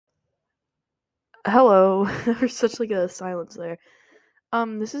Hello. There's such like a silence there.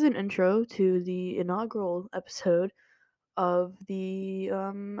 This is an intro to the inaugural episode of the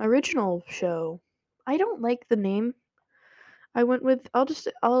original show. I don't like the name I went with.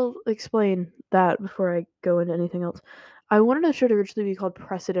 I'll explain that before I go into anything else. I wanted the show to originally be called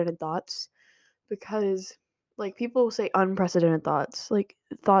Precedented Thoughts because like people say unprecedented thoughts, like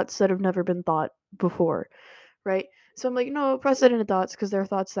thoughts that have never been thought before, right? So I'm like, no, precedented thoughts because they're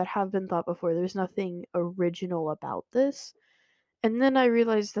thoughts that have been thought before. There's nothing original about this. And then I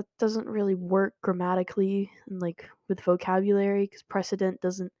realized that doesn't really work grammatically and like with vocabulary because precedent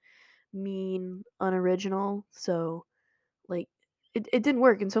doesn't mean unoriginal. So like it didn't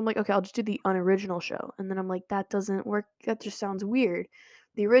work. And so I'm like, okay, I'll just do the unoriginal show. And then I'm like, that doesn't work. That just sounds weird.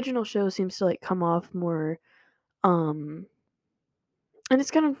 The original show seems to like come off more um and it's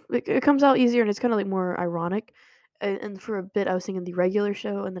kind of it comes out easier and it's kind of like more ironic. And for a bit I was thinking the regular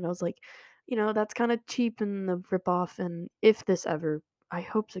show and then I was like, that's kind of cheap and the ripoff. And if this ever, I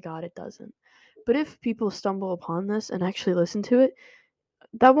hope to God it doesn't. But if people stumble upon this and actually listen to it,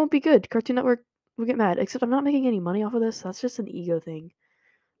 that won't be good. Cartoon Network will get mad. Except I'm not making any money off of this. That's just an ego thing.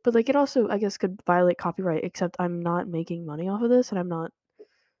 But like it also I guess could violate copyright. Except I'm not making money off of this, and I'm not.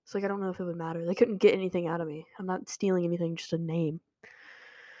 It's like I don't know if it would matter. They couldn't get anything out of me. I'm not stealing anything. Just a name.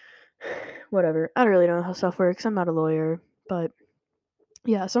 Whatever. I don't really know how stuff works. I'm not a lawyer, but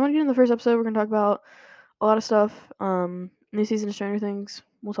yeah. So I'm gonna get in the first episode. We're gonna talk about a lot of stuff. New season of Stranger Things.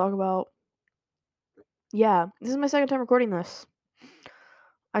 We'll talk about. Yeah, this is my second time recording this.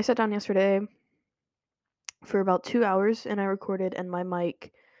 I sat down yesterday for about 2 hours and I recorded, and my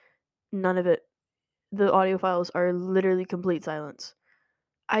mic, none of it. The audio files are literally complete silence.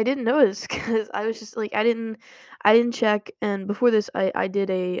 I didn't notice because I was just like I didn't check. And before this, I did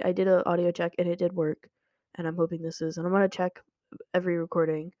a audio check and it did work. And I'm hoping this is, and I'm gonna check every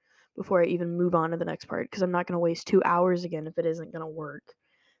recording before I even move on to the next part because I'm not gonna waste 2 hours again if it isn't gonna work.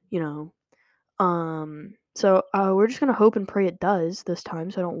 You know. So we're just gonna hope and pray it does this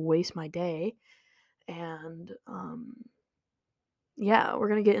time, so I don't waste my day. And yeah, we're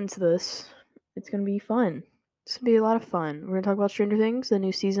gonna get into this. It's gonna be fun. It's gonna be a lot of fun. We're gonna talk about Stranger Things, the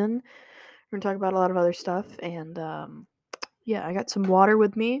new season. We're gonna talk about a lot of other stuff, and yeah, I got some water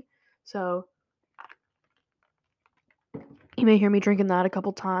with me, so you may hear me drinking that a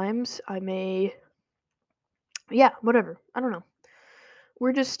couple times. Yeah, whatever. I don't know.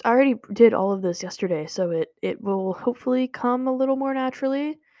 I already did all of this yesterday, so it will hopefully come a little more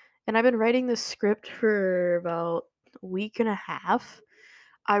naturally. And I've been writing this script for about a week and a half.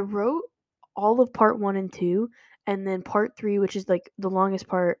 I wrote all of part 1 and 2, and then part 3, which is like the longest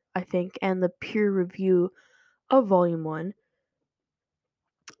part, I think, and the peer review of volume 1.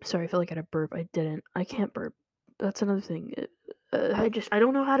 Sorry, I feel like I had a burp. I didn't. I can't burp. That's another thing. I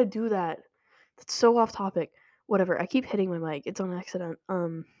don't know how to do that. That's so off topic. Whatever. I keep hitting my mic. It's on accident.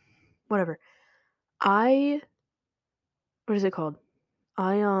 Whatever. I what is it called?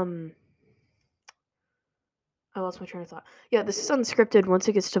 I I lost my train of thought. Yeah, this is unscripted once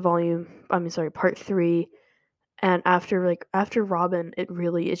it gets to part 3. And after Robin,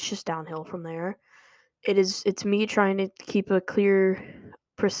 it's just downhill from there. It's me trying to keep a clear,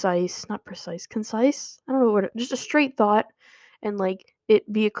 not precise, concise. I don't know just a straight thought, and like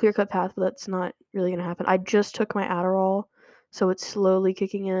it be a clear cut path, but that's not really gonna happen. I just took my Adderall, so it's slowly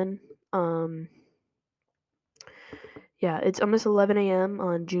kicking in. Um, yeah, it's almost 11 a.m.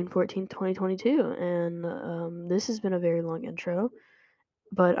 on June 14th, 2022, and this has been a very long intro.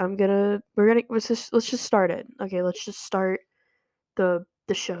 But let's just start it. Okay, let's just start the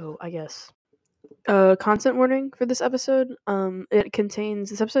show, I guess. Content warning for this episode.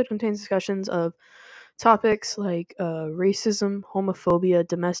 This episode contains discussions of topics like racism, homophobia,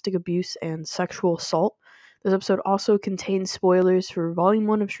 domestic abuse, and sexual assault. This episode also contains spoilers for Volume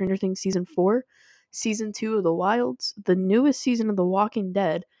 1 of Stranger Things Season 4, Season 2 of The Wilds, the newest season of The Walking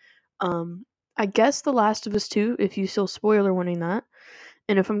Dead, I guess The Last of Us 2, if you still spoiler warning that.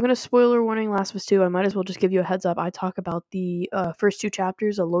 And if I'm going to spoiler warning Last of Us 2, I might as well just give you a heads up. I talk about the first 2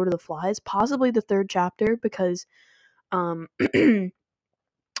 chapters of Lord of the Flies, possibly the 3rd chapter, because um,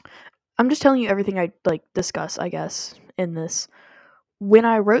 I'm just telling you everything I like discuss, I guess, in this. When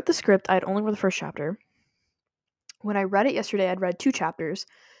I wrote the script, I'd only read the first chapter. When I read it yesterday, I'd read 2 chapters.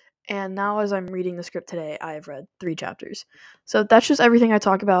 And now, as I'm reading the script today, I have read 3 chapters. So that's just everything I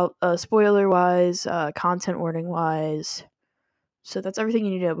talk about, spoiler wise, content warning wise. So that's everything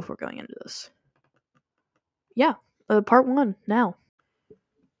you need to know before going into this. Yeah, part 1 now.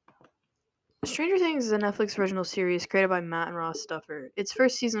 Stranger Things is a Netflix original series created by Matt and Ross Duffer. Its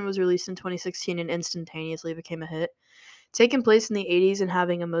first season was released in 2016 and instantaneously became a hit. Taking place in the 80s and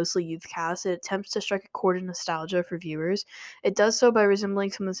having a mostly youth cast, it attempts to strike a chord of nostalgia for viewers. It does so by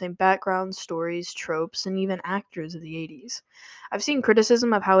resembling some of the same backgrounds, stories, tropes, and even actors of the 80s. I've seen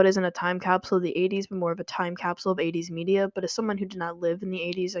criticism of how it isn't a time capsule of the 80s, but more of a time capsule of 80s media, but as someone who did not live in the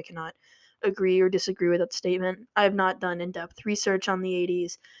 80s, I cannot agree or disagree with that statement. I have not done in depth research on the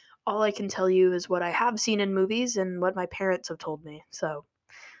 80s. All I can tell you is what I have seen in movies and what my parents have told me. So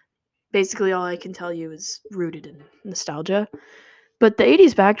basically, all I can tell you is rooted in nostalgia. But the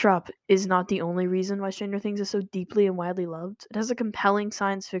 80s backdrop is not the only reason why Stranger Things is so deeply and widely loved. It has a compelling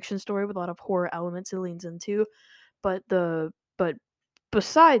science fiction story with a lot of horror elements it leans into, but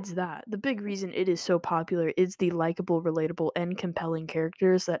besides that, the big reason it is so popular is the likable, relatable, and compelling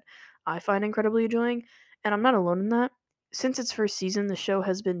characters that I find incredibly enjoying, and I'm not alone in that. Since its first season, the show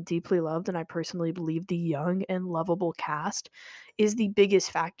has been deeply loved, and I personally believe the young and lovable cast is the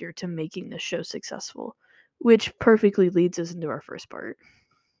biggest factor to making this show successful, which perfectly leads us into our first part.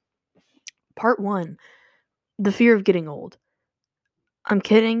 Part 1, the fear of getting old. I'm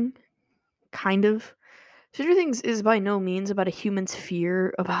kidding, kind of. Stranger Things is by no means about a human's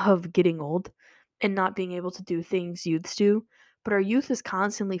fear of getting old and not being able to do things youths do, but our youth is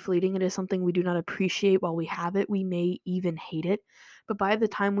constantly fleeting. It is something we do not appreciate while we have it. We may even hate it, but by the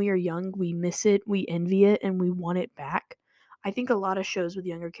time we are young, we miss it, we envy it, and we want it back. I think a lot of shows with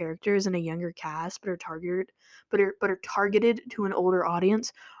younger characters and a younger cast, but are targeted to an older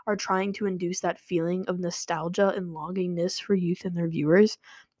audience, are trying to induce that feeling of nostalgia and longingness for youth in their viewers.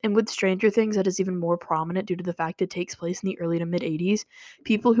 And with Stranger Things, that is even more prominent due to the fact it takes place in the early to mid 80s.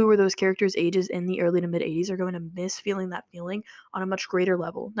 People who were those characters' ages in the early to mid 80s are going to miss feeling that feeling on a much greater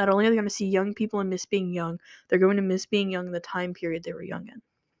level. Not only are they going to see young people and miss being young, they're going to miss being young in the time period they were young in.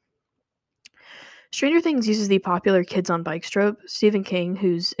 Stranger Things uses the popular kids on bikes trope. Stephen King,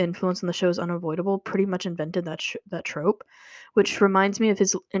 whose influence on the show is unavoidable, pretty much invented that trope, which reminds me of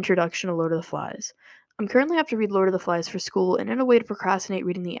his introduction to Lord of the Flies. I'm currently have to read Lord of the Flies for school, and in a way to procrastinate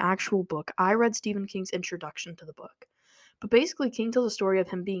reading the actual book, I read Stephen King's introduction to the book. But basically, King tells a story of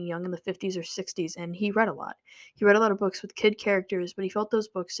him being young in the 50s or 60s, and he read a lot. He read a lot of books with kid characters, but he felt those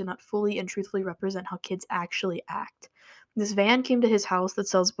books did not fully and truthfully represent how kids actually act. This van came to his house that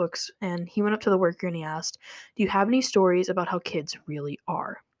sells books, and he went up to the worker and he asked, "Do you have any stories about how kids really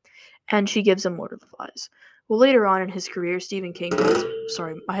are?" And she gives him Lord of the Flies. Well, later on in his career, Stephen King was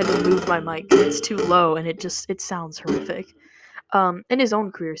sorry, I had to move my mic. It's too low and it sounds horrific. In his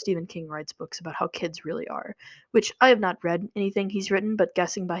own career, Stephen King writes books about how kids really are, which I have not read anything he's written, but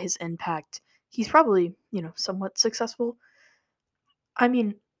guessing by his impact, he's probably, somewhat successful. I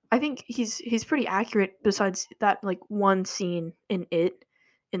mean, I think he's pretty accurate besides that like one scene in It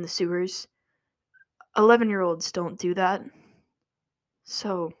in the sewers. 11-year-olds don't do that.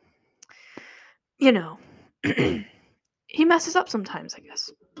 So, you know, he messes up sometimes, I guess.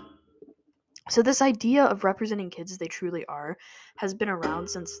 So this idea of representing kids as they truly are has been around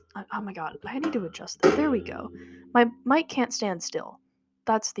since oh my god, I need to adjust that. There we go. My mic can't stand still.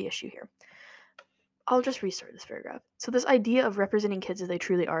 That's the issue here. I'll just restart this paragraph. So, this idea of representing kids as they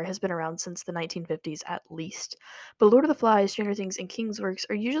truly are has been around since the 1950s at least. But Lord of the Flies, Stranger Things, and King's works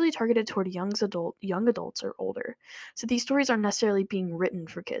are usually targeted toward young adults or older. So, these stories aren't necessarily being written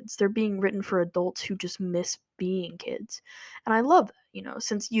for kids, they're being written for adults who just miss being kids. And I love that,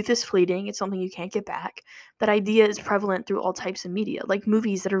 since youth is fleeting, it's something you can't get back. That idea is prevalent through all types of media, like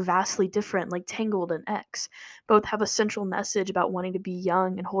movies that are vastly different, like Tangled and X. Both have a central message about wanting to be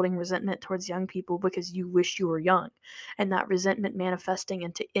young and holding resentment towards young people because you wish you were young, and that resentment manifesting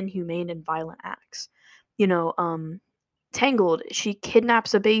into inhumane and violent acts. You know, Tangled, she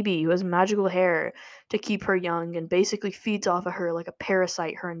kidnaps a baby who has magical hair to keep her young and basically feeds off of her like a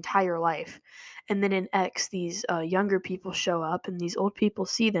parasite her entire life. And then in X, these younger people show up, and these old people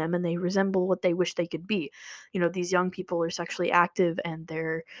see them, and they resemble what they wish they could be. These young people are sexually active, and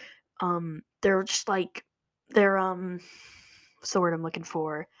they're just like they're what's the word I'm looking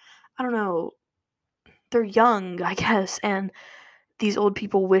for? I don't know. They're young, I guess, and these old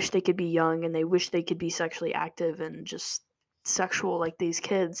people wish they could be young and they wish they could be sexually active and just sexual like these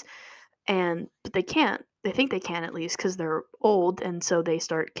kids, but they can't. They think they can at least because they're old, and so they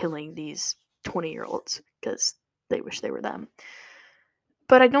start killing these 20-year-olds because they wish they were them.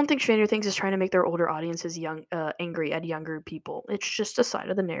 But I don't think Stranger Things is trying to make their older audiences angry at younger people. It's just a side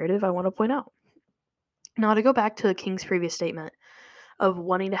of the narrative I want to point out. Now, to go back to King's previous statement of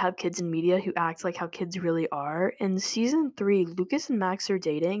wanting to have kids in media who act like how kids really are, in season 3, Lucas and Max are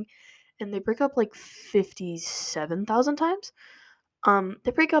dating, and they break up like 57,000 times.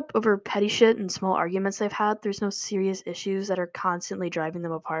 They break up over petty shit and small arguments they've had. There's no serious issues that are constantly driving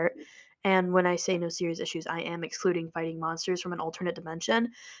them apart. And when I say no serious issues, I am excluding fighting monsters from an alternate dimension.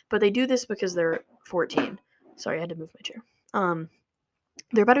 But they do this because they're 14. Sorry, I had to move my chair.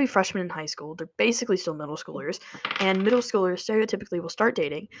 They're about to be freshmen in high school. They're basically still middle schoolers. And middle schoolers stereotypically will start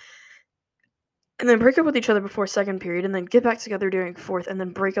dating and then break up with each other before second period and then get back together during fourth and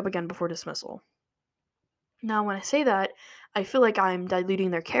then break up again before dismissal. Now, when I say that, I feel like I'm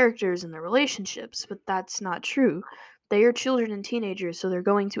diluting their characters and their relationships, but that's not true. They are children and teenagers, so they're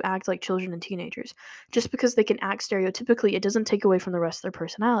going to act like children and teenagers. Just because they can act stereotypically, it doesn't take away from the rest of their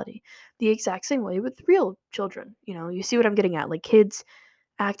personality. The exact same way with real children. You see what I'm getting at? Like kids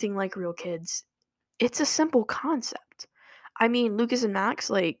acting like real kids. It's a simple concept. I mean, Lucas and Max,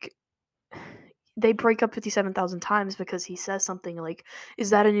 like, they break up 57,000 times because he says something like, "Is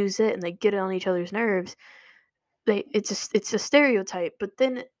that a new zit?" And they get on each other's nerves. It's a stereotype, but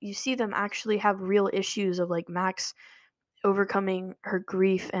then you see them actually have real issues of like Max overcoming her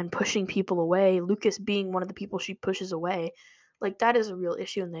grief and pushing people away, Lucas being one of the people she pushes away. Like that is a real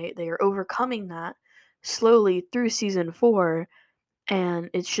issue, and they are overcoming that slowly through season 4, and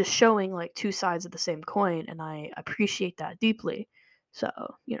it's just showing like two sides of the same coin, and I appreciate that deeply. So,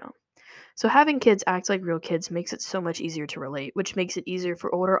 you know, so having kids act like real kids makes it so much easier to relate, which makes it easier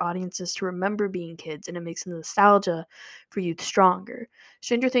for older audiences to remember being kids, and it makes the nostalgia for youth stronger.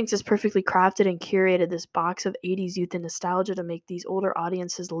 Stranger Things has perfectly crafted and curated this box of 80s youth and nostalgia to make these older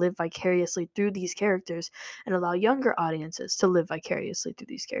audiences live vicariously through these characters and allow younger audiences to live vicariously through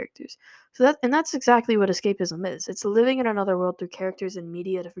these characters. That's exactly what escapism is. It's living in another world through characters and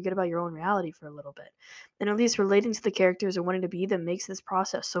media to forget about your own reality for a little bit. And at least relating to the characters or wanting to be them makes this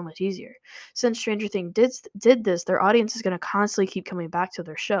process so much easier. Since Stranger Things did this, their audience is going to constantly keep coming back to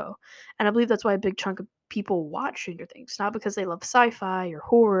their show. And I believe that's why a big chunk of people watch Stranger Things, not because they love sci-fi or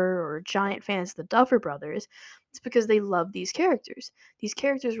horror or giant fans of the Duffer Brothers. It's because they love these characters. These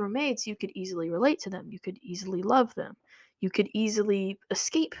characters were made so you could easily relate to them. You could easily love them. You could easily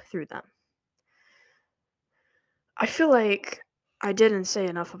escape through them. I feel like I didn't say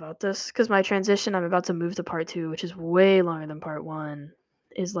enough about this because my transition, I'm about to move to part 2, which is way longer than part 1,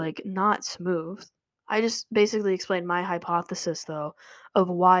 is like not smooth. I just basically explained my hypothesis though of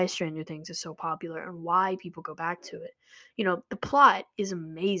why Stranger Things is so popular and why people go back to it. The plot is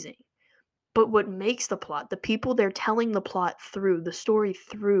amazing, but what makes the plot, the people they're telling the plot through, the story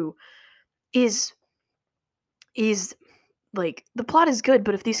through, is is like, the plot is good,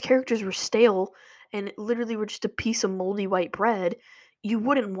 but if these characters were stale and literally were just a piece of moldy white bread, you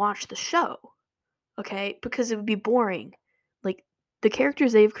wouldn't watch the show, okay? Because it would be boring. Like, the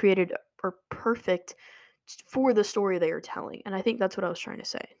characters they've created are perfect for the story they are telling, and I think that's what I was trying to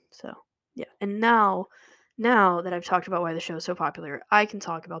say. So, yeah. And now that I've talked about why the show is so popular, I can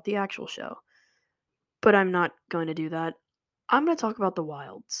talk about the actual show. But I'm not going to do that. I'm going to talk about The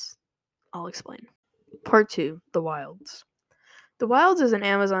Wilds. I'll explain. Part 2, The Wilds. The Wilds is an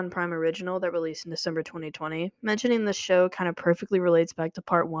Amazon Prime original that released in December 2020. Mentioning the show kind of perfectly relates back to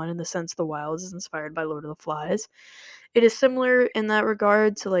part 1 in the sense The Wilds is inspired by Lord of the Flies. It is similar in that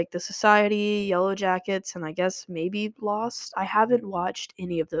regard to like The Society, Yellow Jackets, and I guess maybe Lost. I haven't watched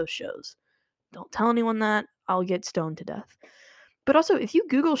any of those shows. Don't tell anyone that. I'll get stoned to death. But also, if you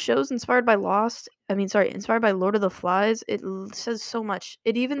Google shows inspired by inspired by Lord of the Flies, it says so much.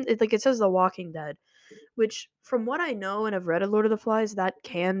 It says The Walking Dead, which, from what I know and have read of Lord of the Flies, that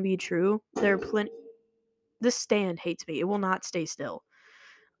can be true. There are plenty. This stand hates me. It will not stay still.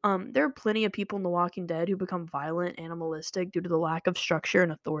 There are plenty of people in The Walking Dead who become violent, animalistic due to the lack of structure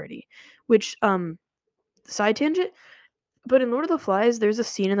and authority. Which, side tangent, but in Lord of the Flies, there's a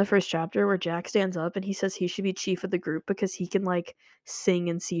scene in the first chapter where Jack stands up and he says he should be chief of the group because he can like sing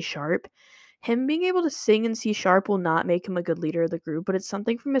in C sharp. Him being able to sing in C sharp will not make him a good leader of the group, but it's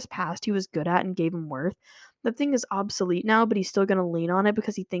something from his past he was good at and gave him worth. That thing is obsolete now, but he's still going to lean on it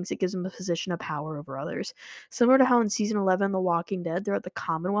because he thinks it gives him a position of power over others. Similar to how in season 11, The Walking Dead, they're at the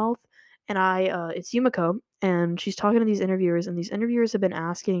Commonwealth, and it's Yumiko, and she's talking to these interviewers, and these interviewers have been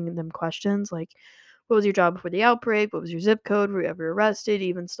asking them questions like, what was your job before the outbreak? What was your zip code? Were you ever arrested?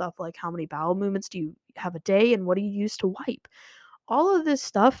 Even stuff like how many bowel movements do you have a day and what do you use to wipe? All of this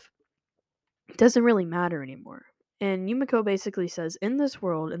stuff doesn't really matter anymore. And Yumiko basically says, in this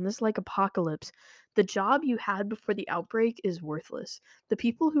world, in this like apocalypse, the job you had before the outbreak is worthless. The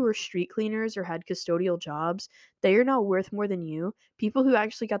people who were street cleaners or had custodial jobs, they are now worth more than you. People who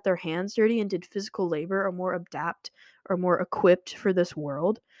actually got their hands dirty and did physical labor are more adapt or more equipped for this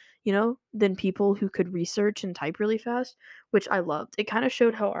world. than people who could research and type really fast, which I loved. It kind of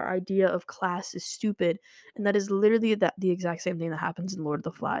showed how our idea of class is stupid, and that is literally the exact same thing that happens in Lord of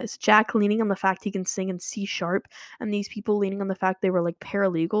the Flies. Jack leaning on the fact he can sing in C sharp, and these people leaning on the fact they were like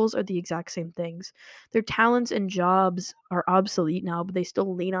paralegals are the exact same things. Their talents and jobs are obsolete now, but they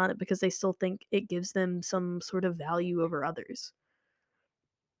still lean on it because they still think it gives them some sort of value over others.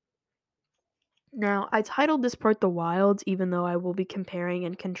 Now, I titled this part The Wilds, even though I will be comparing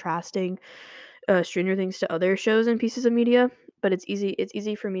and contrasting Stranger Things to other shows and pieces of media, but it's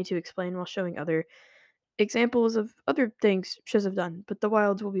easy for me to explain while showing other examples of other things shows have done, but The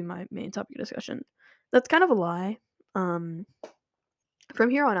Wilds will be my main topic of discussion. That's kind of a lie. Um, from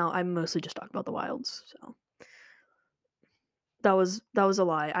here on out, I mostly just talk about The Wilds, so that was a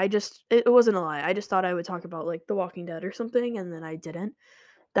lie. It wasn't a lie. I just thought I would talk about like The Walking Dead or something, and then I didn't.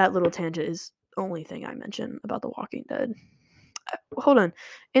 That little tangent is the only thing I mention about The Walking Dead. Hold on.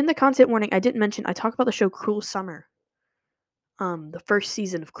 In the content warning, I didn't mention I talk about the show Cruel Summer. The first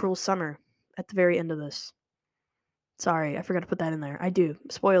season of Cruel Summer at the very end of this. Sorry, I forgot to put that in there. I do.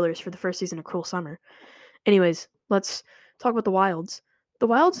 Spoilers for the first season of Cruel Summer. Anyways, let's talk about The Wilds. The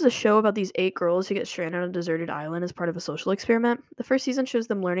Wilds is a show about these 8 girls who get stranded on a deserted island as part of a social experiment. The first season shows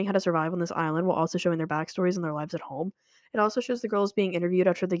them learning how to survive on this island while also showing their backstories and their lives at home. It also shows the girls being interviewed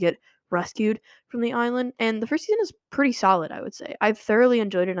after they get rescued from the island, and the first season is pretty solid, I would say. I've thoroughly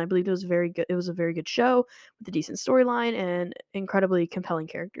enjoyed it, and I believe it was very good. It was a very good show with a decent storyline and incredibly compelling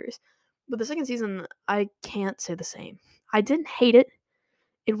characters. But the second season, I can't say the same. I didn't hate it.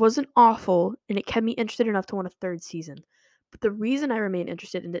 It wasn't awful, and it kept me interested enough to want a third season. But the reason I remain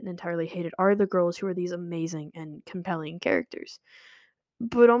interested and didn't entirely hate it are the girls who are these amazing and compelling characters.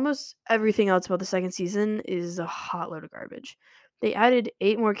 But almost everything else about the second season is a hot load of garbage. They added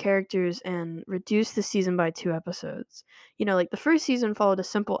 8 more characters and reduced the season by 2 episodes. Like the first season followed a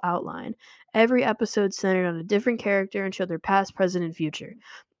simple outline. Every episode centered on a different character and showed their past, present, and future.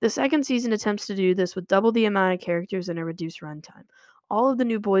 The second season attempts to do this with double the amount of characters and a reduced runtime. All of the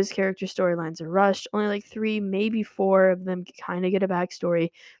new boys' character storylines are rushed. Only like 3, maybe 4 of them kind of get a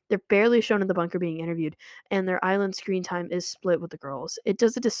backstory. They're barely shown in the bunker being interviewed, and their island screen time is split with the girls. It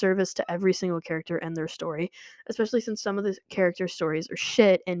does a disservice to every single character and their story, especially since some of the character stories are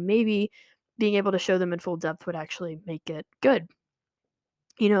shit, and maybe being able to show them in full depth would actually make it good.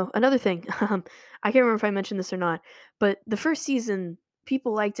 Another thing, I can't remember if I mentioned this or not, but the first season,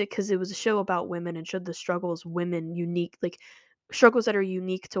 people liked it because it was a show about women and showed the struggles women unique, like struggles that are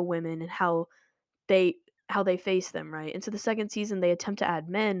unique to women and they how they face them, right? And so the second season they attempt to add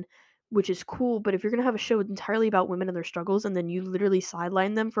men, which is cool, but if you're gonna have a show entirely about women and their struggles and then you literally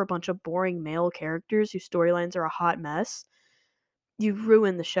sideline them for a bunch of boring male characters whose storylines are a hot mess, you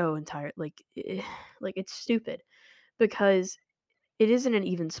ruin the show entire like it's stupid because it isn't an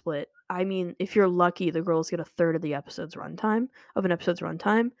even split. I mean, if you're lucky, the girls get a third of the episode's runtime.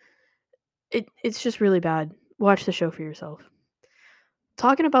 It's just really bad. Watch the show for yourself.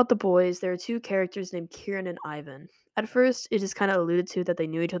 Talking about the boys, there are 2 characters named Kieran and Ivan. At first, it is kind of alluded to that they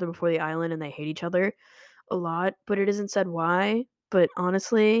knew each other before the island and they hate each other a lot, but it isn't said why. But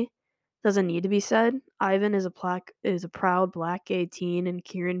honestly, doesn't need to be said. Ivan is a proud black gay teen, and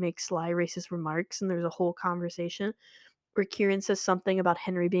Kieran makes sly racist remarks, and there's a whole conversation where Kieran says something about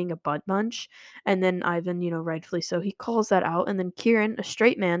Henry being a butt munch, and then Ivan, rightfully so, he calls that out, and then Kieran, a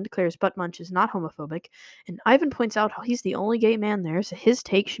straight man, declares butt munch is not homophobic, and Ivan points out how he's the only gay man there, so his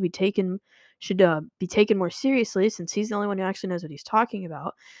take should be taken more seriously since he's the only one who actually knows what he's talking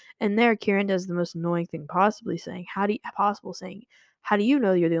about. And there, Kieran does the most annoying thing possible, saying, "How do you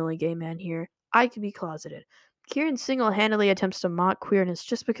know you're the only gay man here? I could be closeted." Kieran single-handedly attempts to mock queerness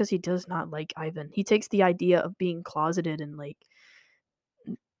just because he does not like Ivan. He takes the idea of being closeted and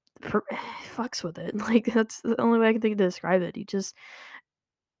fucks with it. Like that's the only way I can think to describe it. He just,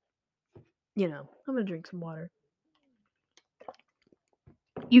 I'm gonna drink some water.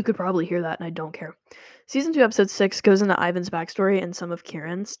 You could probably hear that, and I don't care. Season 2, episode 6 goes into Ivan's backstory and some of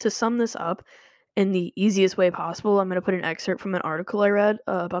Kieran's. To sum this up in the easiest way possible, I'm gonna put an excerpt from an article I read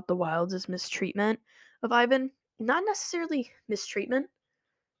about the Wilds' mistreatment of Ivan. Not necessarily mistreatment.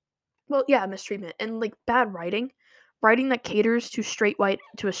 Well, yeah, mistreatment and like bad writing. Writing that caters to a straight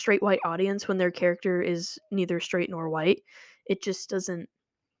white audience when their character is neither straight nor white. It just doesn't,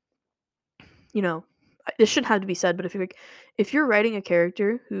 you know, this shouldn't have to be said, but if you're writing a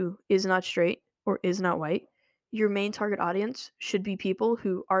character who is not straight or is not white, your main target audience should be people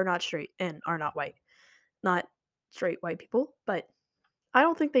who are not straight and are not white. Not straight white people, but I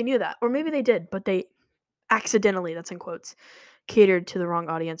don't think they knew that. Or maybe they did, but they accidentally, that's in quotes, catered to the wrong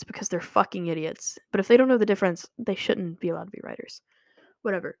audience because they're fucking idiots. But if they don't know the difference, they shouldn't be allowed to be writers.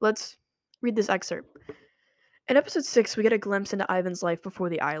 Whatever. Let's read this excerpt. In episode 6, we get a glimpse into Ivan's life before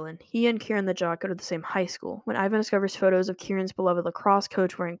the island. He and Kieran the jock go to the same high school. When Ivan discovers photos of Kieran's beloved lacrosse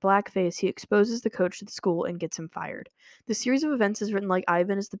coach wearing blackface, he exposes the coach to the school and gets him fired. The series of events is written like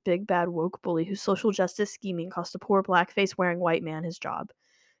Ivan is the big bad woke bully whose social justice scheming cost a poor blackface wearing white man his job.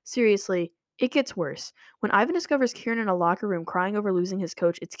 Seriously, it gets worse. When Ivan discovers Kieran in a locker room crying over losing his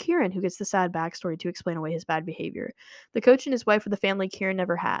coach, it's Kieran who gets the sad backstory to explain away his bad behavior. The coach and his wife are the family Kieran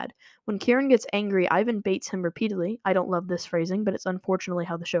never had. When Kieran gets angry, Ivan baits him repeatedly. I don't love this phrasing, but it's unfortunately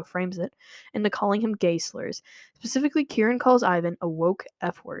how the show frames it, into calling him gay slurs. Specifically, Kieran calls Ivan a woke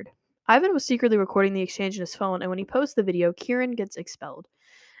F word. Ivan was secretly recording the exchange in his phone, and when he posts the video, Kieran gets expelled.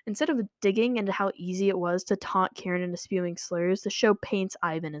 Instead of digging into how easy it was to taunt Kieran into spewing slurs, the show paints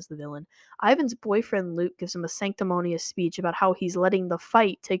Ivan as the villain. Ivan's boyfriend Luke gives him a sanctimonious speech about how he's letting the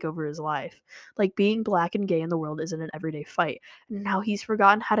fight take over his life. Like being black and gay in the world isn't an everyday fight, and how he's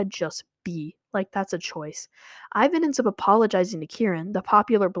forgotten how to just be. Like that's a choice. Ivan ends up apologizing to Kieran, the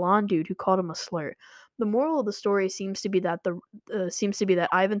popular blonde dude who called him a slur. The moral of the story seems to be that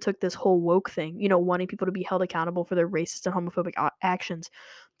Ivan took this whole woke thing, wanting people to be held accountable for their racist and homophobic actions,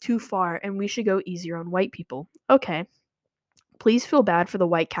 too far, and we should go easier on white people. Okay. Please feel bad for the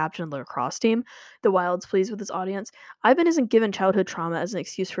white captain of the lacrosse team. The Wild's pleased with his audience. Ivan isn't given childhood trauma as an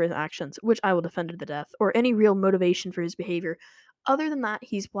excuse for his actions, which I will defend to the death, or any real motivation for his behavior. Other than that,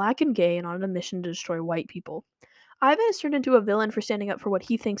 he's black and gay and on a mission to destroy white people. Ivan is turned into a villain for standing up for what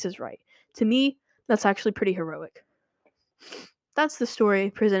he thinks is right. To me, that's actually pretty heroic. That's the story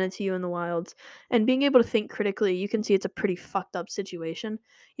presented to you in the wilds. And being able to think critically, you can see it's a pretty fucked up situation.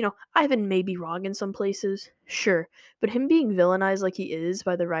 Ivan may be wrong in some places, sure, but him being villainized like he is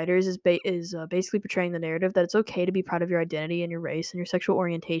by the writers is basically portraying the narrative that it's okay to be proud of your identity and your race and your sexual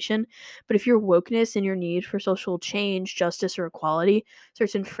orientation. But if your wokeness and your need for social change, justice, or equality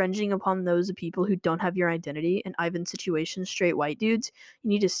starts infringing upon those people who don't have your identity, and Ivan's situation, straight white dudes, you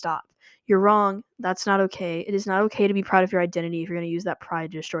need to stop. You're wrong. That's not okay. It is not okay to be proud of your identity if you're going to use that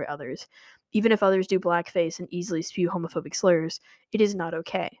pride to destroy others. Even if others do blackface and easily spew homophobic slurs, it is not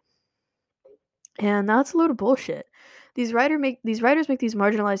okay. And that's a load of bullshit. These writers make these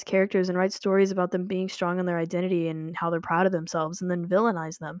marginalized characters and write stories about them being strong in their identity and how they're proud of themselves, and then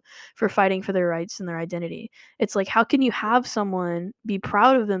villainize them for fighting for their rights and their identity. It's like, how can you have someone be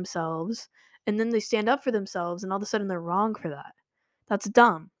proud of themselves and then they stand up for themselves and all of a sudden they're wrong for that? That's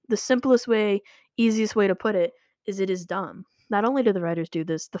dumb. The simplest way, easiest way to put it is it is dumb. Not only do the writers do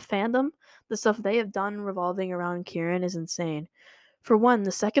this, the fandom, the stuff they have done revolving around Kieran is insane. For one,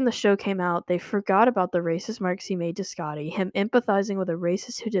 the second the show came out, they forgot about the racist marks he made to Scotty, him empathizing with a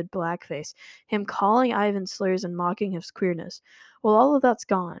racist who did blackface, him calling Ivan slurs and mocking his queerness. Well, all of that's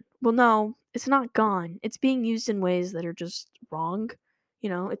gone. Well, no, it's not gone. It's being used in ways that are just wrong.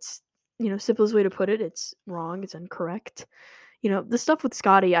 It's, simplest way to put it, it's wrong, it's incorrect. The stuff with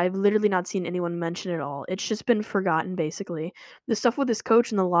Scotty, I've literally not seen anyone mention at all. It's just been forgotten, basically. The stuff with his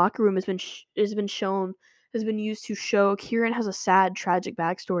coach in the locker room has been used to show Kieran has a sad, tragic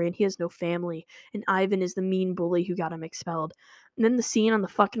backstory, and he has no family, and Ivan is the mean bully who got him expelled. And then the scene on the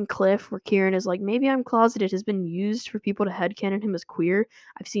fucking cliff where Kieran is like, maybe I'm closeted, has been used for people to headcanon him as queer.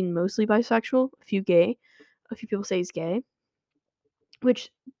 I've seen mostly bisexual, a few gay, a few people say he's gay,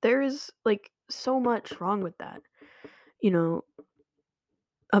 which there is like so much wrong with that. You know,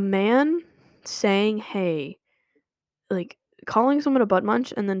 a man saying, "Hey," like calling someone a butt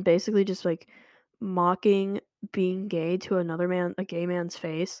munch and then basically just like mocking being gay to another man, a gay man's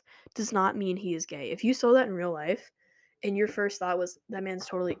face, does not mean he is gay. If you saw that in real life and your first thought was that man's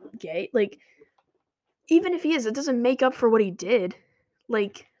totally gay, like even if he is, it doesn't make up for what he did.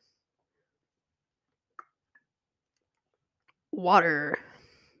 Like water.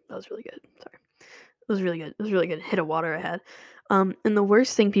 That was really good. Sorry. It was really good. It was really good hit of water I had. And the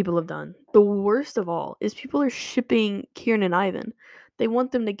worst thing people have done, the worst of all, is people are shipping Kieran and Ivan. They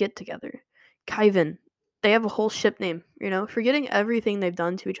want them to get together. Kyvan. They have a whole ship name, forgetting everything they've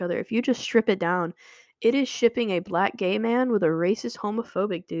done to each other. If you just strip it down, it is shipping a black gay man with a racist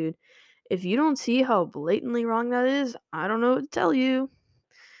homophobic dude. If you don't see how blatantly wrong that is, I don't know what to tell you.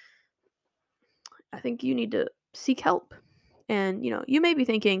 I think you need to seek help. And, you may be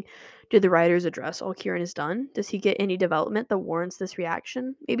thinking, did the writers address all Kieran has done? Does he get any development that warrants this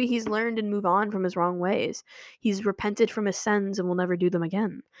reaction? Maybe he's learned and moved on from his wrong ways. He's repented from his sins and will never do them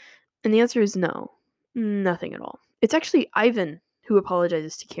again. And the answer is no. Nothing at all. It's actually Ivan who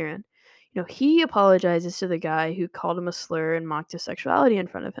apologizes to Kieran. He apologizes to the guy who called him a slur and mocked his sexuality in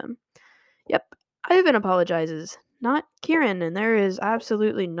front of him. Yep, Ivan apologizes, not Kieran, and there is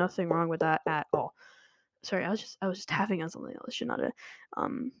absolutely nothing wrong with that at all. Sorry, I was just having on something else. Should not have.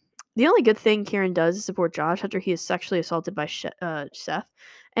 Um, the only good thing Kieran does is support Josh after he is sexually assaulted by Seth,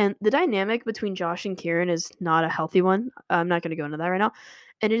 and the dynamic between Josh and Kieran is not a healthy one. I'm not going to go into that right now,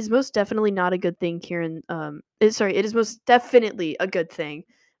 and it is most definitely not a good thing. It is most definitely a good thing.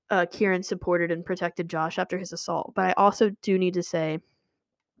 Kieran supported and protected Josh after his assault, but I also do need to say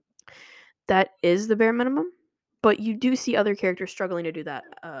that is the bare minimum. But you do see other characters struggling to do that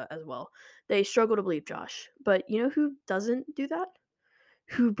as well. They struggle to believe Josh. But you know who doesn't do that?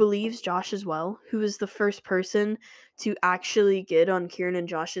 Who believes Josh as well? Who is the first person to actually get on Kieran and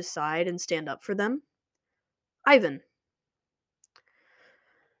Josh's side and stand up for them? Ivan.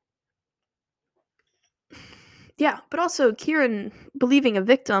 Yeah, but also Kieran believing a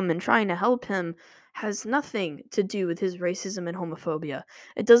victim and trying to help him has nothing to do with his racism and homophobia.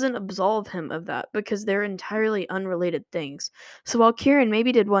 It doesn't absolve him of that because they're entirely unrelated things. So while Kieran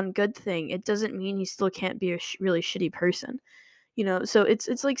maybe did one good thing, it doesn't mean he still can't be a really shitty person. You know, so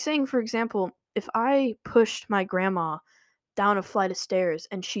it's like saying, for example, if I pushed my grandma down a flight of stairs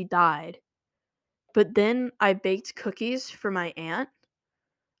and she died, but then I baked cookies for my aunt,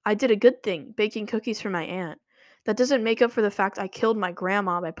 I did a good thing, baking cookies for my aunt. That doesn't make up for the fact I killed my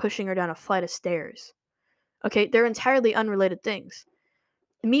grandma by pushing her down a flight of stairs. Okay, they're entirely unrelated things.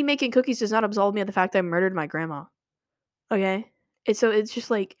 Me making cookies does not absolve me of the fact I murdered my grandma. Okay? It's just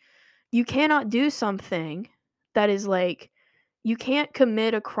like you cannot do something that is like you can't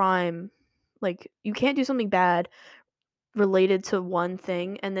commit a crime, like you can't do something bad related to one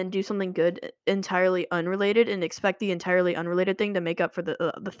thing and then do something good entirely unrelated and expect the entirely unrelated thing to make up for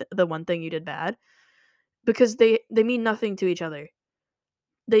the one thing you did bad, because they mean nothing to each other.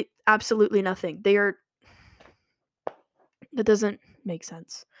 They absolutely nothing. They are That doesn't make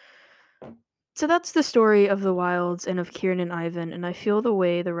sense. So that's the story of the Wilds and of Kieran and Ivan, and I feel the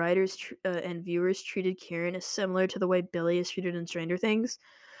way the writers and viewers treated Kieran is similar to the way Billy is treated in Stranger Things.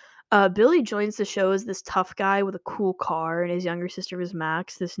 Billy joins the show as this tough guy with a cool car, and his younger sister is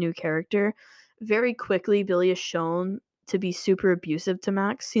Max, this new character. Very quickly, Billy is shown to be super abusive to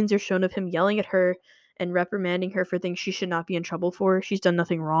Max. Scenes are shown of him yelling at her and reprimanding her for things she should not be in trouble for. She's done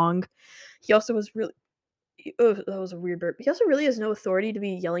nothing wrong. He also was really. Oh, that was a weird burp. He also really has no authority to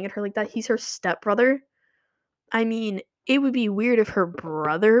be yelling at her like that. He's her stepbrother. I mean, it would be weird if her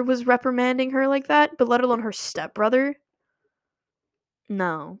brother was reprimanding her like that, but let alone her stepbrother.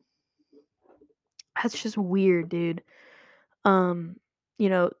 No, that's just weird, dude. Um, you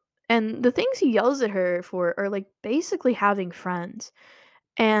know, and the things he yells at her for are like basically having friends.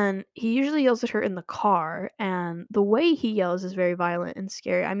 And he usually yells at her in the car, and the way he yells is very violent and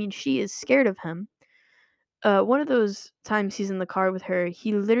scary. I mean, she is scared of him. One of those times he's in the car with her,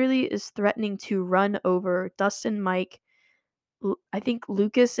 he literally is threatening to run over Dustin, Mike, I think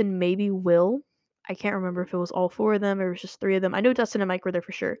Lucas, and maybe Will. I can't remember if it was all four of them or it was just three of them. I know Dustin and Mike were there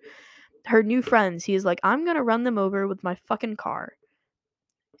for sure. Her new friends, he is like, I'm gonna run them over with my fucking car.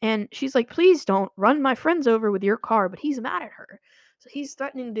 And she's like, please don't run my friends over with your car. But he's mad at her. So he's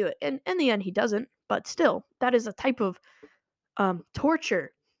threatening to do it. And in the end, he doesn't. But still, that is a type of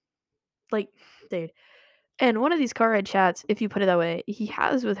torture. Like, dude. And one of these car ride chats, if you put it that way, he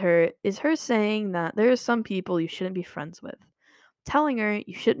has with her is her saying that there are some people you shouldn't be friends with. Telling her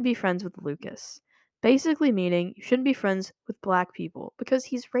you shouldn't be friends with Lucas. Basically meaning you shouldn't be friends with black people because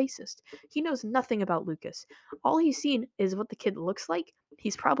he's racist. He knows nothing about Lucas. All he's seen is what the kid looks like.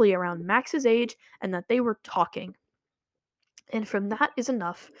 He's probably around Max's age and that they were talking. And from that is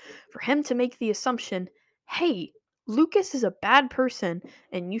enough for him to make the assumption, hey, Lucas is a bad person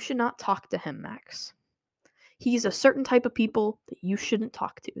and you should not talk to him, Max. He's a certain type of people that you shouldn't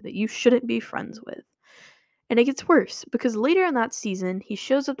talk to, that you shouldn't be friends with. And it gets worse because later in that season, he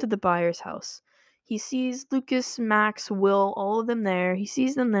shows up to the Byers' house. He sees Lucas, Max, Will, all of them there. He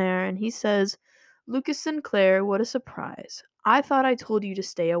sees them there and he says, Lucas Sinclair, what a surprise. I thought I told you to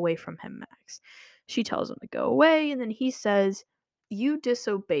stay away from him, Max. She tells him to go away, and then he says, you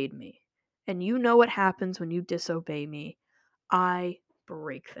disobeyed me. And you know what happens when you disobey me. I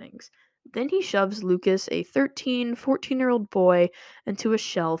break things. Then he shoves Lucas, a 13, 14-year-old boy, into a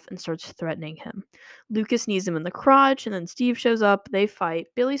shelf and starts threatening him. Lucas knees him in the crotch, and then Steve shows up. They fight.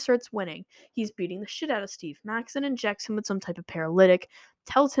 Billy starts winning. He's beating the shit out of Steve. Max then injects him with some type of paralytic,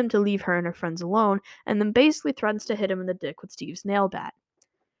 tells him to leave her and her friends alone, and then basically threatens to hit him in the dick with Steve's nail bat.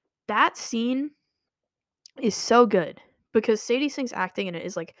 That scene is so good because Sadie Sink's acting in it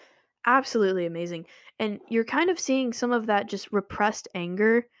is like absolutely amazing. And you're kind of seeing some of that just repressed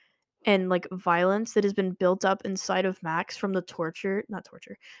anger and like violence that has been built up inside of Max from the not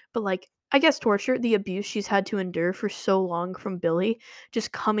torture, but like I guess torture, the abuse she's had to endure for so long from Billy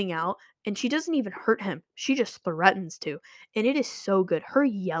just coming out, and she doesn't even hurt him. She just threatens to. And it is so good. Her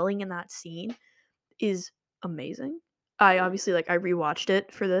yelling in that scene is amazing. I obviously I rewatched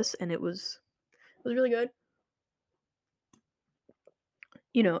it for this and it was really good.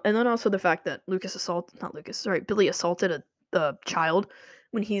 And then also the fact that Billy assaulted a child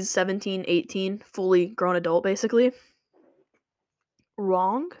when he's 17, 18, fully grown adult basically.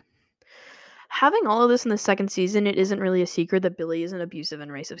 Wrong. Having all of this in the second season, it isn't really a secret that Billy is an abusive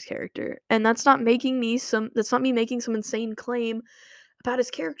and racist character. And that's not me making some insane claim about his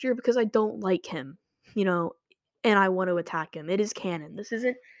character because I don't like him, you know, and I want to attack him. It is canon. This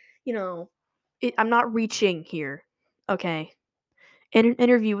isn't, you know, I'm not reaching here. Okay. In an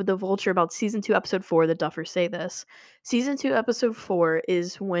interview with The Vulture about season 2, episode 4, the Duffers say this. Season 2, episode 4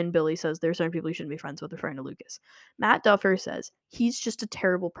 is when Billy says there are certain people you shouldn't be friends with, referring to Lucas. Matt Duffer says he's just a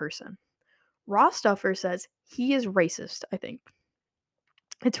terrible person. Ross Duffer says he is racist, I think.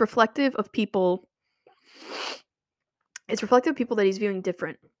 It's reflective of people that he's viewing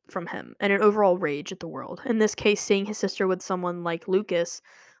different from him and an overall rage at the world. In this case, seeing his sister with someone like Lucas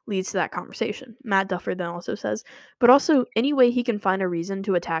leads to that conversation. Matt Duffer then also says, but also any way he can find a reason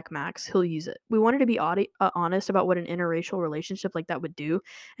to attack Max, he'll use it. We wanted to be honest about what an interracial relationship like that would do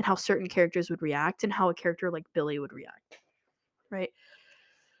and how certain characters would react and how a character like Billy would react. Right?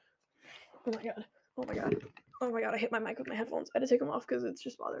 Oh my god. Oh my god. Oh my god, I hit my mic with my headphones. I had to take them off because it's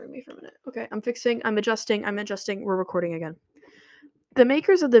just bothering me for a minute. Okay, I'm adjusting, we're recording again. The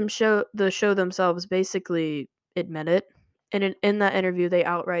makers of the show themselves basically admit it. And in that interview, they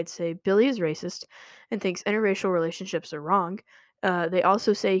outright say Billy is racist and thinks interracial relationships are wrong. They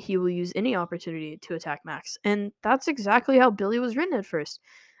also say he will use any opportunity to attack Max. And that's exactly how Billy was written at first.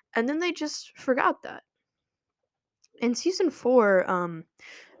 And then they just forgot that. In season 4,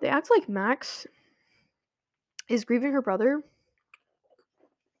 they act like Max is grieving her brother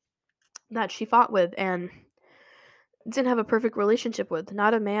that she fought with and didn't have a perfect relationship with,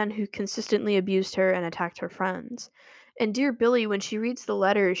 not a man who consistently abused her and attacked her friends. And dear Billy, when she reads the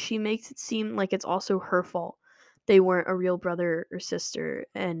letter, she makes it seem like it's also her fault. They weren't a real brother or sister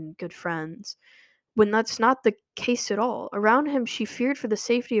and good friends, when that's not the case at all. Around him, she feared for the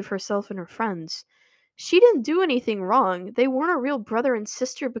safety of herself and her friends. She didn't do anything wrong. They weren't a real brother and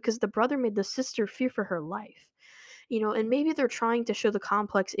sister because the brother made the sister fear for her life. And maybe they're trying to show the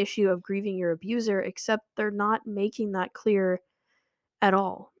complex issue of grieving your abuser, except they're not making that clear at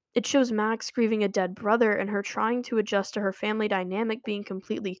all. It shows Max grieving a dead brother and her trying to adjust to her family dynamic being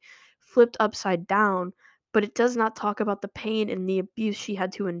completely flipped upside down, but it does not talk about the pain and the abuse she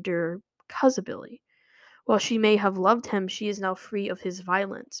had to endure because of Billy. While she may have loved him, she is now free of his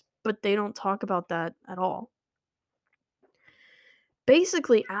violence, but they don't talk about that at all.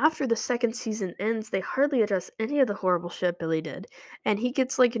 Basically, after the second season ends, they hardly address any of the horrible shit Billy did, and he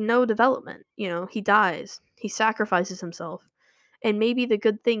gets no development. He dies, he sacrifices himself. And maybe the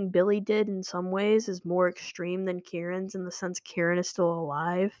good thing Billy did in some ways is more extreme than Kieran's in the sense Kieran is still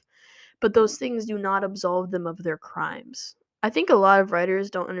alive, but those things do not absolve them of their crimes. I think a lot of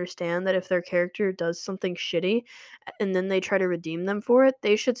writers don't understand that if their character does something shitty and then they try to redeem them for it,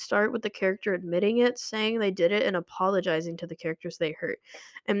 they should start with the character admitting it, saying they did it, and apologizing to the characters they hurt,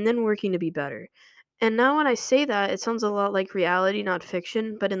 and then working to be better. And now when I say that, it sounds a lot like reality, not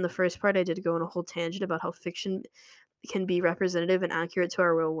fiction, but in the first part, I did go on a whole tangent about how fiction can be representative and accurate to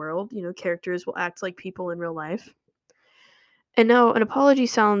our real world. Characters will act like people in real life. And no, an apology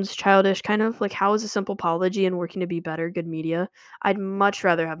sounds childish, kind of like how is a simple apology and working to be better good media? I'd much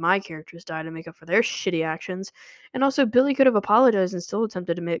rather have my characters die to make up for their shitty actions. And also, Billy could have apologized and still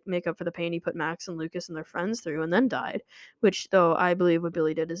attempted to make up for the pain he put Max and Lucas and their friends through and then died, which, though I believe what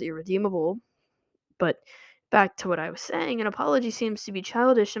Billy did is irredeemable. But back to what I was saying, an apology seems to be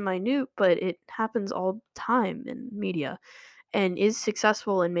childish and minute, but it happens all the time in media and is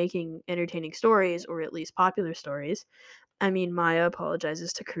successful in making entertaining stories, or at least popular stories. I mean, Maya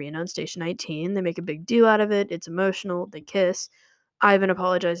apologizes to Karina on Station 19. They make a big deal out of it. It's emotional. They kiss. Ivan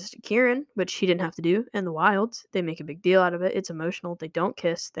apologizes to Kieran, which he didn't have to do. In the Wilds, they make a big deal out of it. It's emotional. They don't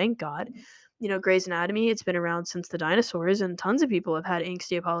kiss. Thank God. Grey's Anatomy, it's been around since the dinosaurs, and tons of people have had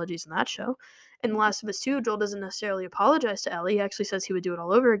angsty apologies in that show. In The Last of Us 2, Joel doesn't necessarily apologize to Ellie. He actually says he would do it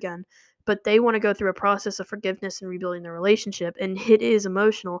all over again. But they want to go through a process of forgiveness and rebuilding their relationship, and it is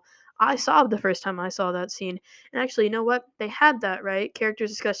emotional. I sobbed the first time I saw that scene. And actually, you know what? They had that, right?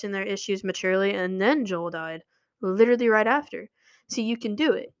 Characters discussing their issues maturely, and then Joel died. Literally right after. See, you can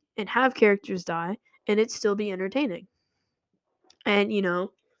do it and have characters die and it still be entertaining. And,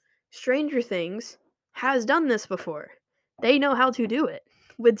 Stranger Things has done this before. They know how to do it.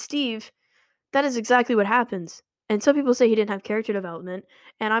 With Steve, that is exactly what happens. And some people say he didn't have character development,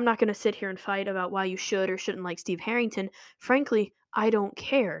 and I'm not going to sit here and fight about why you should or shouldn't like Steve Harrington. Frankly, I don't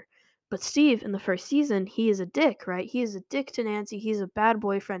care. But Steve, in the first season, he is a dick, right? He is a dick to Nancy. He's a bad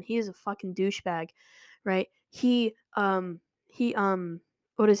boyfriend. He is a fucking douchebag, right?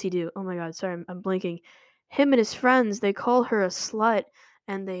 What does he do? Oh my god, sorry, I'm blinking. Him and his friends, they call her a slut,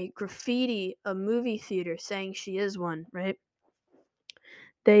 and they graffiti a movie theater saying she is one, right?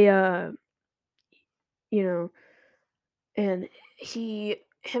 They, you know, and him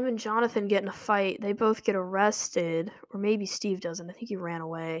and Jonathan get in a fight. They both get arrested, or maybe Steve doesn't. I think he ran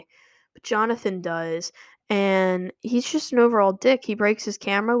away, but Jonathan does, and he's just an overall dick. He breaks his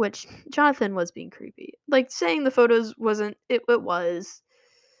camera, which Jonathan was being creepy. Like saying the photos wasn't. It was,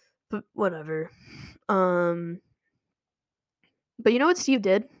 but whatever. Um, but you know what Steve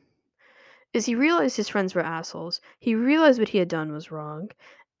did? Is he realized his friends were assholes. He realized what he had done was wrong,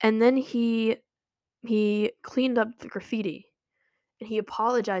 and then he cleaned up the graffiti and he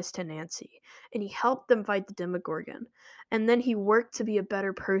apologized to Nancy and he helped them fight the Demogorgon. And then he worked to be a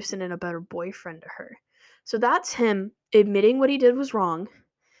better person and a better boyfriend to her. So that's him admitting what he did was wrong,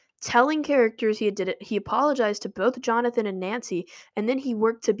 telling characters he did it. He apologized to both Jonathan and Nancy, and then he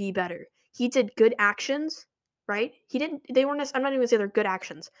worked to be better. He did good actions, right? He didn't. They weren't. I'm not even gonna say they're good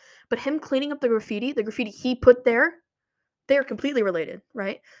actions, but him cleaning up the graffiti he put there, they are completely related,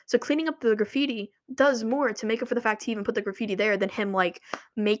 right? So cleaning up the graffiti does more to make up for the fact he even put the graffiti there than him like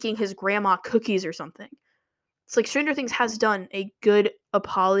making his grandma cookies or something. It's like Stranger Things has done a good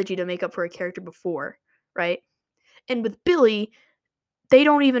apology to make up for a character before, right? And with Billy, they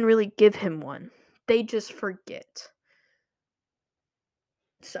don't even really give him one. They just forget.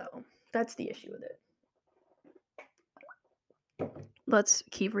 So that's the issue with it. Let's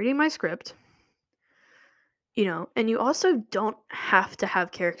keep reading my script. And you also don't have to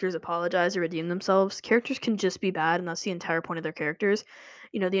have characters apologize or redeem themselves. Characters can just be bad, and that's the entire point of their characters.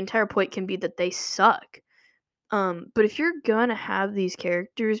 The entire point can be that they suck. But if you're gonna have these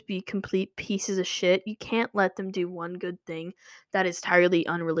characters be complete pieces of shit, you can't let them do one good thing that is entirely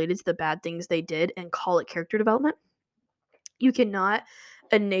unrelated to the bad things they did and call it character development. You cannot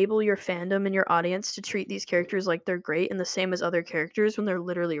enable your fandom and your audience to treat these characters like they're great and the same as other characters when they're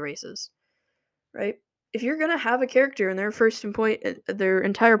literally racist, right? If you're gonna have a character and their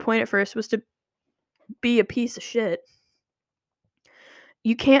entire point at first was to be a piece of shit,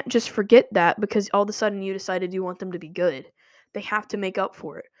 you can't just forget that because all of a sudden you decided you want them to be good. They have to make up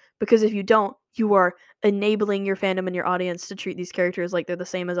for it. Because if you don't, you are enabling your fandom and your audience to treat these characters like they're the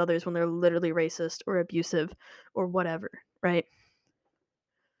same as others when they're literally racist or abusive or whatever, right?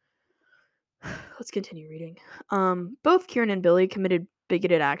 Let's continue reading. Both Kieran and Billy committed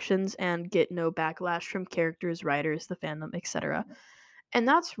bigoted actions and get no backlash from characters, writers, the fandom, etc. And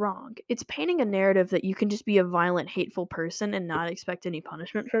that's wrong. It's painting a narrative that you can just be a violent, hateful person and not expect any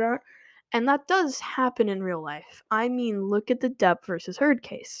punishment for that. And that does happen in real life. I mean, look at the Depp versus Heard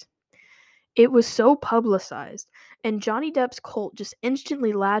case. It was so publicized, and Johnny Depp's cult just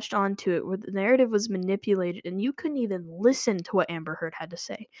instantly latched onto it where the narrative was manipulated and you couldn't even listen to what Amber Heard had to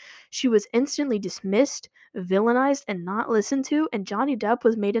say. She was instantly dismissed, villainized, and not listened to, and Johnny Depp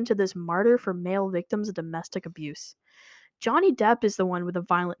was made into this martyr for male victims of domestic abuse. Johnny Depp is the one with a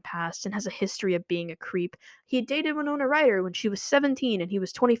violent past and has a history of being a creep. He dated Winona Ryder when she was 17 and he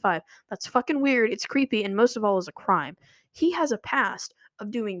was 25. That's fucking weird, it's creepy, and most of all is a crime. He has a past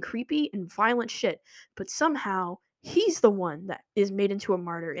of doing creepy and violent shit, but somehow he's the one that is made into a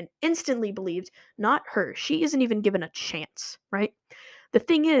martyr and instantly believed, not her. She isn't even given a chance, right? The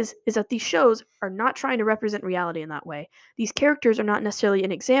thing is that these shows are not trying to represent reality in that way. These characters are not necessarily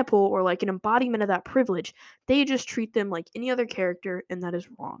an example or like an embodiment of that privilege. They just treat them like any other character, and that is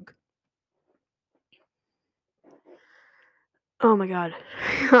wrong. Oh my god.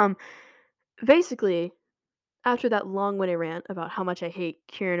 um, Basically, after that long-winded rant about how much I hate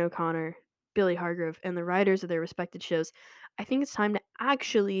Kieran O'Connor, Billy Hargrove, and the writers of their respected shows, I think it's time to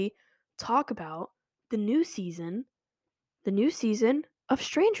actually talk about the new season, the new season of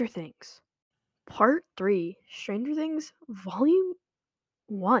Stranger Things. Part 3, Stranger Things Volume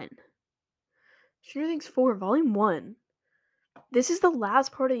 1. Stranger Things 4, Volume 1. This is the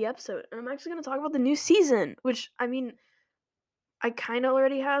last part of the episode, and I'm actually going to talk about the new season, which, I mean, I kind of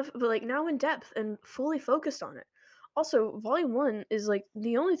already have, but like now in depth and fully focused on it. Also, Volume 1 is like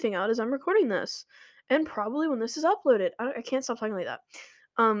the only thing out as I'm recording this, and probably when this is uploaded. I can't stop talking like that.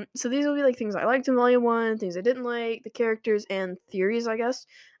 So these will be like things I liked in Volume 1, things I didn't like, the characters, and theories, I guess.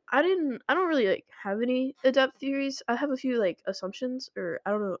 I don't really like have any in-depth theories. I have a few like assumptions or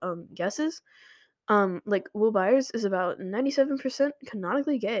I don't know guesses. Like Will Byers is about 97%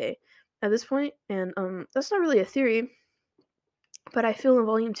 canonically gay at this point, and that's not really a theory, but I feel in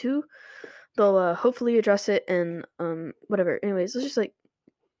volume 2 they'll hopefully address it and whatever. Anyways, let's just like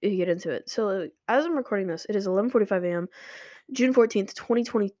get into it. So as I'm recording this, it is 11:45 a.m. June 14th,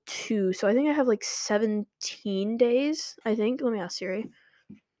 2022. So I think I have like 17 days, I think. Let me ask Siri.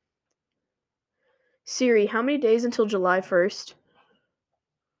 Siri, how many days until July 1st?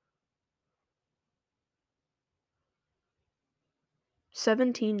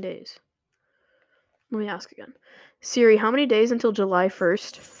 17 days. Let me ask again. Siri, how many days until July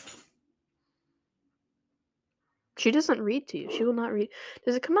 1st? She doesn't read to you. She will not read.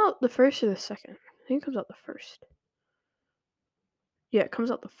 Does it come out the 1st or the 2nd? I think it comes out the 1st. Yeah, it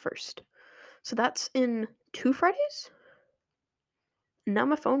comes out the 1st. So that's in 2 Fridays? Now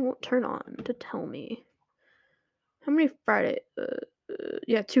my phone won't turn on to tell me. How many Friday?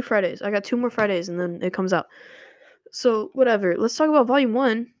 Yeah, 2 Fridays. I got 2 more Fridays and then it comes out. So, whatever. Let's talk about volume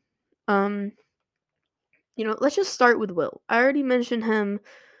 1. Um, let's just start with Will. I already mentioned him.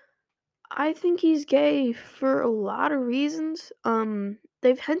 I think he's gay for a lot of reasons.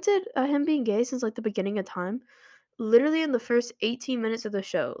 They've hinted at him being gay since like the beginning of time. Literally in the first 18 minutes of the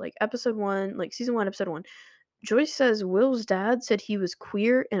show, like episode 1, like season 1, episode 1. Joyce says Will's dad said he was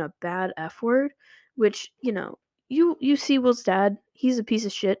queer and a bad F word, which, you see Will's dad, he's a piece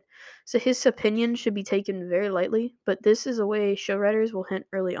of shit. So his opinion should be taken very lightly, but this is a way show writers will hint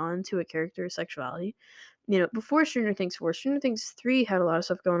early on to a character's sexuality. Before Stranger Things 4, Stranger Things 3 had a lot of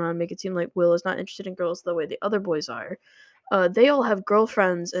stuff going on, make it seem like Will is not interested in girls the way the other boys are. They all have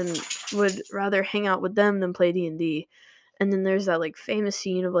girlfriends and would rather hang out with them than play D&D. And then there's that like famous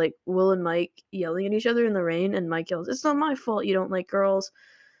scene of like Will and Mike yelling at each other in the rain, and Mike yells, "It's not my fault you don't like girls."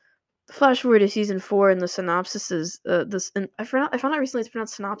 Flash forward to season 4, and the synopsis is this. And I found out recently it's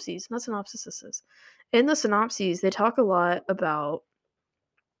pronounced synopses, not synopsises. In the synopses, they talk a lot about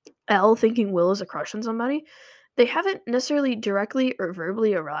Elle thinking Will is a crush on somebody. They haven't necessarily directly or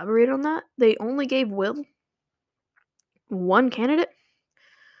verbally elaborated on that. They only gave Will one candidate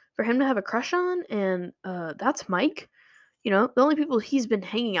for him to have a crush on, and that's Mike. The only people he's been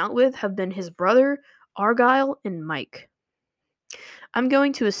hanging out with have been his brother, Argyle, and Mike. I'm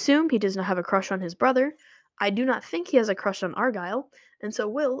going to assume he does not have a crush on his brother. I do not think he has a crush on Argyle, and so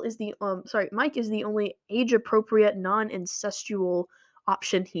Mike is the only age-appropriate, non-incestual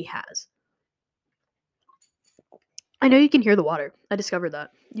option he has. I know you can hear the water. I discovered that.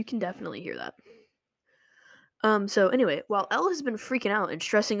 You can definitely hear that. So anyway, while Elle has been freaking out and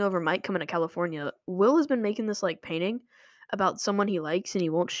stressing over Mike coming to California, Will has been making this like painting about someone he likes and he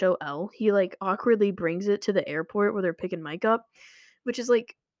won't show Elle. He like awkwardly brings it to the airport where they're picking Mike up, which is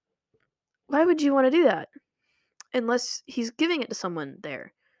like, why would you want to do that? Unless he's giving it to someone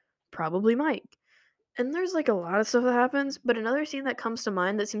there. Probably Mike. And there's like a lot of stuff that happens, but another scene that comes to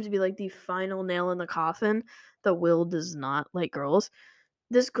mind that seems to be like the final nail in the coffin that Will does not like girls.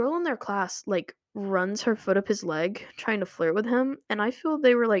 This girl in their class like runs her foot up his leg trying to flirt with him, and I feel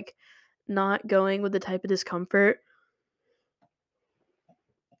they were like not going with the type of discomfort.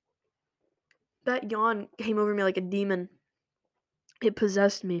 That yawn came over me like a demon. It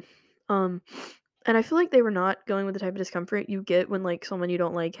possessed me. Um and I feel like they were not going with the type of discomfort you get when like someone you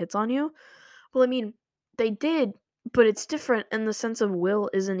don't like hits on you. Well, I mean, they did, but it's different in the sense of Will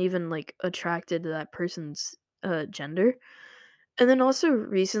isn't even like attracted to that person's gender. And then also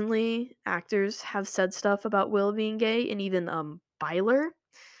recently, actors have said stuff about Will being gay, and even Byler.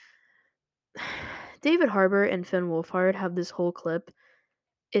 David Harbour and Finn Wolfhard have this whole clip.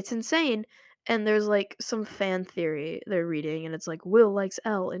 It's insane. And there's like some fan theory they're reading, and it's like Will likes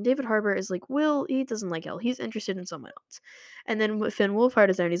Elle, and David Harbour is like Will. He doesn't like Elle. He's interested in someone else. And then Finn Wolfhard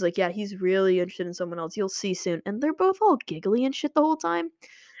is there, and he's like, yeah, he's really interested in someone else. You'll see soon. And they're both all giggly and shit the whole time,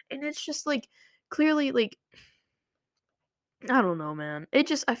 and it's just like clearly like I don't know, man.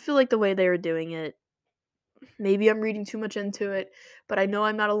 I feel like the way they were doing it. Maybe I'm reading too much into it, but I know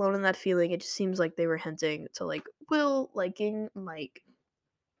I'm not alone in that feeling. It just seems like they were hinting to like Will liking Mike.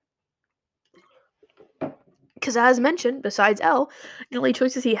 Because as mentioned, besides Elle, the only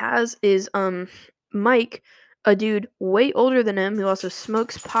choices he has is Mike, a dude way older than him who also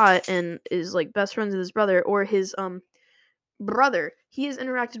smokes pot and is like best friends with his brother, or his brother. He has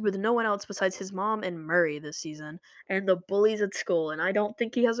interacted with no one else besides his mom and Murray this season, and the bullies at school. And I don't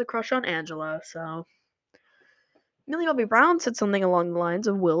think he has a crush on Angela. So Millie Bobby Brown said something along the lines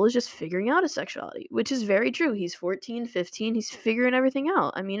of Will is just figuring out his sexuality, which is very true. He's 14, 15, he's figuring everything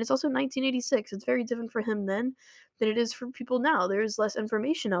out. I mean, it's also 1986. It's very different for him then than it is for people now. There's less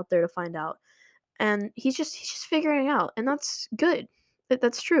information out there to find out. And he's just figuring it out, and that's good.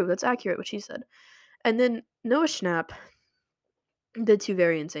 That's true. That's accurate what she said. And then Noah Schnapp did two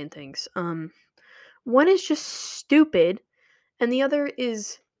very insane things. One is just stupid, and the other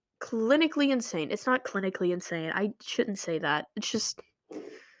is clinically insane. It's not clinically insane. I shouldn't say that. It's just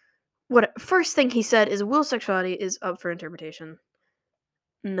what first thing he said is Will's sexuality is up for interpretation.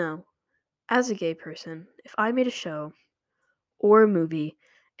 No. As a gay person, if I made a show or a movie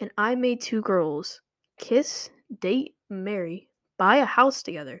and I made two girls kiss, date, marry, buy a house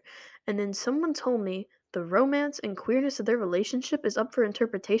together, and then someone told me the romance and queerness of their relationship is up for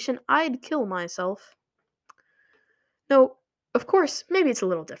interpretation, I'd kill myself. No, of course, maybe it's a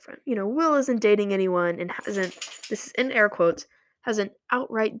little different. Will isn't dating anyone and hasn't, this is in air quotes, hasn't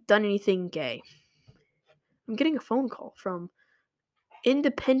outright done anything gay. I'm getting a phone call from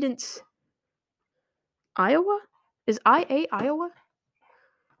Independence, Iowa? Is IA Iowa?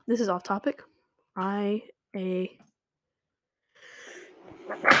 This is off topic. IA.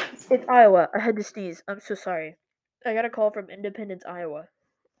 It's Iowa. I had to sneeze. I'm so sorry. I got a call from Independence, Iowa.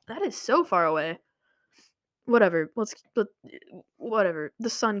 That is so far away. Whatever. Whatever. The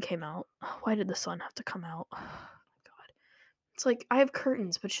sun came out. Why did the sun have to come out? God. It's like I have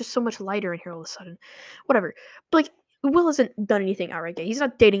curtains, but it's just so much lighter in here all of a sudden. Whatever. But like Will hasn't done anything outright gay. He's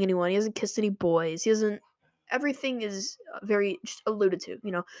not dating anyone. He hasn't kissed any boys. He hasn't. Everything is very just alluded to.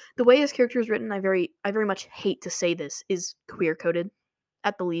 The way his character is written. I very much hate to say this is queer coded,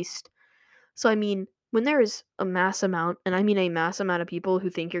 at the least. So I mean, when there is a mass amount, and I mean a mass amount of people who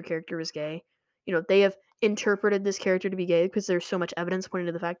think your character is gay, they have interpreted this character to be gay because there's so much evidence pointing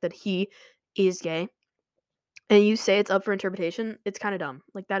to the fact that he is gay, and you say it's up for interpretation, it's kind of dumb.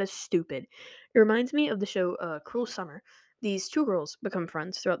 Like, that is stupid. It reminds me of the show Cruel Summer. These two girls become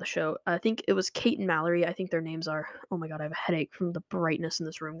friends throughout the show. I think it was Kate and Mallory. I think their names are. Oh my god, I have a headache from the brightness in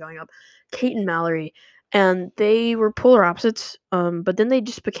this room going up. Kate and Mallory, and they were polar opposites. But then they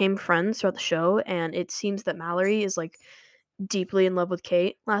just became friends throughout the show, and it seems that Mallory is like deeply in love with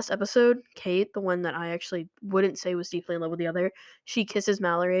Kate. Last episode, Kate, the one that I actually wouldn't say was deeply in love with the other, she kisses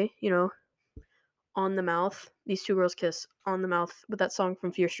Mallory. On the mouth. These two girls kiss on the mouth with that song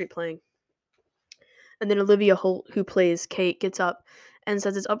from Fear Street playing. And then Olivia Holt, who plays Kate, gets up and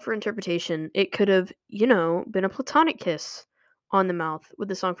says it's up for interpretation. It could have, been a platonic kiss on the mouth with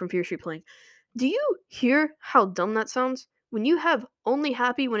the song from Fear Street playing. Do you hear how dumb that sounds? When you have Only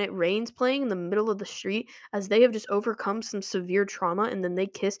Happy When It Rains playing in the middle of the street as they have just overcome some severe trauma and then they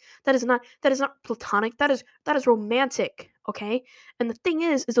kiss, that is not platonic. That is romantic, okay? And the thing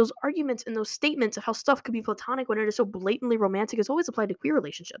is those arguments and those statements of how stuff could be platonic when it is so blatantly romantic is always applied to queer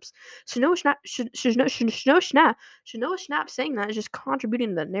relationships. So Noah Schnapp saying that is just contributing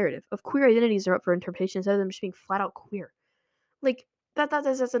to that narrative of queer identities are up for interpretation instead of them just being flat out queer. Like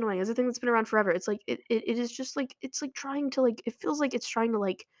that's annoying. It's a thing that's been around forever. It's like it is just like it's like trying to like it feels like it's trying to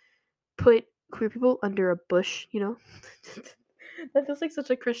like put queer people under a bush. That feels like such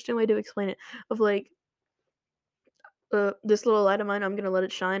a Christian way to explain it. Of like this little light of mine, I'm gonna let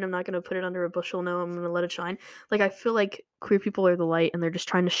it shine. I'm not gonna put it under a bushel. No, I'm gonna let it shine. Like I feel like queer people are the light, and they're just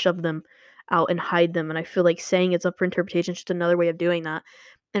trying to shove them out and hide them. And I feel like saying it's up for interpretation is just another way of doing that.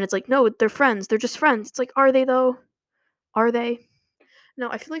 And it's like, no, they're friends. They're just friends. It's like, are they though? Are they? No,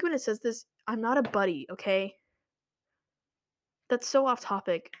 I feel like when it says this, I'm not a buddy, okay? That's so off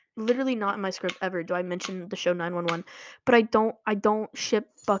topic. Literally not in my script ever do I mention the show 911, but I don't ship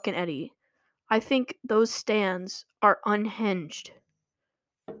Buck and Eddie. I think those stands are unhinged.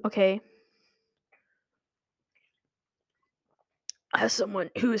 Okay? As someone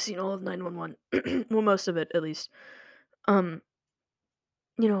who has seen all of 911, well most of it at least. Um,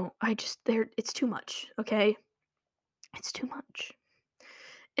 I just there it's too much, okay? It's too much.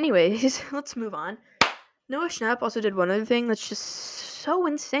 Anyways, let's move on. Noah Schnapp also did one other thing that's just so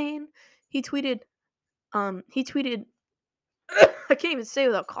insane. He tweeted he tweeted I can't even say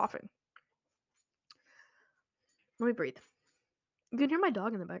without coughing. Let me breathe. You can hear my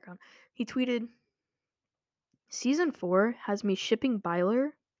dog in the background. He tweeted, "Season 4 has me shipping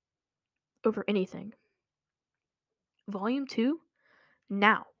Byler over anything. Volume 2,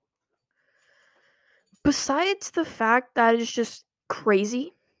 now." Besides the fact that it's just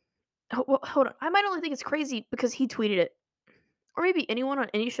crazy. Well, hold on. I might only think it's crazy because he tweeted it. Or maybe anyone on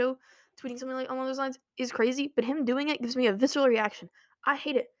any show tweeting something like along those lines is crazy, but him doing it gives me a visceral reaction. I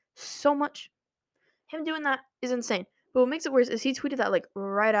hate it so much. Him doing that is insane. But what makes it worse is he tweeted that like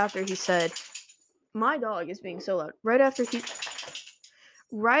right after he said My dog is being so loud. Right after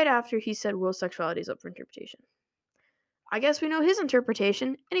he said Will's sexuality is up for interpretation. I guess we know his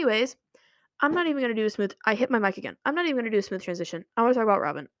interpretation. Anyways, I'm not even gonna do a smooth. I hit my mic again. I'm not even gonna do a smooth transition. I want to talk about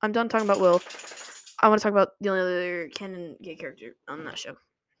Robin. I'm done talking about Will. I want to talk about the only other canon gay character on that show.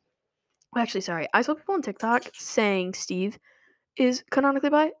 Actually, sorry. I saw people on TikTok saying Steve is canonically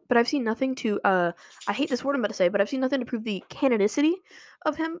bi, but I've seen nothing to I hate this word I'm about to say, but I've seen nothing to prove the canonicity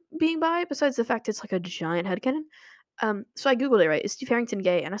of him being bi besides the fact it's like a giant headcanon. So I googled it, right? Is Steve Harrington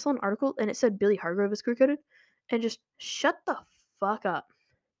gay? And I saw an article and it said Billy Hargrove is queer coded. And just shut the fuck up.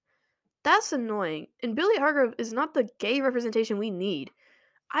 That's annoying. And Billy Hargrove is not the gay representation we need.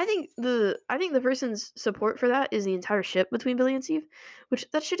 I think the person's support for that is the entire ship between Billy and Steve, which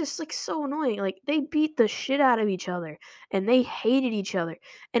that shit is like so annoying. Like they beat the shit out of each other and they hated each other.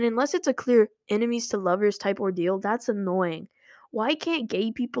 And unless it's a clear enemies to lovers type ordeal, that's annoying. Why can't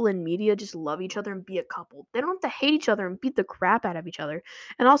gay people in media just love each other and be a couple? They don't have to hate each other and beat the crap out of each other.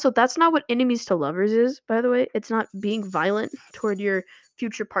 And also, that's not what enemies to lovers is, by the way. It's not being violent toward your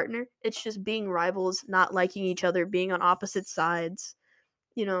future partner. It's just being rivals, not liking each other, being on opposite sides.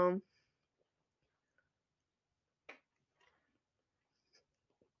 You know,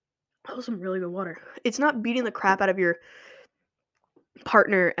 that was some really good water. It's not beating the crap out of your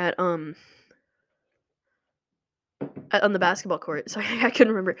partner on the basketball court. Sorry, I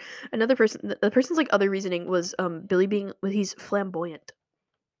couldn't remember. Another person, the person's like other reasoning was Billy being he's flamboyant.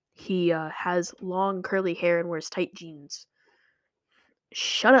 He has long curly hair and wears tight jeans.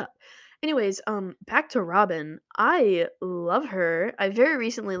 Shut up. Anyways, back to Robin. I love her. I very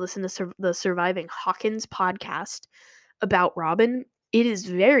recently listened to the Surviving Hawkins podcast about Robin. It is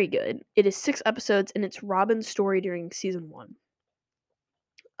very good. It is 6 episodes and it's Robin's story during season 1.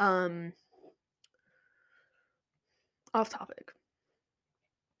 Um, Off topic.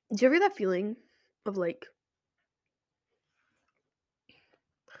 Do you ever get that feeling of like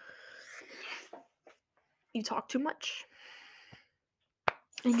you talk too much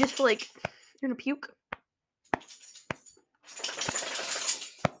and you just feel like you're gonna puke?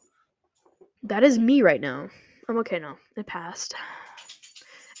 That is me right now. I'm okay now. It passed.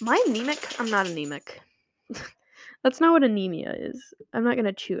 Am I anemic? I'm not anemic. That's not what anemia is. I'm not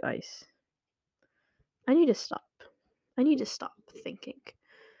gonna chew ice. I need to stop. I need to stop thinking.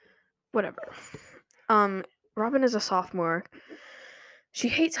 Whatever. Robin is a sophomore. She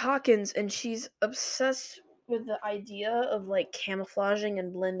hates Hawkins and she's obsessed with the idea of like camouflaging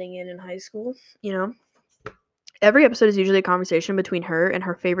and blending in high school, you know? Every episode is usually a conversation between her and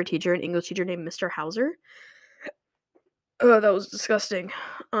her favorite teacher, an English teacher named Mr. Hauser. Oh, that was disgusting.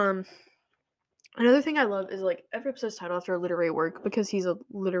 Another thing I love is like every episode's titled after a literary work because he's a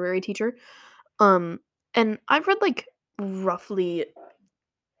literary teacher. Um, and I've read like roughly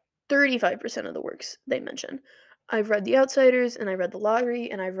 35% of the works they mention. I've read The Outsiders and I read The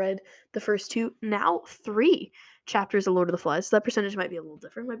Lottery and I've read the first 2, now 3 chapters of Lord of the Flies. So that percentage might be a little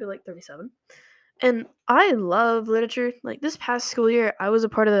different, might be like 37. And I love literature. Like this past school year, I was a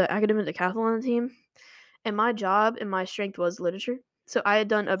part of the academic decathlon team, and my job and my strength was literature. So I had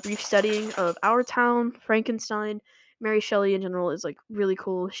done a brief studying of Our Town, Frankenstein. Mary Shelley in general is like really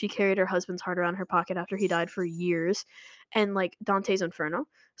cool. She carried her husband's heart around her pocket after he died for years, and like Dante's Inferno.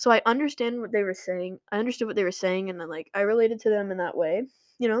 So I understand what they were saying. I understood what they were saying, and then like I related to them in that way,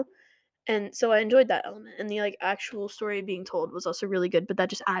 you know. And so I enjoyed that element, and the like actual story being told was also really good. But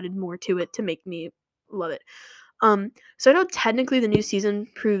that just added more to it to make me love it. So I know technically the new season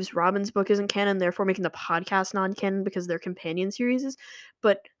proves Robin's book isn't canon, therefore making the podcast non-canon because they're companion series.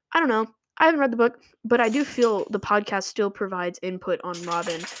 But I don't know. I haven't read the book, but I do feel the podcast still provides input on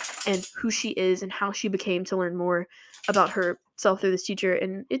Robin and who she is and how she became to learn more about herself through this teacher.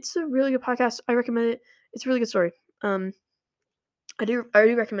 And it's a really good podcast. I recommend it. It's a really good story. I do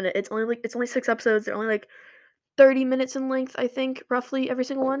recommend it. It's only 6 episodes. They're only like 30 minutes in length, I think, roughly every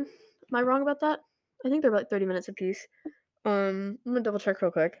single one. Am I wrong about that? I think they're like 30 minutes apiece. I'm gonna double check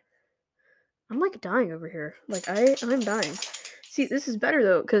real quick. I'm like dying over here. Like I'm dying. See, this is better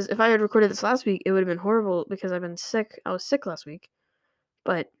though, because if I had recorded this last week, it would have been horrible because I've been sick. I was sick last week.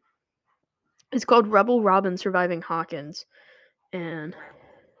 But it's called Rebel Robin Surviving Hawkins. And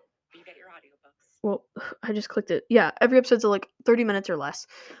You get your audiobooks. well, I just clicked it. Yeah, every episode's like 30 minutes or less.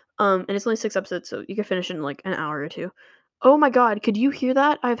 And it's only 6 episodes, so you can finish in like an hour or 2. Oh my god, could you hear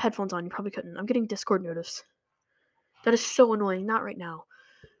that? I have headphones on. You probably couldn't. I'm getting Discord notice. That is so annoying. Not right now.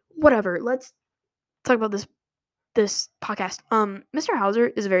 Whatever. Let's talk about this podcast. Mr. Hauser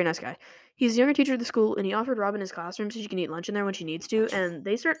is a very nice guy. He's a younger teacher at the school, and he offered Robin his classroom so she can eat lunch in there when she needs to. And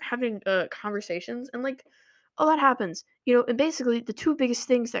they start having conversations, and like Oh, that happens. And basically the two biggest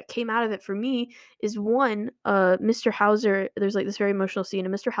things that came out of it for me is one, Mr. Hauser, there's like this very emotional scene,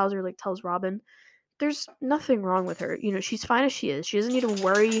 and Mr. Hauser like tells Robin there's nothing wrong with her. She's fine as she is. She doesn't need to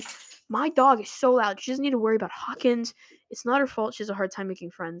worry. My dog is so loud. She doesn't need to worry about Hawkins. It's not her fault. She has a hard time making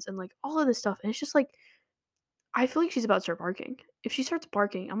friends and like all of this stuff. And it's just like I feel like she's about to start barking. If she starts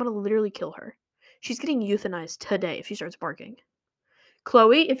barking, I'm gonna literally kill her. She's getting euthanized today if she starts barking.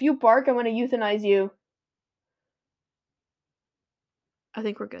 Chloe, if you bark, I'm gonna euthanize you. I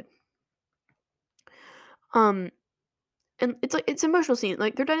think we're good. Um, and it's like it's an emotional scene.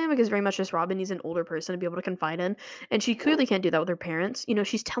 Like their dynamic is very much just Robin needs an older person to be able to confide in, and she clearly can't do that with her parents.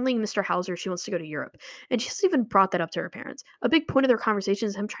 She's telling Mr. Hauser she wants to go to Europe, and she hasn't even brought that up to her parents. A big point of their conversation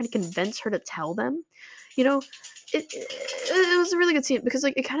is him trying to convince her to tell them. You know, it was a really good scene because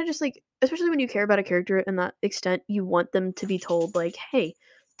like it kind of just like especially when you care about a character in that extent, you want them to be told like, hey,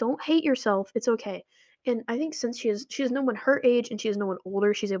 don't hate yourself. It's okay. And I think since she has no one her age and she has no one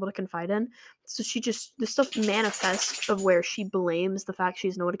older she's able to confide in, so she just this stuff manifests of where she blames the fact she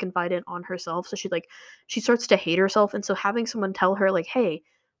has no one to confide in on herself. So she starts to hate herself, and so having someone tell her like, "Hey,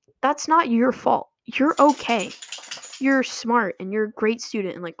 that's not your fault. You're okay. You're smart and you're a great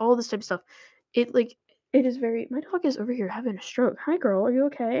student," and like all this type of stuff. It like it is very. My dog is over here having a stroke. Hi, girl. Are you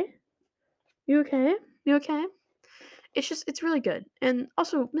okay? You okay? You okay? It's really good. And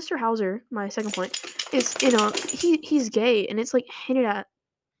also, Mr. Hauser, my second point, is he's gay, and it's like hinted at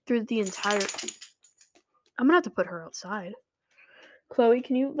through the entire. I'm gonna have to put her outside. Chloe,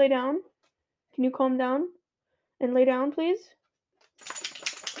 can you lay down? Can you calm down and lay down, please?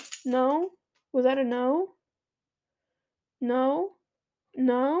 No? Was that a no? No?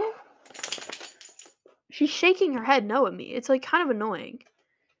 No? She's shaking her head no at me. It's like kind of annoying.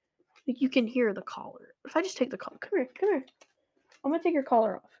 Like you can hear the collar. If I just take the collar, come here, come here. I'm gonna take your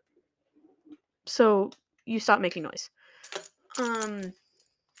collar off. So you stop making noise. Oh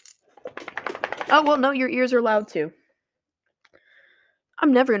well, no, your ears are loud too.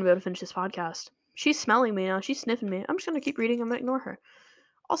 I'm never gonna be able to finish this podcast. She's smelling me now. She's sniffing me. I'm just gonna keep reading. I'm gonna ignore her.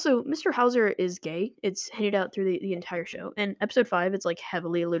 Also, Mr. Hauser is gay. It's hinted out through the entire show. And episode 5, it's like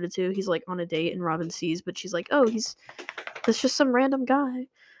heavily alluded to. He's like on a date and Robin sees, but she's like, oh, that's just some random guy.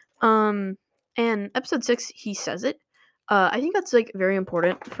 And episode 6, he says it. I think that's like very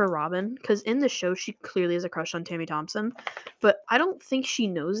important for Robin because in the show she clearly has a crush on Tammy Thompson, but I don't think she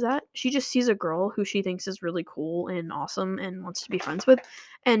knows that. She just sees a girl who she thinks is really cool and awesome and wants to be friends with,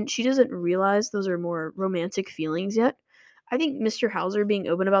 and she doesn't realize those are more romantic feelings yet. I think Mr. Hauser being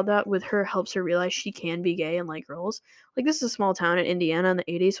open about that with her helps her realize she can be gay and like girls. Like this is a small town in Indiana in the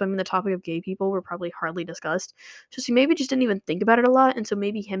 80s, so I mean the topic of gay people were probably hardly discussed. So she maybe just didn't even think about it a lot, and so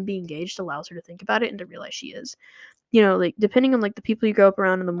maybe him being engaged allows her to think about it and to realize she is. Like depending on like the people you grow up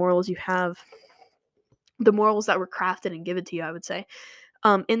around and the morals you have, the morals that were crafted and given to you, I would say,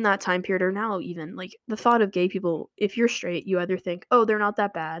 in that time period or now even, like the thought of gay people, if you're straight, you either think, oh, they're not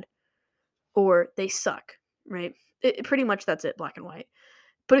that bad, or they suck, right? Pretty much that's it, black and white.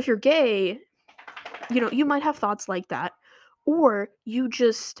 But if you're gay, you might have thoughts like that, or you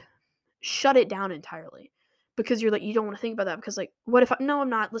just shut it down entirely because you're like you don't want to think about that because like what if no I'm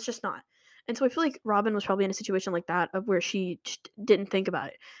not, let's just not. And so I feel like Robin was probably in a situation like that of where she just didn't think about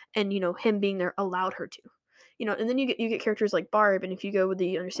it, and him being there allowed her to. And then you get characters like Barb, and if you go with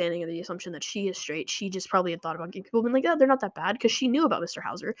the understanding of the assumption that she is straight, she just probably had thought about gay people, been like, oh, they're not that bad, because she knew about Mr.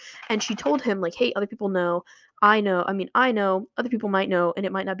 Hauser, and she told him like, hey, other people know, I know, other people might know, and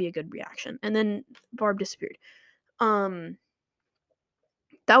it might not be a good reaction. And then Barb disappeared. um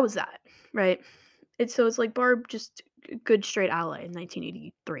that was that, right? It's like Barb just good straight ally in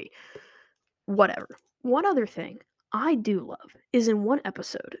 1983. Whatever. One other thing I do love is in one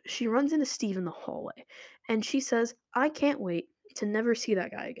episode, she runs into Steve in the hallway and she says, I can't wait to never see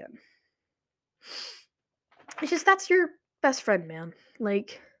that guy again. It's just that's your best friend, man.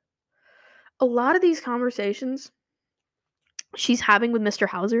 Like a lot of these conversations she's having with Mr.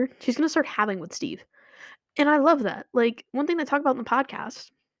 Hauser, she's gonna start having with Steve. And I love that. Like one thing they talk about in the podcast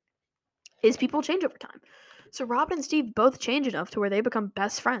is people change over time. So Robin and Steve both change enough to where they become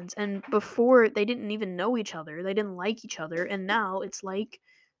best friends. And before they didn't even know each other, they didn't like each other, and now it's like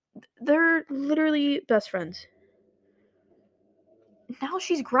they're literally best friends. Now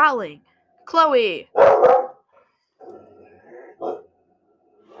she's growling. Chloe.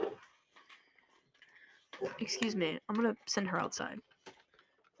 Excuse me. I'm gonna send her outside.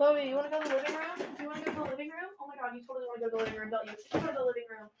 Chloe, you wanna go to the living room? Do you wanna go to the living room? Oh my god, you totally wanna go to the living room, don't you? Go to the living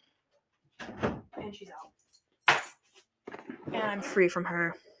room. And she's out. And I'm free from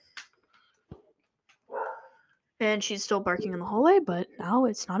her. And she's still barking in the hallway, but now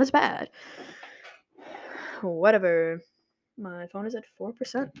it's not as bad. whatever. My phone is at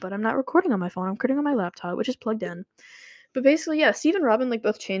 4%, but I'm not recording on my phone. I'm recording on my laptop, which is plugged in. But basically, yeah, Steve and Robin like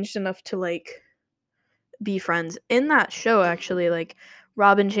both changed enough to like be friends. In that show, actually, like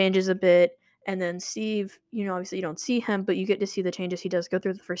Robin changes a bit, and then Steve, obviously you don't see him, but you get to see the changes he does go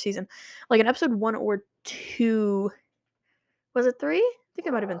through the first season. Like in episode 1 or 2, was it 3? I think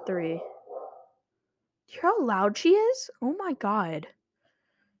it might have been 3. You hear how loud she is? Oh my god.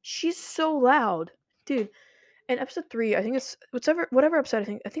 She's so loud. Dude, in episode 3, I think it's whatever episode, I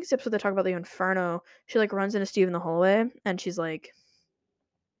think it's the episode they talk about the Inferno. She like runs into Steve in the hallway and she's like,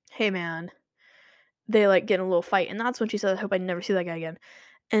 "Hey man." They like get in a little fight, and that's when she says, "I hope I never see that guy again."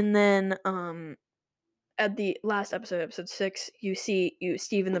 And then at the last episode, episode 6, you see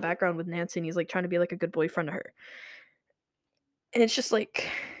Steve in the background with Nancy, and he's like trying to be like a good boyfriend to her. And it's just like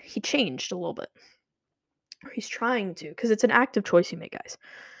he changed a little bit. Or he's trying to, because it's an active choice you make, guys.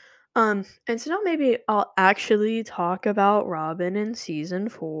 And so now maybe I'll actually talk about Robin in season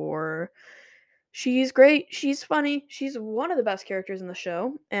 4. She's great. She's funny. She's one of the best characters in the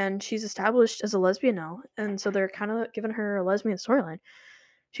show, and she's established as a lesbian now. And so they're kind of giving her a lesbian storyline.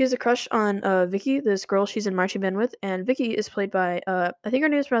 She has a crush on Vicky, this girl she's in marching band with, and Vicky is played by I think her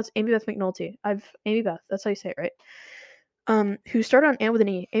name is pronounced Amy Beth McNulty. Amy Beth. That's how you say it, right? Who started on Anne with an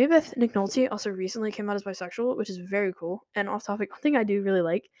E. Amy Beth McNulty also recently came out as bisexual, which is very cool. And off topic, one thing I do really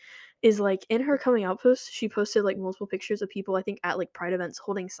like is like in her coming out post, she posted like multiple pictures of people I think at like Pride events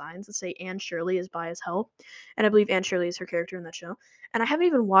holding signs that say Anne Shirley is bi as hell, and I believe Anne Shirley is her character in that show. And I haven't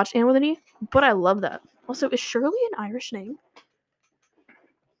even watched Anne with an E, but I love that. Also, is Shirley an Irish name?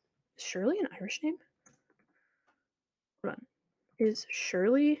 Is Shirley an Irish name? Hold on. Is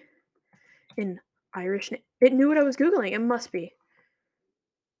Shirley an Irish name? It knew what I was googling. It must be.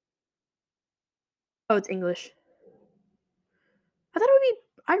 Oh, it's English. I thought it would be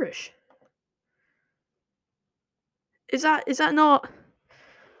Irish. Is that not?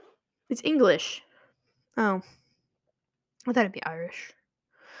 It's English. Oh, I thought it'd be Irish.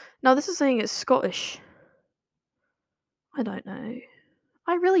 No, this is saying it's Scottish. I don't know.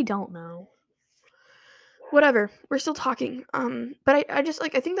 I really don't know. Whatever. We're still talking. But I just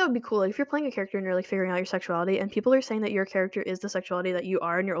like I think that would be cool. Like if you're playing a character and you're like figuring out your sexuality and people are saying that your character is the sexuality that you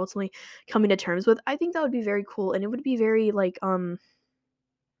are and you're ultimately coming to terms with, I think that would be very cool and it would be very like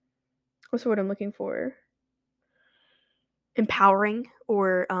what's the word I'm looking for? Empowering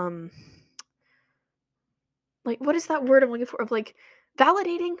or like what is that word I'm looking for? Of like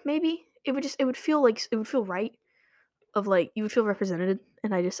validating maybe? It would feel right of like you would feel represented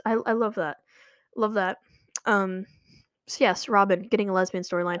and I love that. Love that. Um so yes, Robin getting a lesbian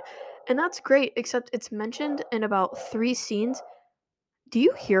storyline. And that's great, except it's mentioned in about 3 scenes. Do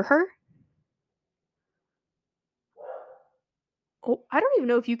you hear her? Oh, I don't even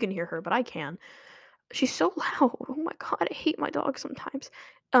know if you can hear her, but I can. She's so loud. Oh my god, I hate my dog sometimes.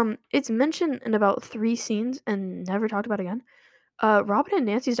 It's mentioned in about 3 scenes and never talked about again. Robin and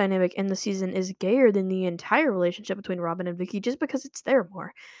Nancy's dynamic in the season is gayer than the entire relationship between Robin and Vicky just because it's there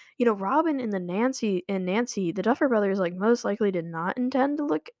more. Robin and Nancy, the Duffer brothers, like most likely did not intend to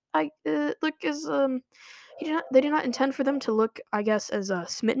look as they did not intend for them to look, I guess, as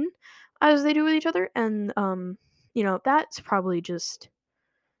smitten as they do with each other, and that's probably just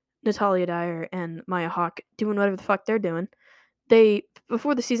Natalia Dyer and Maya Hawke doing whatever the fuck they're doing. They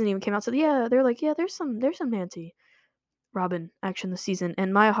before the season even came out said, yeah, they're like, yeah, there's some Nancy Robin action this season,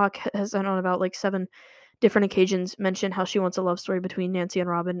 and Maya Hawke has on about like 7 different occasions mentioned how she wants a love story between Nancy and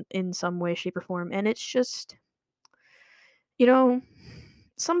Robin in some way, shape, or form, and it's just, you know,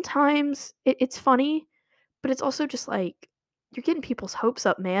 sometimes it's funny, but it's also just like you're getting people's hopes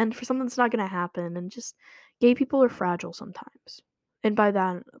up, man, for something that's not gonna happen, and just gay people are fragile sometimes, and by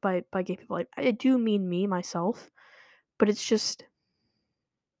that, by gay people, I do mean me myself, but it's just,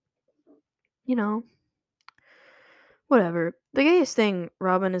 you know, whatever. The gayest thing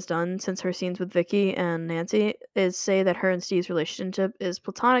Robin has done since her scenes with Vicky and Nancy is say that her and Steve's relationship is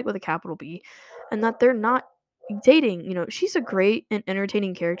platonic with a capital B, and that they're not dating. She's a great and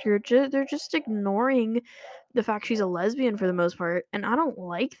entertaining character. They're just ignoring the fact she's a lesbian for the most part, and I don't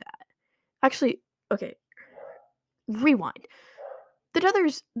like that. Actually, okay, rewind. The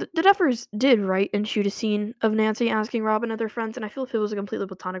Duffers did write and shoot a scene of Nancy asking Robin and their friends, and I feel if it was a completely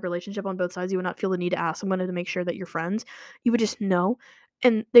platonic relationship on both sides, you would not feel the need to ask someone to make sure that you're friends. You would just know.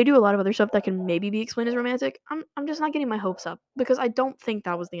 And they do a lot of other stuff that can maybe be explained as romantic. I'm just not getting my hopes up because I don't think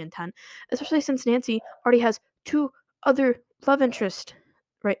that was the intent, especially since Nancy already has 2 other love interests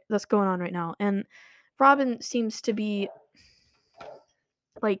right that's going on right now, and Robin seems to be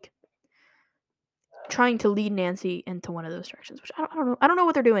like trying to lead Nancy into one of those directions, which I don't know. I don't know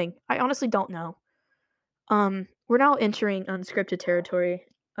what they're doing. I honestly don't know. We're now entering unscripted territory.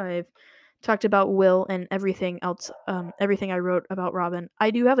 I've talked about Will and everything else, everything I wrote about Robin.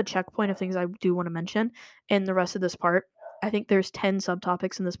 I do have a checkpoint of things I do want to mention in the rest of this part. I think there's 10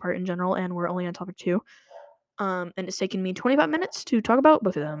 subtopics in this part in general, and we're only on topic 2. And it's taken me 25 minutes to talk about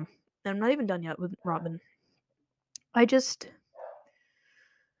both of them. And I'm not even done yet with Robin. I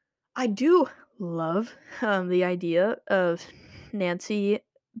do love the idea of Nancy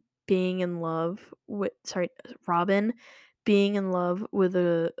being in love with, Robin being in love with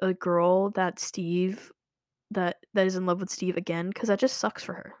a girl that is in love with Steve again, because that just sucks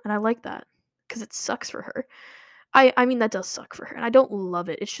for her. And I like that because it sucks for her. I mean, that does suck for her. And I don't love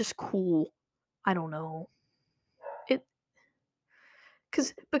it. It's just cool. I don't know. It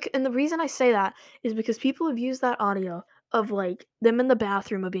and the reason I say that is because people have used that audio of like them in the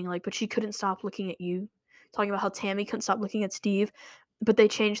bathroom of being like, but she couldn't stop looking at you, talking about how Tammy couldn't stop looking at Steve, but they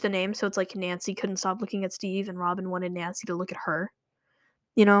changed the name so it's like Nancy couldn't stop looking at Steve and Robin wanted Nancy to look at her.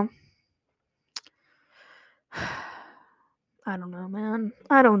 You know? I don't know, man.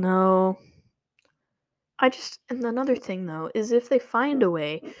 I don't know. And another thing though is if they find a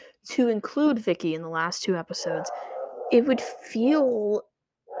way to include Vicky in the last 2 episodes, it would feel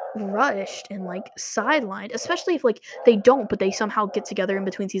rushed and like sidelined, especially if like they don't, but they somehow get together in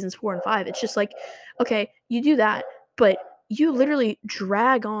between seasons 4 and 5. It's just like, okay, you do that, but you literally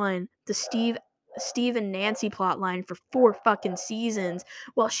drag on the Steve and Nancy plot line for 4 fucking seasons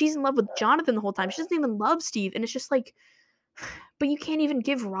while she's in love with Jonathan the whole time. She doesn't even love Steve, and it's just like, but you can't even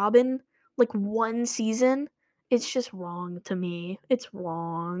give Robin like 1 season. It's just wrong to me. It's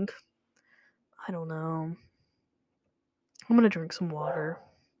wrong. I don't know. I'm gonna drink some water.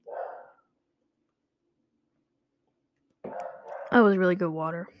 That was really good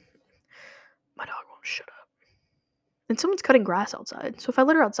water. My dog won't shut up. And someone's cutting grass outside. So if I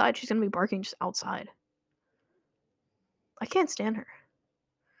let her outside, she's gonna be barking just outside. I can't stand her.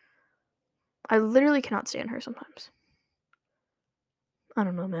 I literally cannot stand her sometimes. I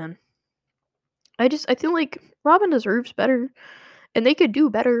don't know, man. I feel like Robin deserves better. And they could do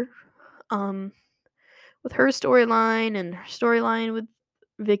better. Um with her storyline and her storyline with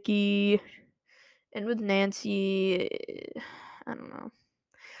Vicky and with Nancy. I don't know.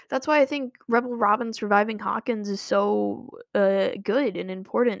 That's why I think Rebel Robin surviving Hawkins is so good and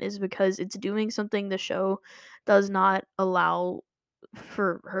important, is because it's doing something the show does not allow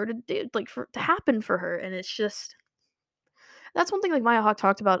for her to do, like for to happen for her, and it's just that's one thing like Maya Hawke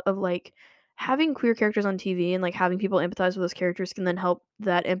talked about of like having queer characters on TV and like having people empathize with those characters can then help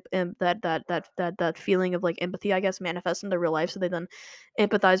that that feeling of like empathy, I guess, manifest into real life. So they then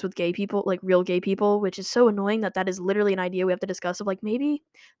empathize with gay people, like real gay people, which is so annoying that that is literally an idea we have to discuss of like maybe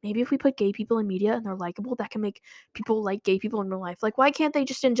if we put gay people in media and they're likable, that can make people like gay people in real life. Like why can't they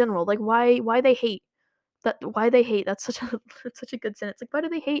just in general? Like why they hate? Why they hate, that's such a that's such a good sentence. Like why do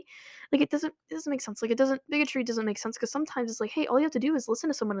they hate? Like it doesn't make sense. Like it doesn't bigotry doesn't make sense because sometimes it's like, hey, all you have to do is listen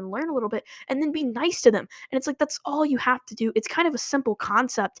to someone and learn a little bit and then be nice to them. And it's like that's all you have to do. It's kind of a simple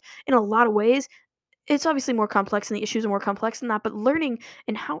concept in a lot of ways. It's obviously more complex and the issues are more complex than that, but learning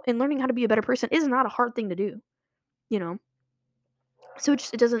how to be a better person is not a hard thing to do, you know? So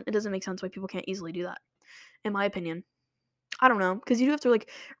it doesn't make sense why people can't easily do that, in my opinion. I don't know, because you do have to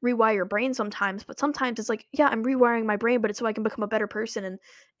like rewire your brain sometimes, but sometimes it's like, yeah, I'm rewiring my brain, but it's so I can become a better person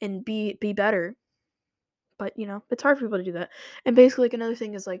and be better. But it's hard for people to do that. And basically, like another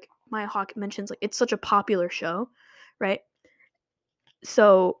thing is like Maya Hawke mentions, like it's such a popular show, right?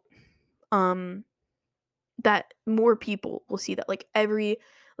 So, um, that more people will see that. Like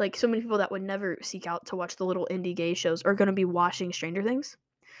so many people that would never seek out to watch the little indie gay shows are going to be watching Stranger Things,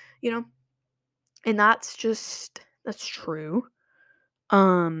 you know, and that's true.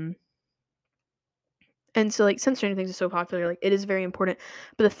 Um, And so, like, since Stranger Things is so popular, like, it is very important.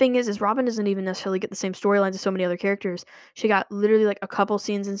 But the thing is Robin doesn't even necessarily get the same storylines as so many other characters. She got literally like a couple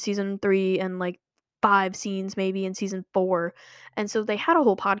scenes in season 3 and like 5 scenes maybe in season 4. And so they had a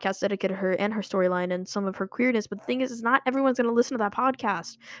whole podcast dedicated to her and her storyline and some of her queerness. But the thing is not everyone's gonna listen to that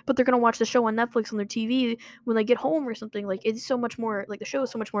podcast, but they're gonna watch the show on Netflix on their TV when they get home or something. Like it's so much more like the show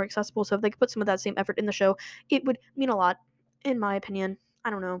is so much more accessible. So if they could put some of that same effort in the show, it would mean a lot, in my opinion. I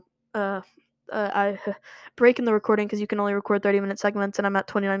don't know. I breaking the recording because you can only record 30-minute segments, and I'm at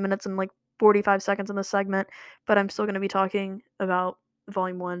 29 minutes and like 45 seconds in this segment, but I'm still going to be talking about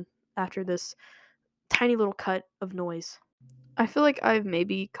volume 1 after this tiny little cut of noise. I feel like I've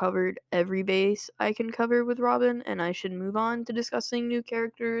maybe covered every base I can cover with Robin, and I should move on to discussing new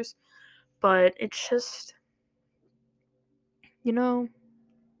characters, but it's just, you know,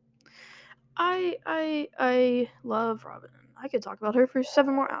 I love Robin. I could talk about her for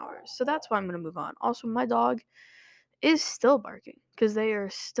 7 more hours. yours. So that's why I'm going to move on. Also, my dog is still barking because they are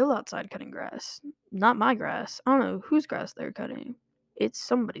still outside cutting grass. Not my grass. I don't know whose grass they're cutting. It's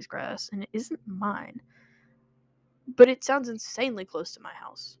somebody's grass, and it isn't mine. But it sounds insanely close to my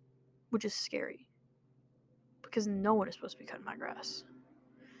house, which is scary because no one is supposed to be cutting my grass.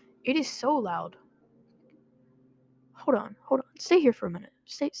 It is so loud. Hold on. Stay here for a minute.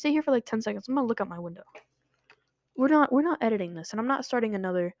 Stay here for like 10 seconds. I'm gonna look out my window. We're not editing this, and I'm not starting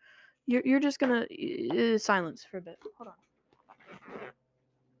another. You're just gonna silence for a bit. Hold on.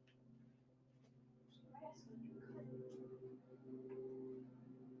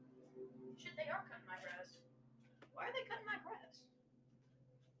 Shit, they are cutting my grass. Why are they cutting my grass?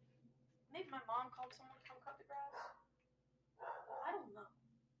 Maybe my mom called someone to come cut the grass. I don't know.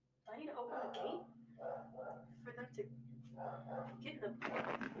 Do I need to open the gate for them to get in the.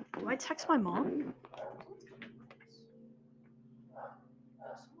 Do I text my mom? Someone's cutting the grass.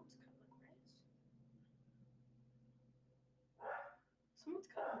 Someone's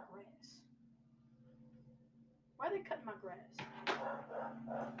cutting the grass. Why are they cutting my grass?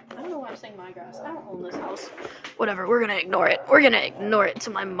 I don't know why I'm saying my grass. I don't own this house. Whatever, we're gonna ignore it. We're gonna ignore it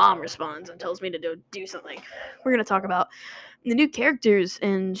until my mom responds and tells me to do something. We're gonna talk about the new characters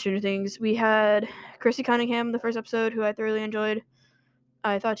in Stranger Things. We had Chrissy Cunningham, the first episode, who I thoroughly enjoyed.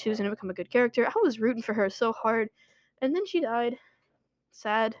 I thought she was gonna become a good character. I was rooting for her so hard. And then she died.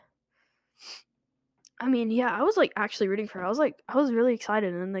 Sad. I mean, yeah, I was like actually rooting for her. I was really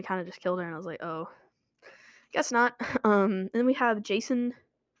excited, and then they kind of just killed her, and I was like, oh, guess not. Then we have Jason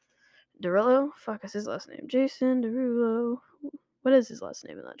Derulo. Fuck, is his last name? Jason Derulo. What is his last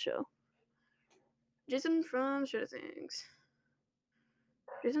name in that show? Jason from Stranger Things.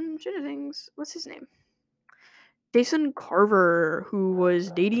 Jason Stranger Things. What's his name? Jason Carver, who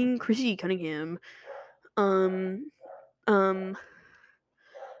was dating Chrissy Cunningham. Um, um,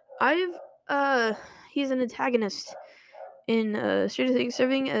 I've he's an antagonist in Stranger Things,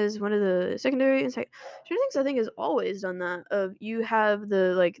 serving as one of the secondary. Stranger Things, I think, has always done that. Of you have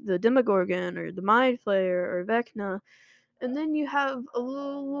the Demogorgon or the Mind Flayer or Vecna, and then you have a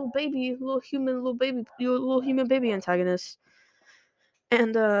little baby, little human baby antagonist,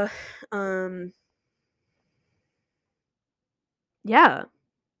 and yeah,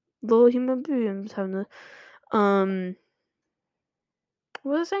 little human baby antagonist.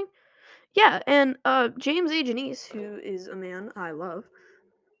 What was I saying? Yeah, and James A. Janice, who is a man I love.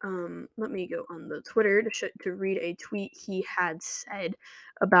 Let me go on the Twitter to read a tweet he had said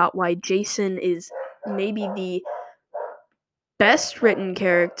about why Jason is maybe the best written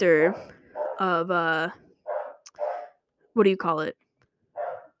character of what do you call it?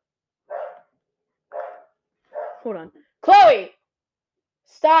 Hold on. Chloe!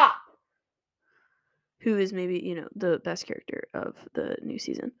 Stop! Who is maybe, the best character of the new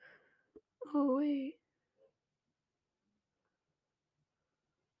season. Oh wait.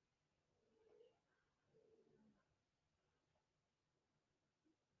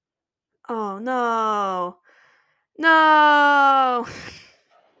 Oh no. No.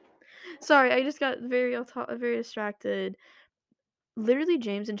 Sorry, I just got very distracted. Literally,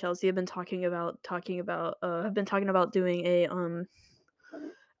 James and Chelsea have been talking about doing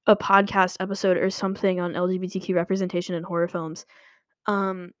a podcast episode or something on LGBTQ representation in horror films.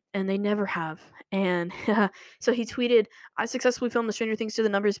 And they never have. And so he tweeted, I successfully filmed the Stranger Things to the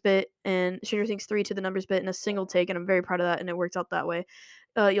numbers bit and Stranger Things 3 to the numbers bit in a single take, and I'm very proud of that, and it worked out that way.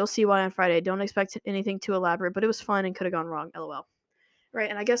 You'll see why on Friday. Don't expect anything too elaborate, but it was fun and could have gone wrong. LOL. Right,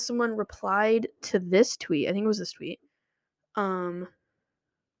 and I guess someone replied to this tweet. I think it was this tweet. My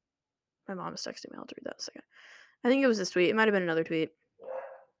mom is texting me. I'll read that in a second. I think it was this tweet. It might have been another tweet.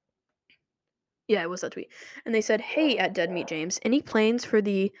 Yeah, it was that tweet. And they said, hey, at Dead Meat James, any plans for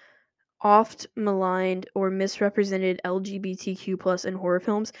the oft maligned or misrepresented LGBTQ plus in horror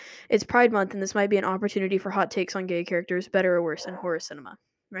films? It's Pride Month, and this might be an opportunity for hot takes on gay characters, better or worse, in horror cinema.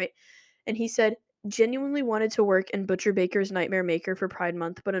 Right? And he said, genuinely wanted to work in Butcher Baker's Nightmare Maker for Pride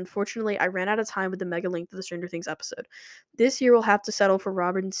Month, but unfortunately I ran out of time with the mega length of the Stranger Things episode. This year we'll have to settle for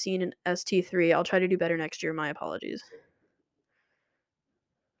Robin's scene in ST3. I'll try to do better next year. My apologies.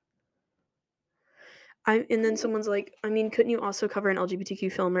 And then someone's like, I mean, couldn't you also cover an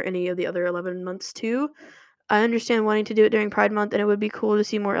LGBTQ film or any of the other 11 months too? I understand wanting to do it during Pride Month, and it would be cool to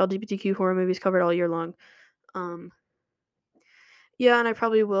see more LGBTQ horror movies covered all year long. Yeah, and I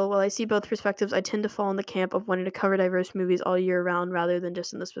probably will. While I see both perspectives, I tend to fall in the camp of wanting to cover diverse movies all year round rather than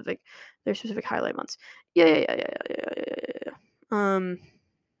just in their specific highlight months. Yeah.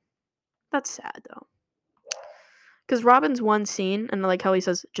 That's sad though, because Robin's one scene, and like how he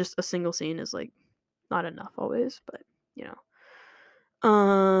says, just a single scene is like not enough always, but you know.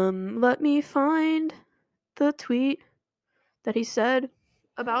 Let me find the tweet that he said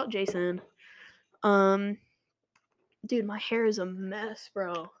about Jason. Um, dude, my hair is a mess,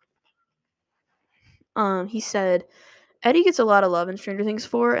 bro. He said Eddie gets a lot of love in Stranger Things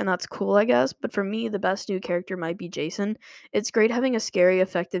 4, and that's cool, I guess. But for me, the best new character might be Jason. It's great having a scary,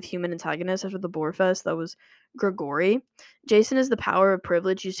 effective human antagonist after the Boarfest that was Gregory. Jason is the power of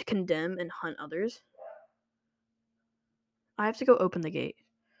privilege used to condemn and hunt others. I have to go open the gate.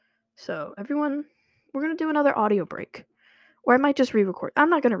 So, everyone, we're going to do another audio break. Or I might just re record.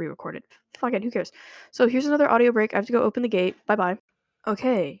 I'm not going to re record it. Fuck it, who cares? So, here's another audio break. I have to go open the gate. Bye bye.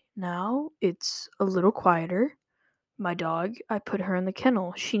 Okay, now it's a little quieter. My dog, I put her in the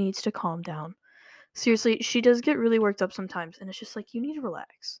kennel. She needs to calm down. Seriously, she does get really worked up sometimes, and it's just like, you need to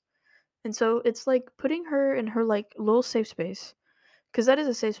relax. And so it's like putting her in her like little safe space, because that is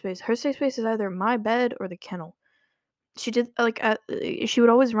a safe space. Her safe space is either my bed or the kennel. She did she would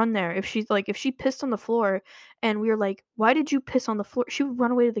always run there if she pissed on the floor, and we were like, why did you piss on the floor? She would run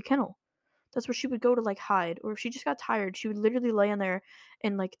away to the kennel. That's where she would go to like hide, or if she just got tired, she would literally lay in there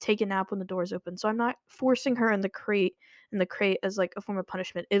and like take a nap when the doors open. So I'm not forcing her in the crate as like a form of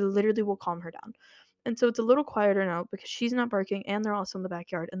punishment. It literally will calm her down. And so it's a little quieter now because she's not barking and they're also in the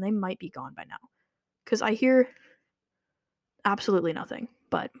backyard and they might be gone by now. Cuz I hear absolutely nothing,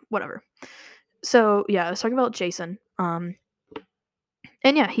 but whatever. So, yeah, I was talking about Jason. And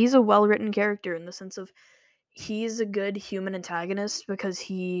yeah, he's a well-written character in the sense of he's a good human antagonist because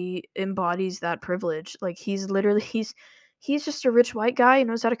he embodies that privilege. Like he's just a rich white guy who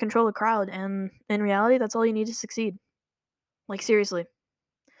knows how to control a crowd, and in reality, that's all you need to succeed. Like seriously.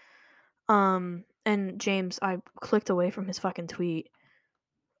 And James, I clicked away from his fucking tweet.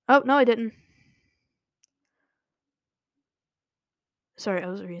 Oh no, I didn't. Sorry, I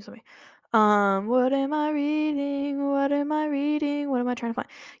was reading something. What am I reading? What am I reading? What am I trying to find?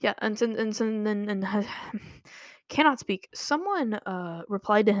 Yeah, and cannot speak. Someone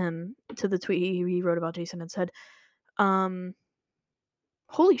replied to him to the tweet he wrote about Jason and said, um,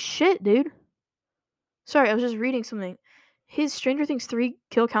 holy shit, dude. Sorry, I was just reading something. His Stranger Things 3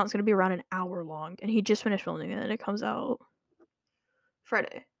 kill count is gonna be around an hour long, and he just finished filming it, and it comes out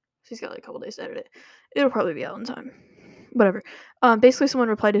Friday. So he's got like a couple days to edit it. It'll probably be out in time. Whatever. Basically, someone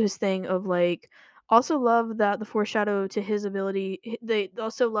replied to his thing of like, also love that the foreshadow to his ability. They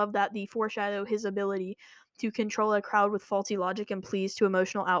also love that the foreshadow his ability to control a crowd with faulty logic and pleas to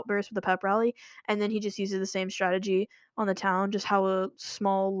emotional outbursts with a pep rally, and then he just uses the same strategy on the town. Just how a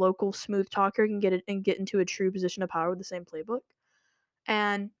small local smooth talker can get it and get into a true position of power with the same playbook.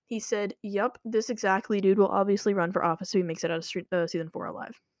 And he said, "Yup, this exactly dude will obviously run for office if he makes it out of season 4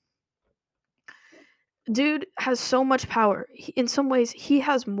 alive." Dude has so much power. In some ways, he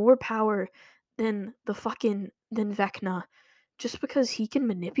has more power than Vecna, just because he can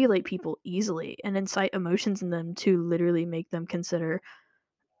manipulate people easily and incite emotions in them to literally make them consider.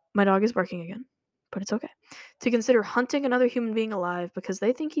 My dog is barking again, but it's okay. To consider hunting another human being alive because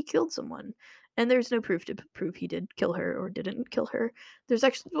they think he killed someone, and there's no proof to prove he did kill her or didn't kill her. There's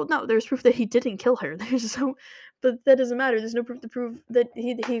actually no, there's proof that he didn't kill her. But that doesn't matter. There's no proof to prove that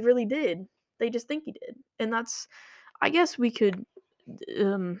he really did. They just think he did, and that's. I guess we could.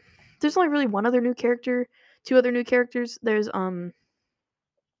 There's only really one other new character, two other new characters. There's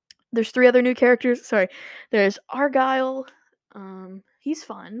three other new characters. Sorry, there's Argyle. He's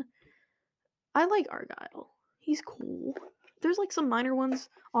fun. I like Argyle. He's cool. There's like some minor ones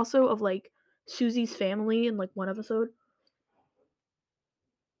also of like Susie's family in like one episode.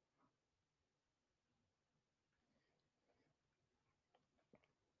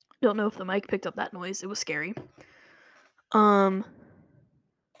 Don't know if the mic picked up that noise. It was scary. Um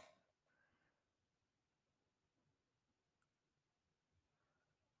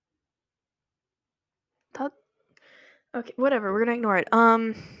that okay, whatever, we're gonna ignore it.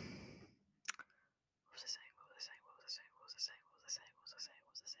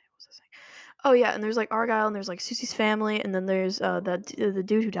 Oh yeah, and there's like Argyle and there's like Susie's family, and then there's the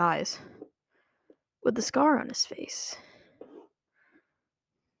dude who dies with the scar on his face.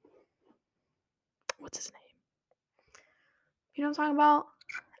 What's his name? You know what I'm talking about?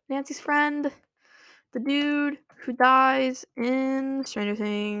 Nancy's friend, the dude who dies in Stranger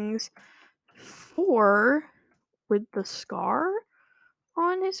Things 4 with the scar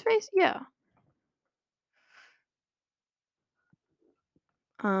on his face. Yeah.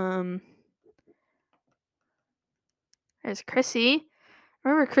 Um. There's Chrissy.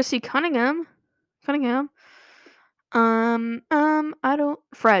 Remember Chrissy Cunningham? Cunningham. I don't.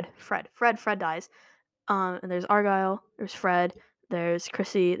 Fred dies. And there's Argyle. There's Fred. there's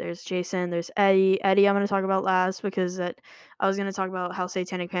Chrissy, there's Jason, there's Eddie. Eddie, I'm gonna talk about last because I was gonna talk about how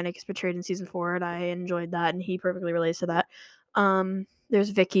Satanic Panic is portrayed in season 4, and I enjoyed that, and he perfectly relates to that. There's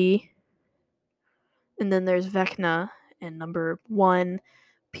Vicky, and then there's Vecna, and number 1,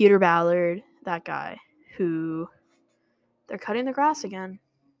 Peter Ballard, that guy who they're cutting the grass again,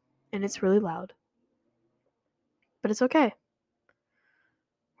 and it's really loud, but it's okay.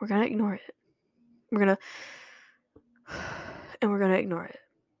 We're gonna ignore it. We're gonna ignore it.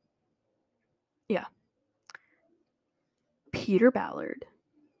 Yeah. Peter Ballard,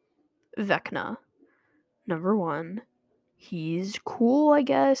 Vecna, number 1. He's cool, I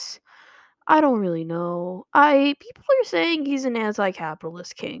guess. I don't really know. People are saying he's an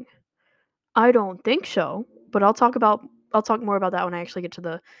anti-capitalist king. I don't think so, but I'll talk more about that when I actually get to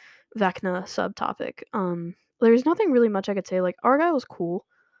the Vecna subtopic. There's nothing really much I could say. Like, Argyle's cool.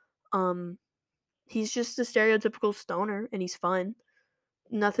 Um, he's just a stereotypical stoner, and he's fun.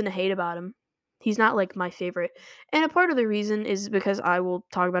 Nothing to hate about him. He's not like my favorite. And a part of the reason is because I will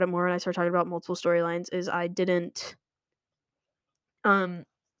talk about it more when I start talking about multiple storylines is I didn't um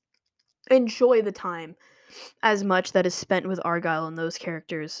enjoy the time as much that is spent with Argyle and those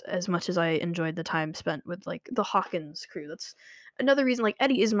characters as much as I enjoyed the time spent with like the Hawkins crew. That's another reason like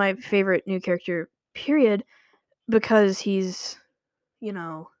Eddie is my favorite new character period because he's, you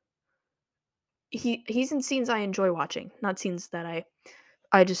know, he's in scenes I enjoy watching, not scenes that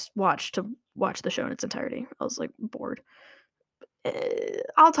I just watch to watch the show in its entirety. I was like bored.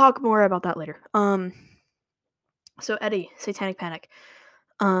 I'll talk more about that later. So Eddie, Satanic Panic.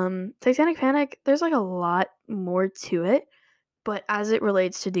 Satanic Panic, there's like a lot more to it, but as it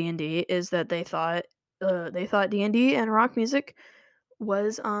relates to D&D is that they thought D&D and rock music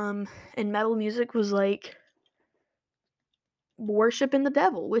was and metal music was like worshiping the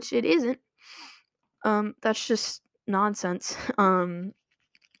devil, which it isn't. That's just nonsense.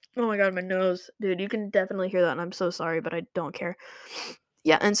 Oh my god, my nose. Dude, you can definitely hear that and I'm so sorry, but I don't care.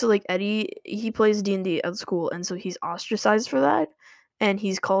 Yeah, and so like Eddie, he plays D&D at school and so he's ostracized for that and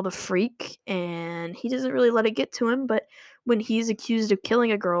he's called a freak and he doesn't really let it get to him, but when he's accused of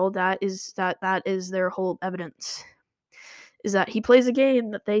killing a girl, that is their whole evidence. Is that he plays a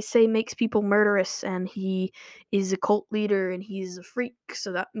game that they say makes people murderous and he is a cult leader and he's a freak,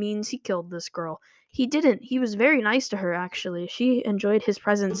 so that means he killed this girl. He didn't. He was very nice to her actually. She enjoyed his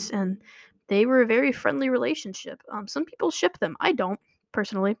presence and they were a very friendly relationship. Some people ship them. I don't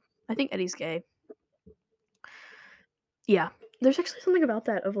personally. I think Eddie's gay. Yeah. There's actually something about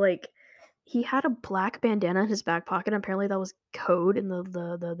that of like he had a black bandana in his back pocket. Apparently that was code in the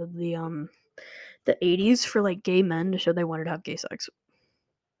 80s for like gay men to show they wanted to have gay sex.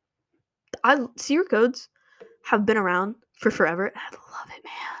 Secret codes have been around for forever. And I love it,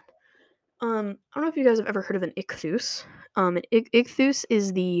 man. I don't know if you guys have ever heard of an ichthus. Ichthus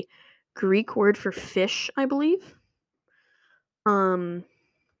is the Greek word for fish, I believe. Um,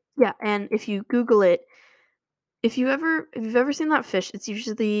 yeah, and if you Google it, if you've ever seen that fish,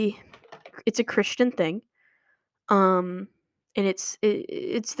 it's a Christian thing. Um, and it's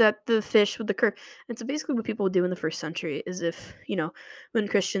that the fish with the curve. And so basically, what people would do in the first century is if when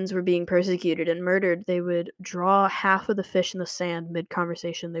Christians were being persecuted and murdered, they would draw half of the fish in the sand mid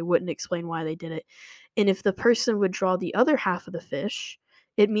conversation. They wouldn't explain why they did it, and if the person would draw the other half of the fish,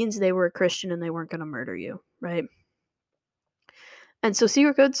 it means they were a Christian and they weren't going to murder you, right? And so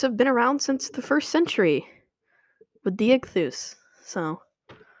secret codes have been around since the first century with the ichthus. So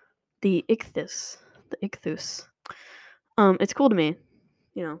the ichthus, the ichthus. It's cool to me,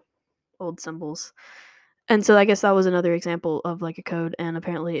 you know, old symbols. And so I guess that was another example of like a code, and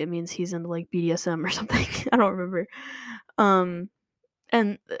apparently it means he's into like BDSM or something. I don't remember. Um,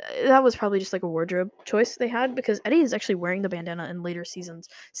 and that was probably just like a wardrobe choice they had because Eddie is actually wearing the bandana in later scenes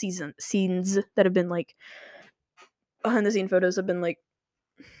that have been like behind the scene photos have been like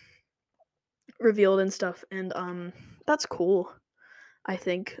revealed and stuff, and that's cool. I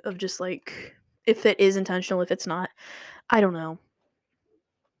think of just like if it is intentional, if it's not, I don't know.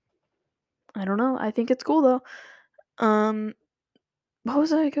 I don't know. I think it's cool though. Um, what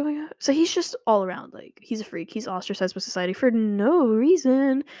was I going at? So he's just all around like he's a freak. He's ostracized by society for no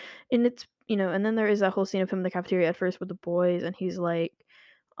reason, and it's and then there is that whole scene of him in the cafeteria at first with the boys, and he's like,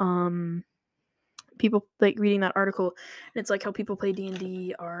 um, people like reading that article, and it's like how people play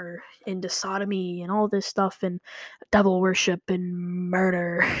D&D are into sodomy and all this stuff and devil worship and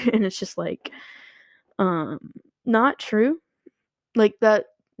murder, and it's just like, not true. Like that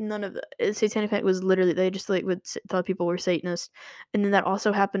none of the Satanic Panic was literally they just like thought people were Satanists, and then that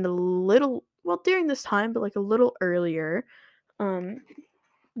also happened a little during this time, but like a little earlier. Um,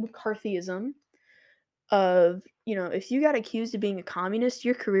 McCarthyism. of, if you got accused of being a communist,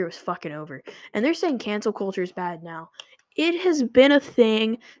 your career was fucking over. And they're saying cancel culture is bad now. It has been a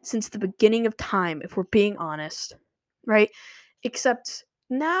thing since the beginning of time, if we're being honest, right? Except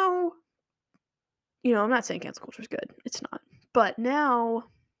now, I'm not saying cancel culture is good. It's not. But now,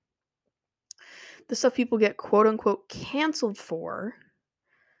 the stuff people get quote unquote canceled for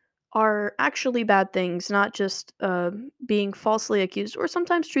are actually bad things, not just being falsely accused or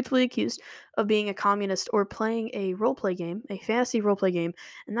sometimes truthfully accused of being a communist or playing a roleplay game, a fantasy roleplay game.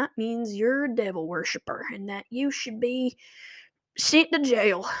 And that means you're a devil worshiper and that you should be sent to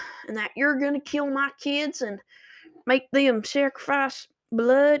jail and that you're going to kill my kids and make them sacrifice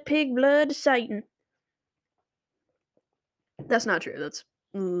pig blood to Satan. That's not true. That's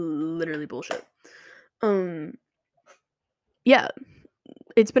literally bullshit. Yeah,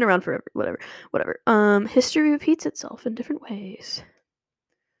 it's been around forever. Whatever. History repeats itself in different ways.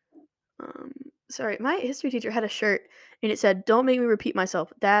 Sorry, my history teacher had a shirt and it said, "Don't make me repeat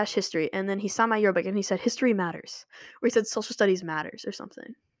myself, dash history." And then he saw my yearbook and he said, "History matters." Or he said, "Social studies matters," or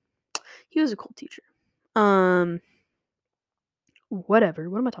something. He was a cool teacher. Whatever.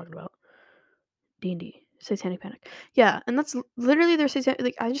 What am I talking about? D&D. Satanic Panic. Yeah, and that's literally their satanic,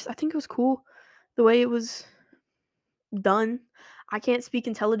 like, I think it was cool the way it was done. I can't speak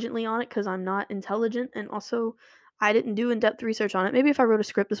intelligently on it because I'm not intelligent, and also I didn't do in-depth research on it. Maybe if I wrote a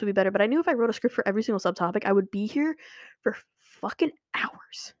script, this would be better. But I knew if I wrote a script for every single subtopic, I would be here for fucking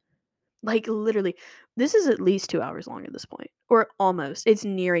hours. Like literally, this is at least 2 hours long at this point, or almost. It's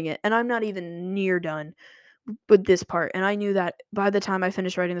nearing it, and I'm not even near done with this part. And I knew that by the time I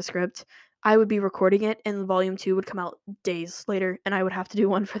finished writing the script, I would be recording it, and volume 2 would come out days later, and I would have to do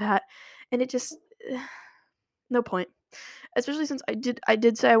one for that. And it just no point. Especially since I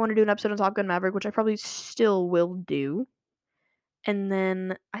did say I want to do an episode on Top Gun Maverick, which I probably still will do. And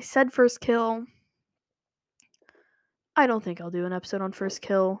then I said First Kill. I don't think I'll do an episode on First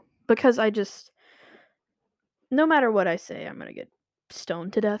Kill because no matter what I say, I'm gonna get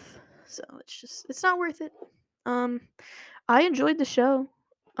stoned to death. So it's not worth it. Um, I enjoyed the show.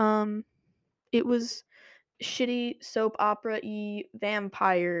 It was shitty soap opera y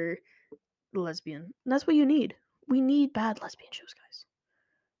vampire lesbian. And that's what you need. We need bad lesbian shows, guys.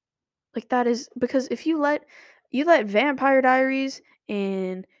 Like that is because if you let Vampire Diaries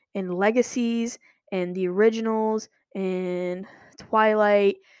and Legacies and the originals and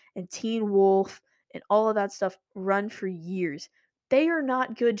Twilight and Teen Wolf and all of that stuff run for years. They are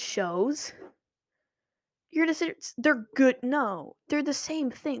not good shows. You're gonna say they're good. No, they're the same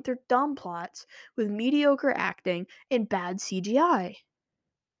thing. They're dumb plots with mediocre acting and bad CGI.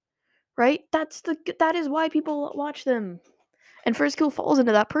 Right? That is why people watch them. And First Kill falls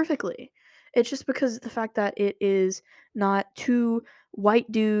into that perfectly. It's just because of the fact that it is not two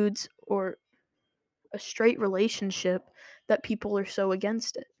white dudes or a straight relationship that people are so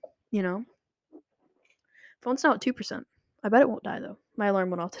against it. You know? Phone's now at 2%. I bet it won't die though. My alarm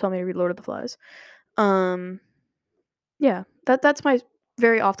went off to tell me to read Lord of the Flies. Yeah, that's my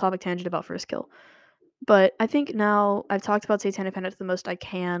very off topic tangent about First Kill. But I think now I've talked about Satanic Panic the most I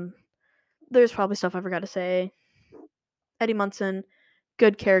can. There's probably stuff I forgot to say. Eddie Munson,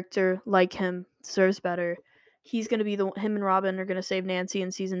 good character, like him, deserves better. He's gonna be him and Robin are gonna save Nancy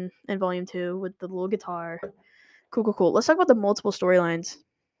in volume 2 with the little guitar. Cool. Let's talk about the multiple storylines.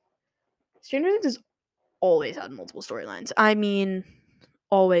 Stranger Things has always had multiple storylines. I mean,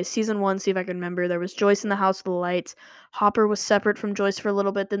 always. Season 1, see if I can remember, there was Joyce in the House with the Lights. Hopper was separate from Joyce for a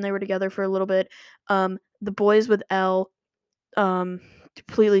little bit, then they were together for a little bit. The boys with Elle,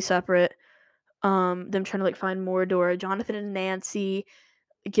 completely separate. Them trying to like find Mordor. Jonathan and Nancy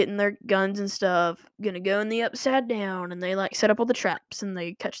getting their guns and stuff, gonna go in the Upside Down, and they like set up all the traps and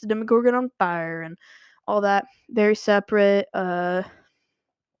they catch the Demogorgon on fire and all that. Very separate.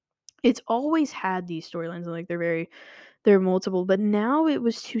 It's always had these storylines and like they're multiple, but now it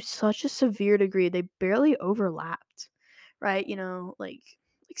was to such a severe degree they barely overlapped. Right? Like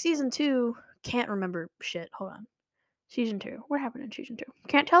season 2, can't remember shit. Hold on. Season 2. What happened in season 2?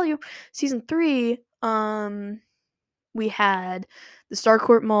 Can't tell you. Season 3, we had the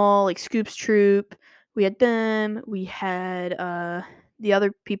Starcourt Mall, like Scoop's Troop. We had them. We had the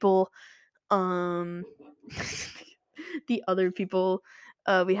other people. Um, the other people.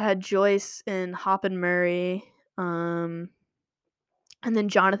 We had Joyce and Hop and Murray. And then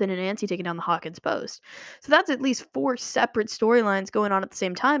Jonathan and Nancy taking down the Hawkins Post. So that's at least 4 separate storylines going on at the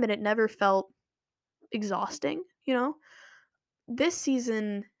same time, and it never felt exhausting. This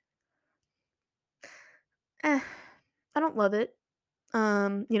season, I don't love it.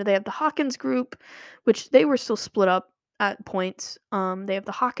 They have the Hawkins group, which they were still split up at points. They have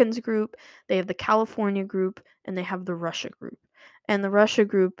the Hawkins group, they have the California group, and they have the Russia group. And the Russia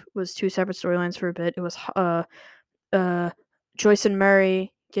group was two separate storylines for a bit. It was uh, Joyce and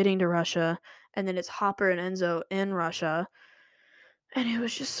Murray getting to Russia, and then it's Hopper and Enzo in Russia. And it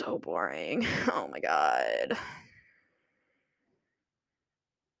was just so boring. Oh my god.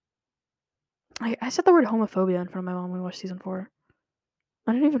 I said the word homophobia in front of my mom when we watched season 4.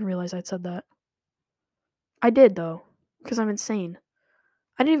 I didn't even realize I'd said that. I did, though, because I'm insane.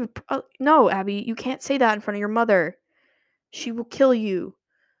 I didn't even. No, Abby, you can't say that in front of your mother. She will kill you.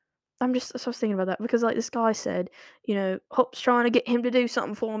 So I was thinking about that because, like, this guy said, Hop's trying to get him to do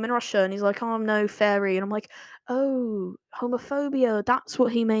something for him in Russia, and he's like, "Oh, I'm no fairy," and I'm like, "Oh, homophobia, that's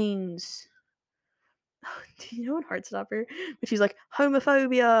what he means." Do you know in Heartstopper? But she's like,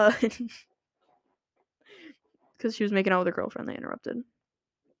 "Homophobia," because she was making out with her girlfriend. They interrupted.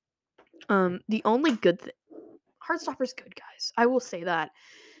 The only good thing, Heartstopper's good, guys. I will say that.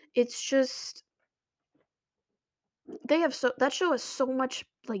 It's just that show has so much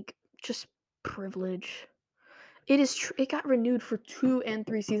like just privilege. It got renewed for 2 and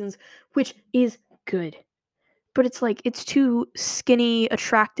 3 seasons, which is good. But it's like it's two skinny,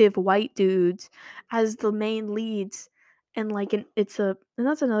 attractive white dudes as the main leads, and like and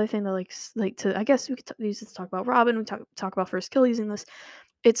that's another thing that like to I guess we could use this to talk about Robin. We talk about First Kill using this.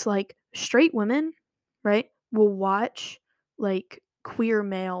 It's like straight women, right? Will watch like queer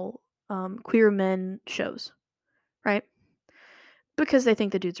men shows, right? Because they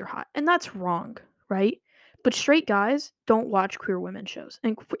think the dudes are hot, and that's wrong, right? But straight guys don't watch queer women shows,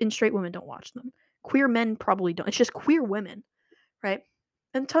 and straight women don't watch them. Queer men probably don't. It's just queer women, right?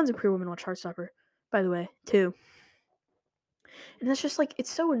 And tons of queer women watch Heartstopper, by the way, too. And it's just like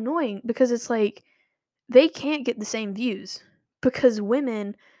it's so annoying because it's like they can't get the same views because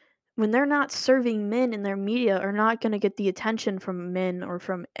women, when they're not serving men in their media, are not going to get the attention from men or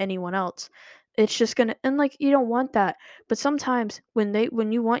from anyone else. It's just going to, and like you don't want that. But sometimes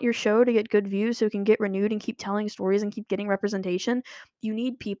when you want your show to get good views so it can get renewed and keep telling stories and keep getting representation, you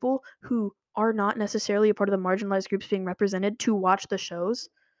need people who are not necessarily a part of the marginalized groups being represented to watch the shows,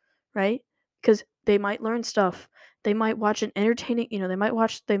 right? Because they might learn stuff. They might watch an entertaining, they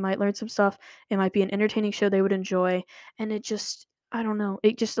might learn some stuff. It might be an entertaining show they would enjoy. And I don't know,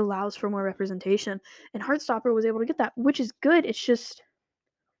 it just allows for more representation. And Heartstopper was able to get that, which is good. It's just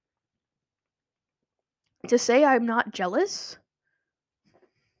to say I'm not jealous.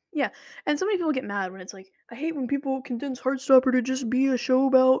 Yeah. And so many people get mad when it's like, I hate when people condense Heartstopper to just be a show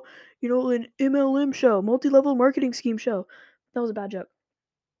about, an MLM show, multi level marketing scheme show. That was a bad joke.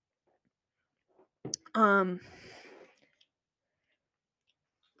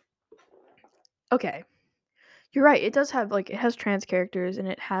 Okay. You're right. It does have it has trans characters and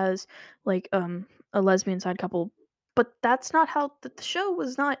it has like a lesbian side couple, but that's not how the show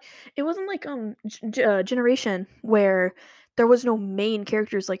was not. It wasn't like Generation where there was no main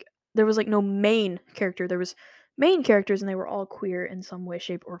characters. Like there was like no main character. There was main characters and they were all queer in some way,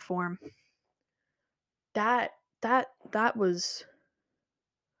 shape, or form. That that was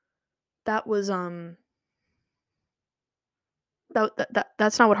that was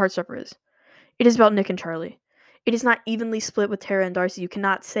that's not what Heartstopper is. It is about Nick and Charlie. It is not evenly split with Tara and Darcy. You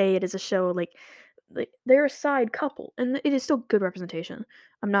cannot say it is a show like they're a side couple, and it is still good representation.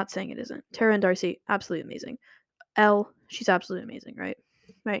 I'm not saying it isn't. Tara and Darcy, absolutely amazing. Elle, she's absolutely amazing, right?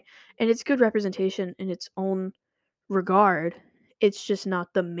 Right, and it's good representation in its own regard. It's just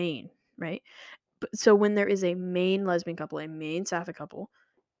not the main, right? But so when there is a main lesbian couple, a main sapphic couple,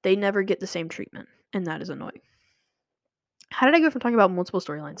 they never get the same treatment, and that is annoying. How did I go from talking about multiple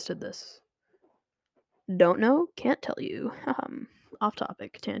storylines to this? Don't know, can't tell you. Off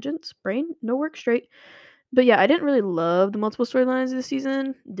topic, tangents, brain, no work straight. But yeah, I didn't really love the multiple storylines this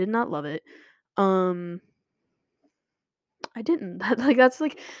season. Did not love it. Um, I didn't. Like I said,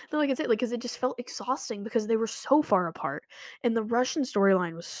 like because it just felt exhausting because they were so far apart, and the Russian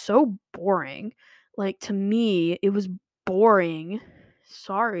storyline was so boring. Like to me, it was boring.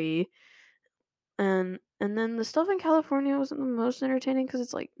 Sorry. And then the stuff in California wasn't the most entertaining because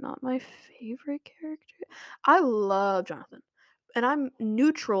it's like not my favorite character. I love Jonathan, and I'm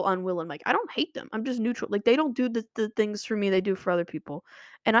neutral on Will and Mike. I don't hate them. I'm just neutral. Like they don't do the things for me they do for other people,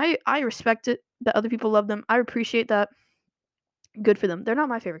 and I respect it that other people love them. I appreciate that. Good for them. They're not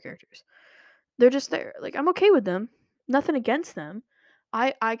my favorite characters. They're just there. Like I'm okay with them. Nothing against them.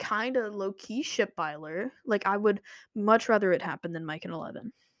 I kind of low key ship Byler. Like I would much rather it happen than Mike and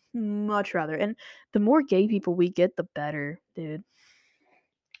 11. Much rather. And the more gay people we get, the better, dude.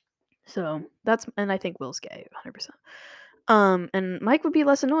 So and I think Will's gay, 100%. And Mike would be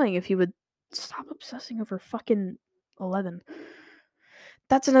less annoying if he would stop obsessing over fucking 11.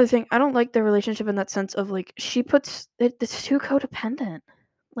 That's another thing. I don't like their relationship in that sense of like she puts it's too codependent.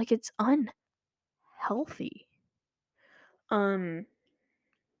 Like it's unhealthy. Um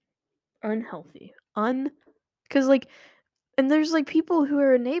unhealthy. Cuz like and there's like people who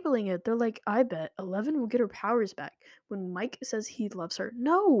are enabling it. They're like, "I bet 11 will get her powers back when Mike says he loves her."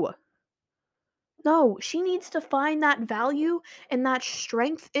 No. No, she needs to find that value and that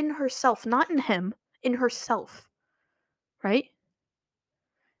strength in herself, not in him, in herself, right?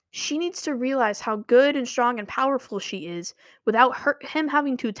 She needs to realize how good and strong and powerful she is without him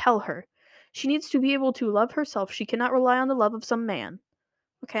having to tell her. She needs to be able to love herself. She cannot rely on the love of some man.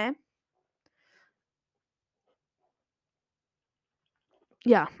 Okay?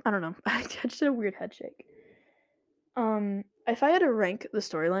 Yeah, I don't know. I just did a weird head shake. If I had to rank the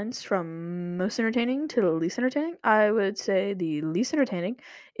storylines from most entertaining to the least entertaining, I would say the least entertaining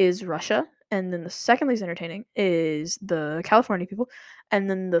is Russia, and then the second least entertaining is the California people, and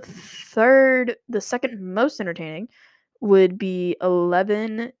then the second most entertaining would be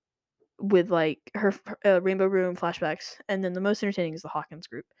 11 with like her Rainbow Room flashbacks, and then the most entertaining is the Hawkins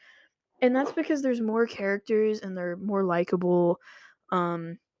group, and that's because there's more characters and they're more likable.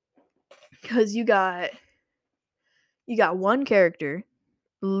 Because you got one character,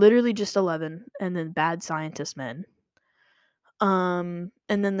 literally just 11, and then bad scientist men. And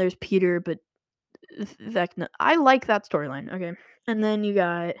then there's Peter, but Vecna. I like that storyline. Okay, and then you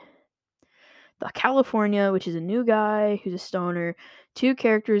got the California, which is a new guy who's a stoner. Two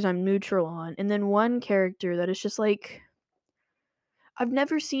characters I'm neutral on, and then one character that is just like I've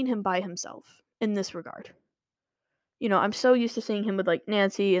never seen him by himself in this regard. I'm so used to seeing him with like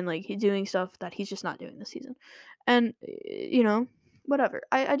Nancy and like he's doing stuff that he's just not doing this season. And whatever.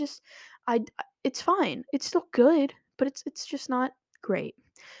 I it's fine. It's still good, but it's just not great.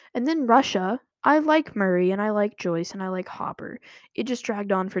 And then Russia, I like Murray and I like Joyce and I like Hopper. It just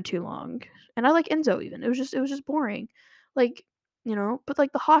dragged on for too long. And I like Enzo even. It was just boring. Like, but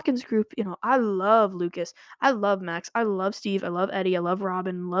like the Hawkins group, I love Lucas. I love Max. I love Steve. I love Eddie. I love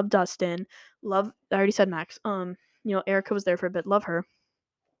Robin. Love Dustin. Love I already said Max. Erica was there for a bit. Love her.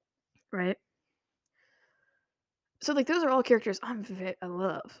 Right? So like those are all characters I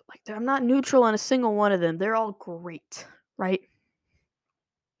love. Like I'm not neutral on a single one of them. They're all great, right?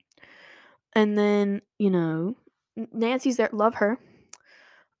 And then Nancy's there, love her.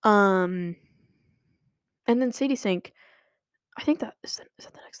 Um, and then Sadie Sink. I think is that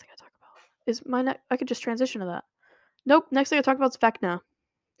the next thing I talk about. Is my I could just transition to that. Nope. Next thing I talk about is Vecna.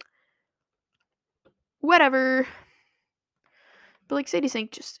 Whatever. But like Sadie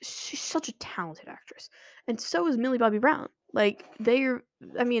Sink, just she's such a talented actress, and so is Millie Bobby Brown. Like they're,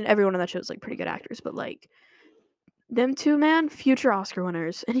 I mean, everyone on that show is like pretty good actors, but like them two, man, future Oscar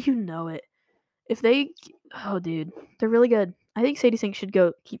winners, and you know it. If they, oh dude, they're really good. I think Sadie Sink should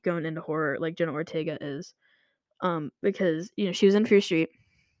keep going into horror like Jenna Ortega is, because she was in Fear Street.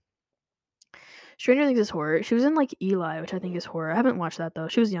 Stranger Things is horror. She was in like Eli, which I think is horror. I haven't watched that though.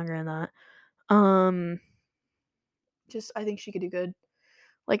 She was younger in that. Um, just I think she could do good.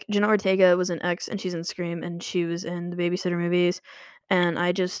 Like Jenna Ortega was in X and she's in Scream and she was in the Babysitter movies, and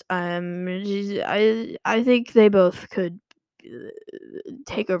I think they both could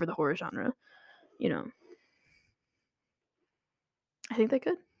take over the horror genre. You know, I think they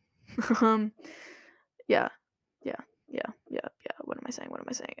could. um, yeah, yeah, yeah. What am I saying? What am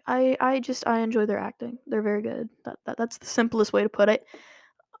I saying? I enjoy their acting. They're very good. That's the simplest way to put it,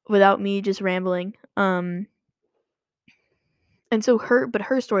 without me just rambling. And so her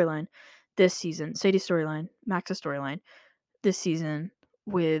storyline this season, Sadie's storyline, Max's storyline this season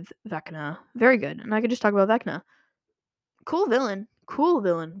with Vecna, very good. And I could just talk about Vecna. Cool villain,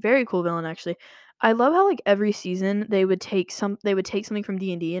 very cool villain actually. I love how like every season they would take something from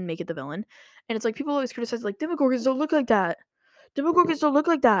D&D and make it the villain. And it's like people always criticize like Demogorgons don't look like that. Demogorgons don't look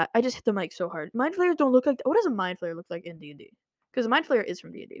like that. I just hit the mic so hard. Mind flayers don't look like that. What does a mind flayer look like in D&D? Because a mind flayer is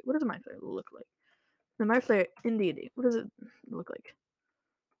from D&D. What does a mind flayer look like? The mind flayer in D&D. What does it look like?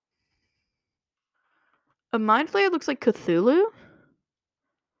 A mind flayer looks like Cthulhu?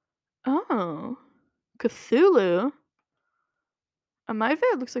 Oh. Cthulhu? A mind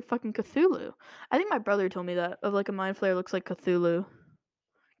flayer looks like fucking Cthulhu. I think my brother told me that of like a mind flayer looks like Cthulhu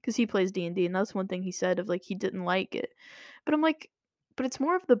because he plays D&D, and that's one thing he said of like he didn't like it. But I'm like, but it's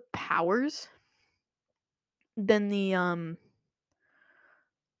more of the powers than the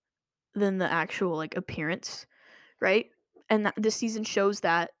actual like appearance, right? And this season shows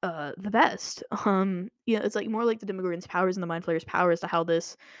that the best. It's like more like the Demogorgon's powers and the Mind Flayer's powers to how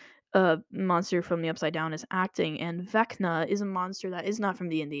this monster from the Upside Down is acting, and Vecna is a monster that is not from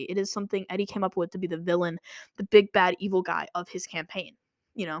D&D. It is something Eddie came up with to be the villain, the big bad evil guy of his campaign,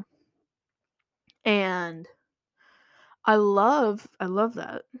 you know? And I love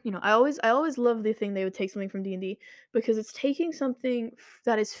that. I always love the thing they would take something from D&D because it's taking something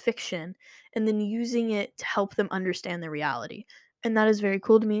that is fiction and then using it to help them understand the reality. And that is very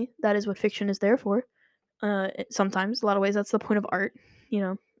cool to me. That is what fiction is there for. Sometimes, a lot of ways, that's the point of art. You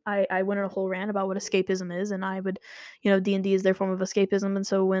know, I went on a whole rant about what escapism is, and I would, D&D is their form of escapism, and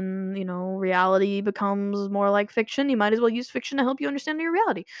so when reality becomes more like fiction, you might as well use fiction to help you understand your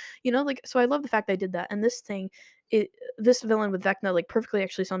reality. So I love the fact I did that, and it this villain with Vecna like perfectly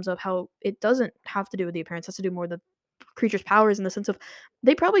actually sums up how it doesn't have to do with the appearance, it has to do more with the creature's powers in the sense of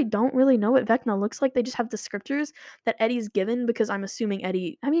they probably don't really know what Vecna looks like. They just have descriptors that Eddie's given because I'm assuming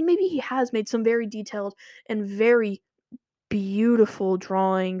Eddie, I mean, maybe he has made some very detailed and very beautiful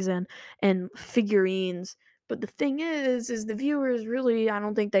drawings and figurines. But the thing is the viewers really, I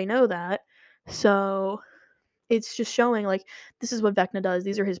don't think they know that. So it's just showing like this is what Vecna does.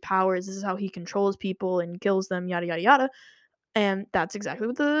 These are his powers. This is how he controls people and kills them. Yada yada yada. And that's exactly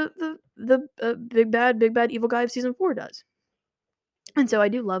what the big bad evil guy of season 4 does. And so I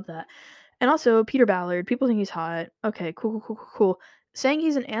do love that. And also Peter Ballard, people think he's hot. Okay, cool, cool, cool, cool, cool. Saying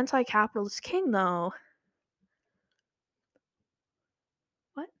he's an anti-capitalist king, though.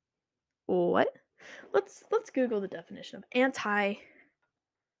 What? What? Let's Google the definition of anti-capitalist.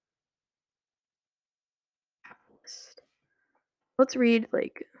 Let's read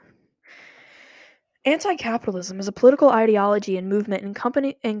like anti-capitalism is a political ideology and movement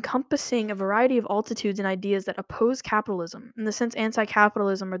encompassing a variety of altitudes and ideas that oppose capitalism. In the sense,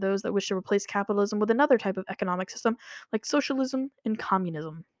 anti-capitalism are those that wish to replace capitalism with another type of economic system, like socialism and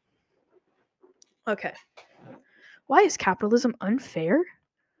communism. Okay. Why is capitalism unfair?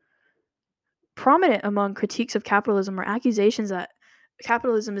 Prominent among critiques of capitalism are accusations that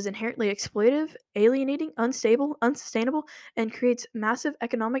capitalism is inherently exploitative, alienating, unstable, unsustainable, and creates massive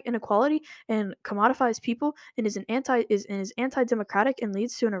economic inequality and commodifies people and is anti-democratic and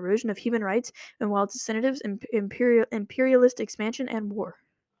leads to an erosion of human rights and while its incentives imperialist expansion and war.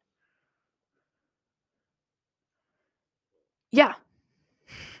 Yeah.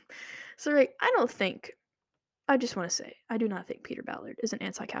 So right, I just want to say, I do not think Peter Ballard is an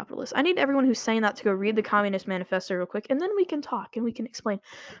anti capitalist. I need everyone who's saying that to go read the Communist Manifesto real quick, and then we can talk and we can explain.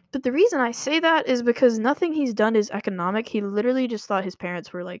 But the reason I say that is because nothing he's done is economic. He literally just thought his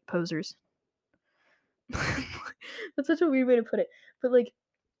parents were like posers. That's such a weird way to put it. But like,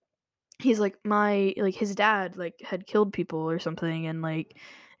 he's like, his dad, like, had killed people or something, and like,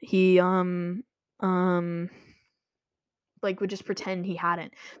 he, um, like would just pretend he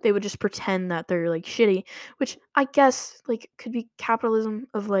hadn't. They would just pretend that they're like shitty, which I guess like could be capitalism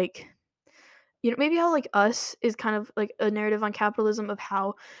of like maybe how like us is kind of like a narrative on capitalism of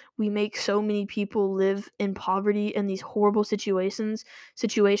how we make so many people live in poverty and these horrible situations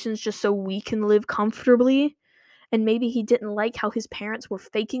just so we can live comfortably. And maybe he didn't like how his parents were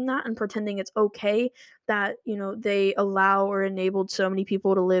faking that and pretending it's okay that they allow or enabled so many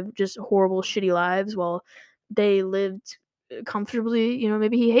people to live just horrible shitty lives while they lived comfortably.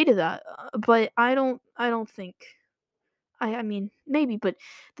 Maybe he hated that. But I don't think I mean maybe, but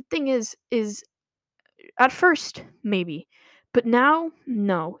the thing is at first maybe, but now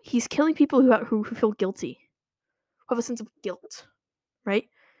no, he's killing people who feel guilty, who have a sense of guilt, right?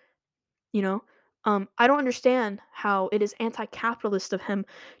 You know, I don't understand how it is anti-capitalist of him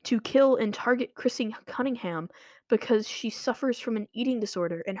to kill and target Chrissy Cunningham because she suffers from an eating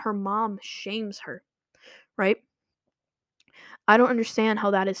disorder and her mom shames her, right? I don't understand how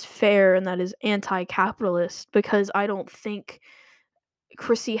that is fair and that is anti-capitalist because I don't think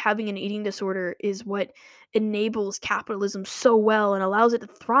Chrissy having an eating disorder is what enables capitalism so well and allows it to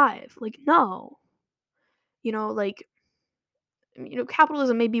thrive. Like, no. Like,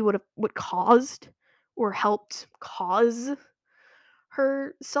 capitalism may be what caused or helped cause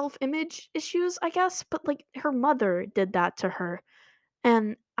her self-image issues, I guess, but like her mother did that to her.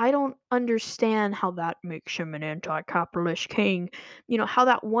 And I don't understand how that makes him an anti-capitalist king. How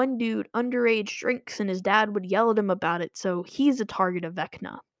that one dude underage drinks and his dad would yell at him about it, so he's a target of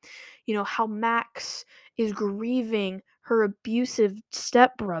Vecna. How Max is grieving her abusive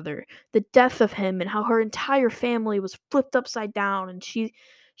stepbrother, the death of him, and how her entire family was flipped upside down, and she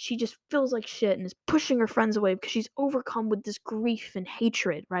just feels like shit and is pushing her friends away because she's overcome with this grief and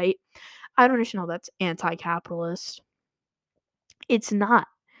hatred, right? I don't understand how that's anti-capitalist. It's not,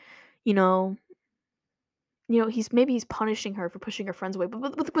 you know. He's punishing her for pushing her friends away.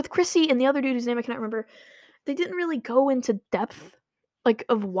 But with Chrissy and the other dude whose name I cannot remember, they didn't really go into depth like,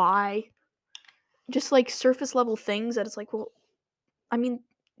 of why. Just, like, surface level things that it's like, well, I mean,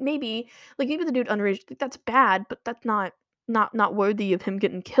 maybe, like, maybe the dude underage, like, that's bad, but that's not worthy of him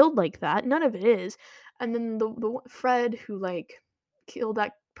getting killed like that. None of it is. And then Fred who, like, killed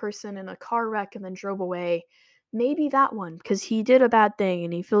that person in a car wreck and then drove away, maybe that one, because he did a bad thing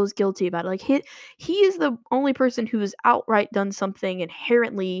and he feels guilty about it. Like, he is the only person who has outright done something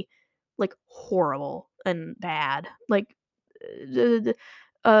inherently, like, horrible and bad. Like,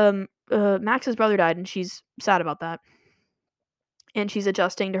 Max's brother died, and she's sad about that, and she's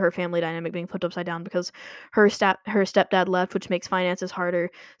adjusting to her family dynamic being flipped upside down because her stepdad left, which makes finances harder.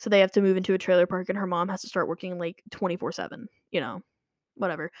 So they have to move into a trailer park, and her mom has to start working like 24/7.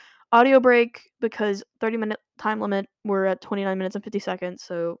 Whatever. Audio break because 30-minute time limit. We're at 29 minutes and 50 seconds.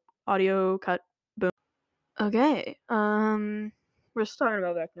 So audio cut. Boom. Okay. We're just talking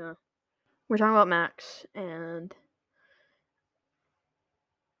about Vecna. We're talking about Max and.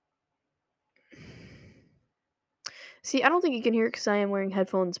 See, I don't think you can hear it because I am wearing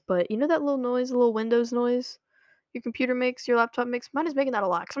headphones, but you know that little noise, the little Windows noise your computer makes, your laptop makes? Mine is making that a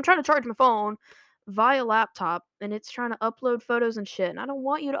lot because I'm trying to charge my phone via laptop and it's trying to upload photos and shit. And I don't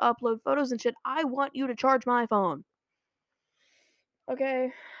want you to upload photos and shit. I want you to charge my phone.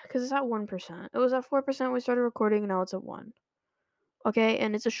 Okay? Because it's at 1%. It was at 4% when we started recording, and now it's at 1. Okay?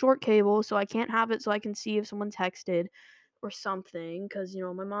 And it's a short cable, so I can't have it so I can see if someone texted or something, because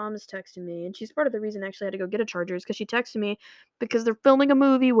my mom is texting me, and she's part of the reason I actually had to go get a charger, is because she texted me because they're filming a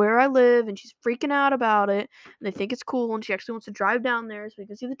movie where I live, and she's freaking out about it, and they think it's cool, and she actually wants to drive down there so we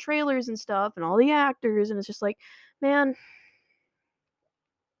can see the trailers and stuff and all the actors, and it's just like, man,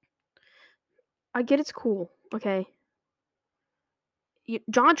 I get it's cool, okay?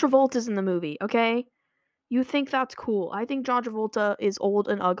 John Travolta's in the movie, okay? You think that's cool. I think John Travolta is old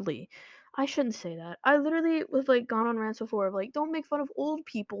and ugly. I shouldn't say that. I literally have, like, gone on rants before of, like, don't make fun of old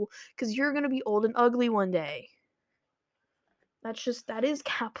people because you're gonna be old and ugly one day. That is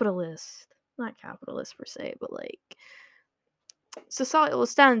capitalist. Not capitalist per se, but, like, societal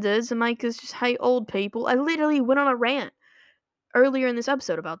standards and make us just hate old people. I literally went on a rant earlier in this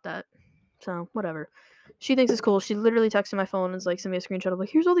episode about that. So, whatever. She thinks it's cool. She literally texted my phone and is like, send me a screenshot of like,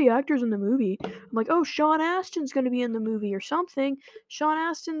 here's all the actors in the movie. I'm like, oh, Sean Astin's gonna be in the movie or something. Sean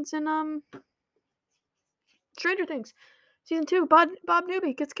Astin's in Stranger Things. Season 2, Bob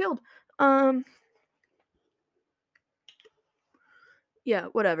Newby gets killed. Yeah,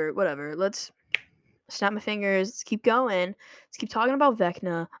 whatever. Let's snap my fingers. Let's keep going. Let's keep talking about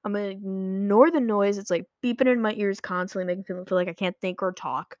Vecna. I'm gonna ignore the noise. It's like beeping in my ears constantly, making me feel like I can't think or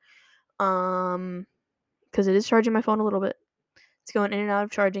talk. Because it is charging my phone a little bit. It's going in and out of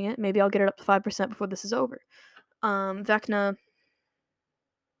charging it. Maybe I'll get it up to 5% before this is over. Vecna.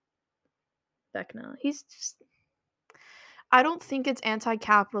 He's just. I don't think it's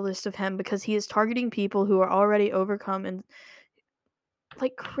anti-capitalist of him because he is targeting people who are already overcome and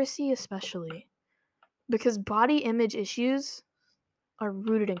like Chrissy especially, because body image issues are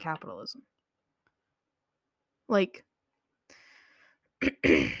rooted in capitalism. Like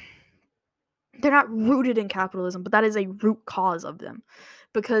they're not rooted in capitalism, but that is a root cause of them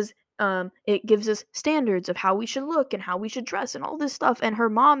because it gives us standards of how we should look and how we should dress and all this stuff. And her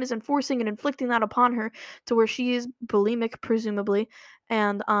mom is enforcing and inflicting that upon her to where she is bulimic, presumably,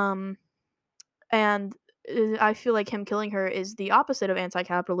 and and I feel like him killing her is the opposite of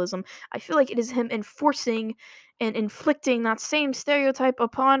anti-capitalism. I feel like it is him enforcing and inflicting that same stereotype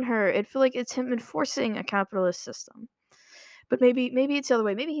upon her. I feel like it's him enforcing a capitalist system. But maybe it's the other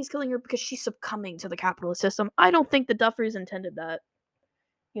way. Maybe he's killing her because she's succumbing to the capitalist system. I don't think the Duffers intended that.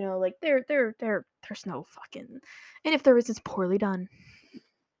 Like there's no fucking, and if there is, it's poorly done.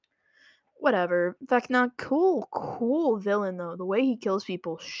 Whatever. Vecna, cool villain though. The way he kills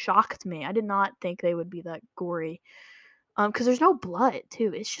people shocked me. I did not think they would be that gory. Because there's no blood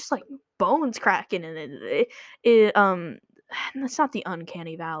too. It's just like bones cracking, and that's not the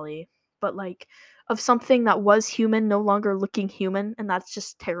uncanny valley, but like of something that was human no longer looking human, and that's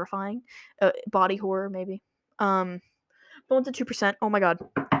just terrifying. Body horror maybe. Bones at 2%. Oh my god,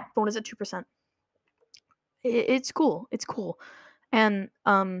 Bone is at 2%. It's cool. It's cool, and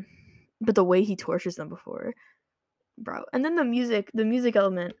but the way he tortures them before, bro. And then the music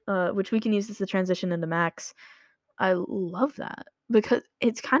element, which we can use as the transition into Max. I love that because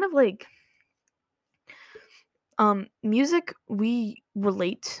it's kind of like music we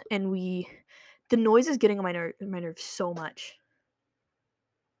relate and the noise is getting on my nerves so much.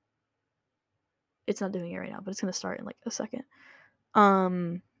 It's not doing it right now, but it's gonna start in like a second.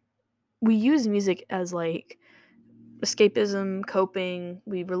 We use music as like escapism, coping.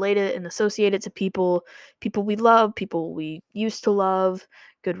 We relate it and associate it to people we love, people we used to love,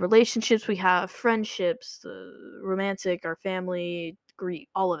 good relationships we have, friendships, romantic, our family, grief,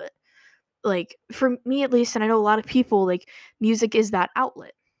 all of it. Like for me at least, and I know a lot of people, like music is that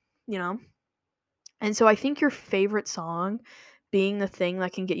outlet, you know? And so I think your favorite song being the thing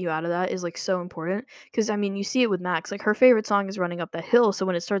that can get you out of that is like so important. Cause I mean, you see it with Max. Like her favorite song is Running Up the Hill. So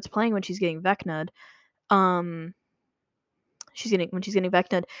when it starts playing when she's getting Vecna'd, um, she's getting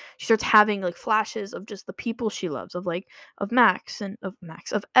Vecna'd, she starts having like flashes of just the people she loves, of like of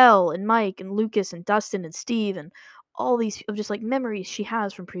Elle and Mike and Lucas and Dustin and Steve and all these of just like memories she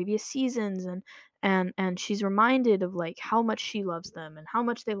has from previous seasons, and she's reminded of like how much she loves them and how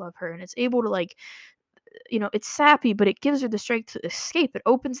much they love her, and it's able to like, it's sappy, but it gives her the strength to escape. It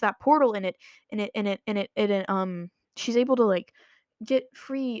opens that portal, and she's able to like get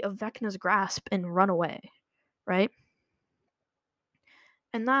free of Vecna's grasp and run away, right?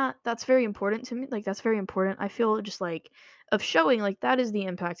 And that's very important to me. Like that's very important. I feel just like of showing like that is the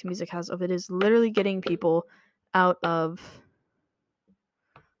impact music has, of it is literally getting people out of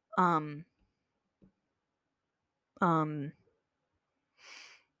um um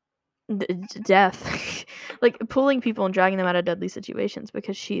death, like pulling people and dragging them out of deadly situations,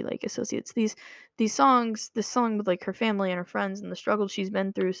 because she like associates this song with like her family and her friends and the struggles she's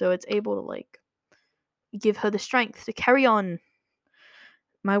been through, so it's able to like give her the strength to carry on.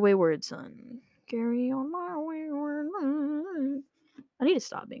 My wayward son, carry on my wayward son. I need to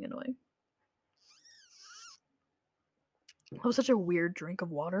stop being annoying. That was such a weird drink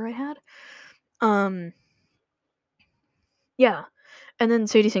of water I had. Um, yeah. And then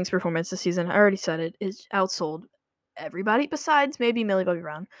Sadie Sink's performance this season, I already said it, is outsold everybody besides maybe Millie Bobby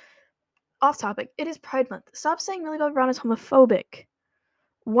Brown. Off topic, it is Pride Month. Stop saying Millie Bobby Brown is homophobic.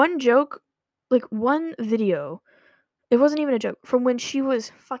 One joke, like one video, it wasn't even a joke, from when she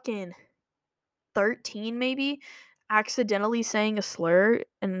was fucking 13 maybe, accidentally saying a slur,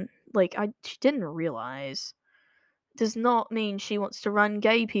 and like she didn't realize, does not mean she wants to run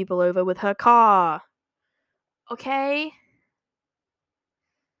gay people over with her car. Okay?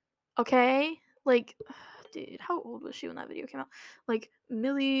 Okay? Like, dude, how old was she when that video came out? Like,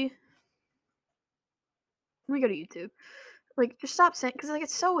 Millie. Let me go to YouTube. Like, just stop saying, because, like,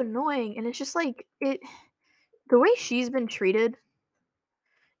 it's so annoying, and it's just, like, the way she's been treated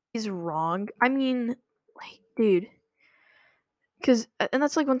is wrong. I mean, like, dude. Because, and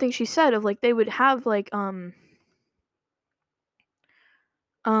that's, like, one thing she said, of, like, they would have, like, um,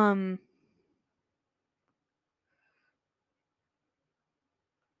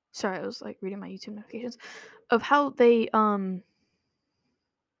 sorry, I was, like, reading my YouTube notifications, of how they,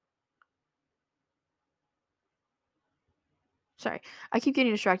 sorry, I keep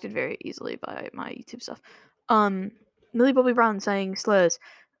getting distracted very easily by my YouTube stuff. Um, Millie Bobby Brown saying slurs.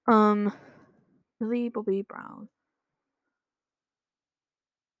 Um, Millie Bobby Brown.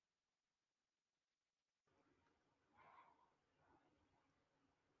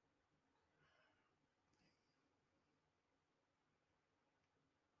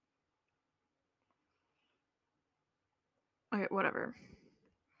 Okay, whatever.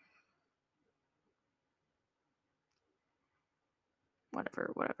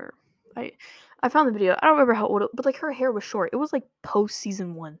 Whatever. I found the video. I don't remember how old, but like her hair was short. It was like post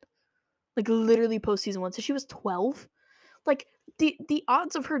season 1. Like literally post season 1. So she was 12. Like the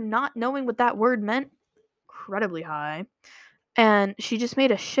odds of her not knowing what that word meant, incredibly high. And she just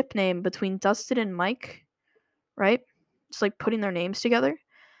made a ship name between Dustin and Mike, right? Just like putting their names together.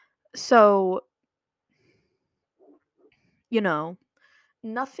 So, you know,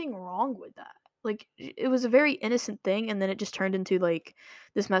 nothing wrong with that. Like it was a very innocent thing, and then it just turned into like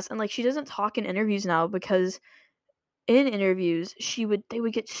this mess. And like she doesn't talk in interviews now, because in interviews they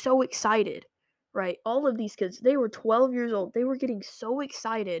would get so excited, right? All of these kids, they were 12 years old, they were getting so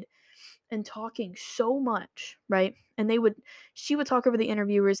excited and talking so much, right? And she would talk over the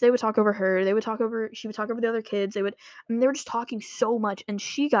interviewers, they would talk over her, she would talk over the other kids, they were just talking so much, and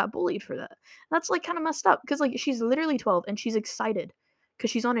she got bullied for that. That's like kind of messed up, because like she's literally 12 and she's excited because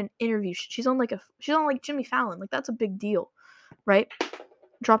she's on an interview, she's on like Jimmy Fallon, like that's a big deal, right?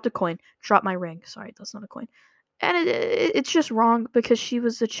 Dropped a coin, dropped my ring, sorry, that's not a coin. And it's just wrong, because she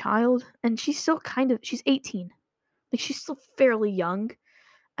was a child, and she's 18, like she's still fairly young,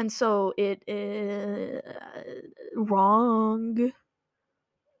 and so it is wrong.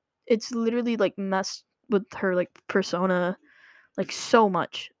 It's literally like messed with her like persona like so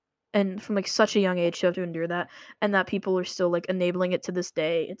much, and from like such a young age to have to endure that, and that people are still like enabling it to this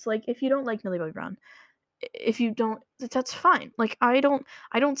day. It's like, if you don't like Millie Bobby Brown, if you don't, that's fine. Like I don't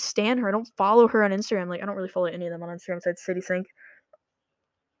stan her. I don't follow her on Instagram. Like I don't really follow any of them on Instagram besides City Sync.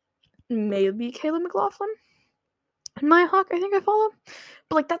 Maybe Kayla McLaughlin and Maya Hawk, I think I follow.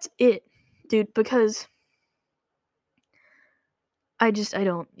 But like that's it, dude, because I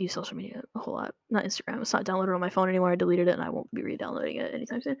don't use social media a whole lot. Not Instagram. It's not downloaded on my phone anymore. I deleted it and I won't be re-downloading it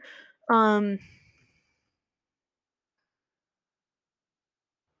anytime soon.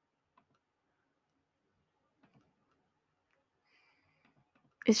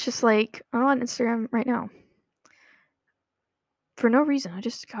 It's just like I'm on Instagram right now. For no reason. I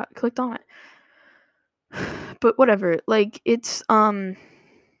just clicked on it. But whatever. Like it's wrong.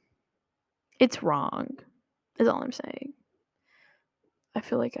 Is all I'm saying. I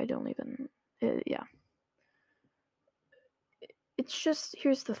feel like I don't even yeah. It's just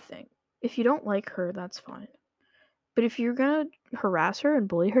here's the thing. If you don't like her, that's fine. But if you're going to harass her and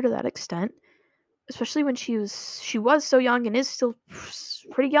bully her to that extent, especially when she was so young and is still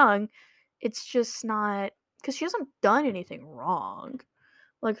pretty young, it's just not cuz she hasn't done anything wrong.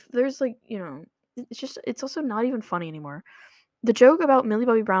 Like there's like, it's also not even funny anymore. The joke about Millie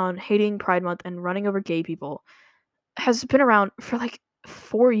Bobby Brown hating Pride Month and running over gay people has been around for like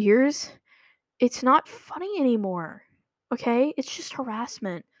 4 years. It's not funny anymore. Okay? It's just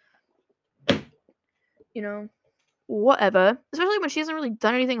harassment. You know? Whatever. Especially when she hasn't really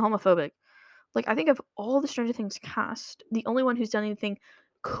done anything homophobic. Like I think of all the Stranger Things cast, the only one who's done anything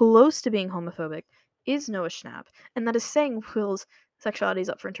close to being homophobic is Noah Schnapp, and that is saying Will's sexuality is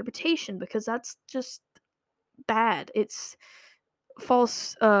up for interpretation because that's just bad. It's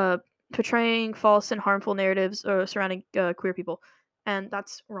false, portraying false and harmful narratives surrounding queer people, and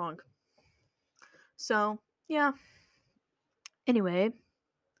that's wrong. So yeah. Anyway,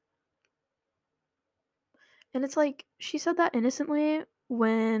 and it's like she said that innocently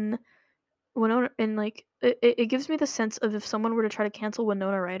when Winona, and like it gives me the sense of if someone were to try to cancel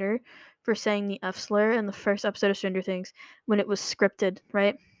Winona Ryder for saying the F slur in the first episode of Stranger Things when it was scripted,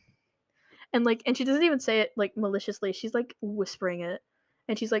 right? And she doesn't even say it like maliciously. She's like whispering it,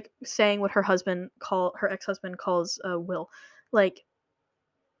 and she's like saying what her ex-husband calls Will. Like,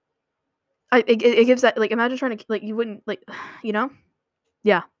 it gives that like imagine trying to like you wouldn't like, you know?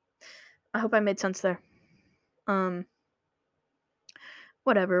 Yeah. I hope I made sense there.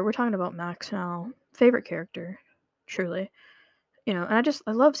 Whatever. We're talking about Max now. Favorite character, truly. And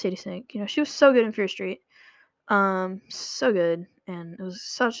I love Sadie Sink. She was so good in Fear Street. So good, and it was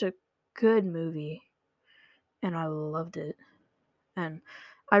such a good movie, and I loved it. And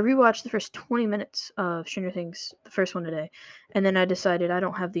I rewatched the first 20 minutes of Stranger Things, the first one today, and then I decided I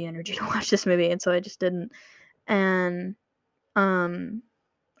don't have the energy to watch this movie, and so I just didn't. And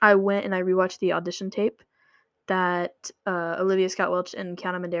I went and I rewatched the audition tape that Olivia Scott Welch and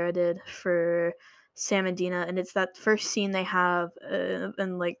Kiana Madeira did for Sam and Dina, and it's that first scene they have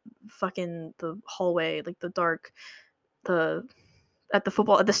in like fucking the hallway, like the dark, at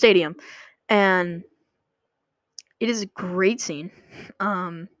the stadium, and it is a great scene.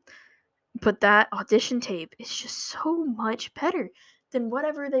 But that audition tape is just so much better than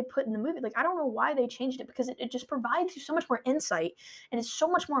whatever they put in the movie. Like I don't know why they changed it because it just provides you so much more insight and it's so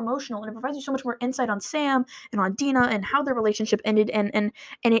much more emotional and it provides you so much more insight on Sam and on Dina and how their relationship ended and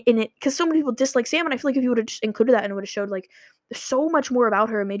it because so many people dislike Sam and I feel like if you would have just included that and it would have showed like so much more about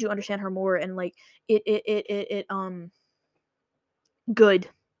her and made you understand her more and like it good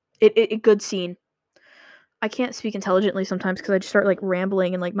it good scene. I can't speak intelligently sometimes because I just start like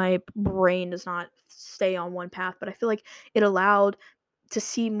rambling and like my brain does not stay on one path. But I feel like it allowed to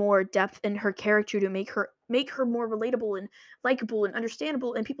see more depth in her character to make her more relatable and likable and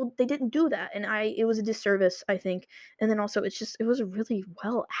understandable. And people they didn't do that, and it was a disservice I think. And then also it was really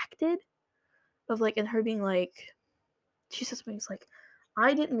well acted of like and her being like she says something like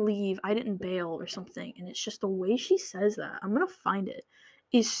I didn't leave, I didn't bail or something, and it's just the way she says that. I'm gonna find it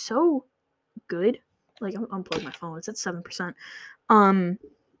is so good. Like I'm unplugged my phone. It's at 7%.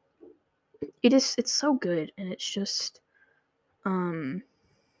 It's so good and it's just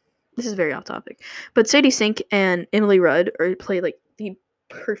this is very off topic. But Sadie Sink and Emily Rudd play like the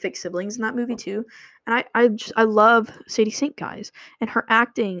perfect siblings in that movie too. And I love Sadie Sink guys and her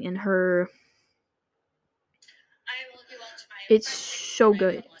acting and her it's so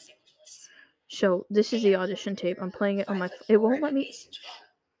good. So this is the audition tape. I'm playing it on my it won't let me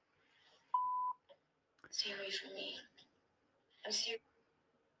Stay away from me. I'm serious.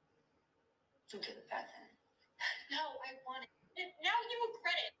 Don't get it back then. No, I want it. Now you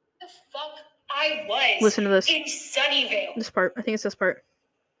regret it. The fuck I was. Listen to this. In Sunnyvale. This part. I think it's this part.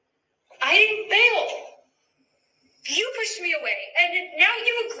 I didn't bail. You pushed me away, and now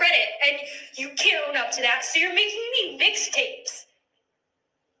you regret it, and you can't own up to that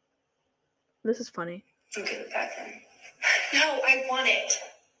This is funny. I'm good with that then. No, I want it.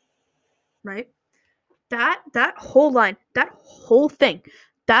 Right? That whole line, that whole thing,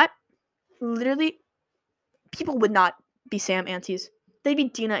 that literally, people would not be Sam aunties. They'd be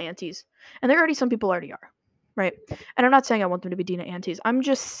Dina aunties. And there already, some people already are. Right? And I'm not saying I want them to be Dina aunties. I'm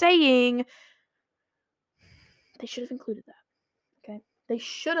just saying they should have included that. Okay? They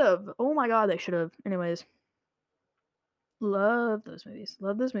should have. Oh my god, they should have. Anyways. Love those movies.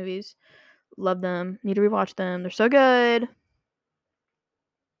 Love those movies. Love them. Need to rewatch them. They're so good.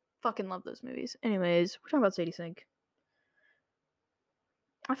 Fucking love those movies. Anyways, we're talking about Sadie Sink.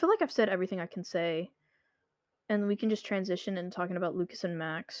 I feel like I've said everything I can say. And we can just transition into talking about Lucas and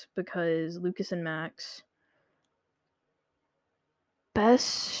Max, because Lucas and Max, best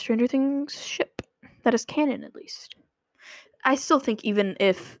Stranger Things ship that is canon, at least. I still think, even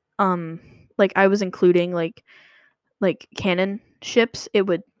if like I was including like canon ships, it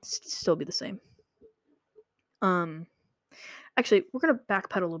would still be the same. Actually, we're gonna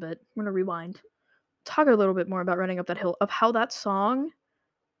backpedal a little bit. We're gonna rewind. Talk a little bit more about Running Up That Hill, of how that song.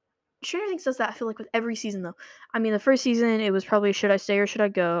 Stranger Things does that, I feel like, with every season, though. I mean, the first season, it was probably Should I Stay or Should I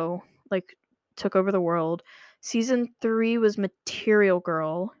Go? Like, took over the world. Season 3 was Material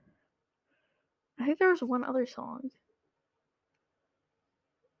Girl. I think there was one other song.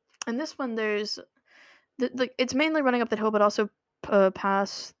 And this one, there's it's mainly Running Up That Hill, but also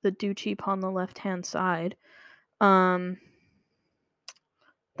Pass the Dew Cheap on the Left Hand Side. That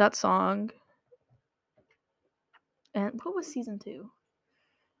song. And what was season 2?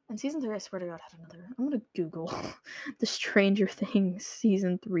 And season 3, I swear to God, had another. I'm gonna Google the Stranger Things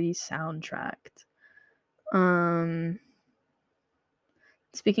season 3 soundtrack.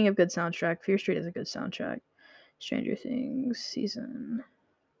 Speaking of good soundtrack, Fear Street is a good soundtrack. Stranger Things season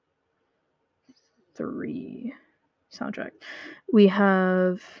 3 soundtrack. We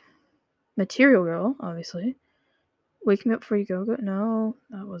have Material Girl, obviously. Wake Me Up Before You Go. No,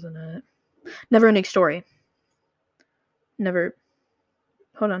 that wasn't it. Never Ending Story. Never.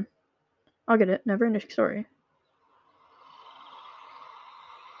 Hold on. I'll get it. Never Ending Story.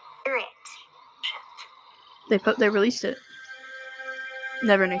 They released it.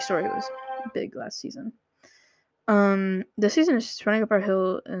 Never Ending Story was big last season. This season is just Running Up Our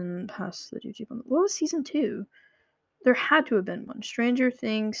Hill and Past the YouTube. What was season 2? There had to have been one. Stranger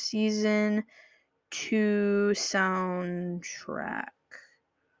Things season 2 soundtrack.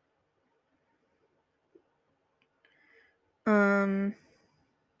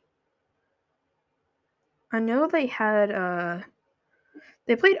 I know they had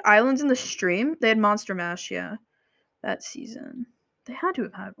they played Islands in the Stream. They had Monster Mash, yeah, that season. They had to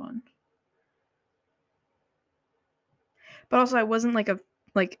have had one. But also, I wasn't like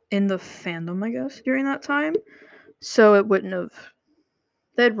in the fandom, I guess, during that time, so it wouldn't have.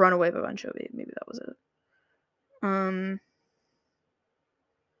 They had Runaway by Bon Jovi. Maybe that was it.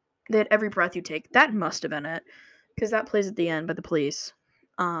 They had Every Breath You Take. That must have been it, because that plays at the end by The Police.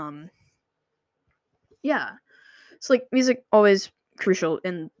 Yeah. It's like music always crucial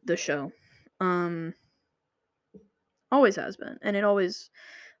in the show. Always has been, and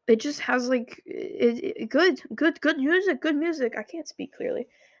it just has like good music. I can't speak clearly.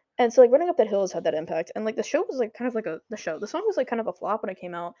 And so, like, Running Up That Hill has had that impact, and like the show was like kind of like the song was like kind of a flop when it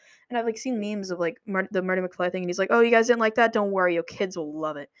came out, and I've like seen memes of like the Marty McFly thing, and he's like, "Oh, you guys didn't like that? Don't worry, your kids will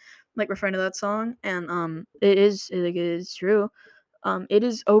love it," like referring to that song, and it is true.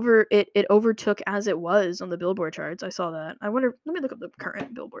 It overtook As It Was on the Billboard charts. I saw that. I wonder. Let me look up the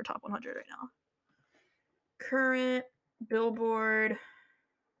current Billboard Top 100 right now. Current Billboard.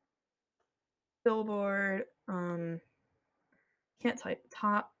 Can't type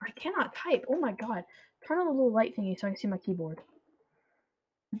top. I cannot type. Oh my god. Turn on the little light thingy so I can see my keyboard.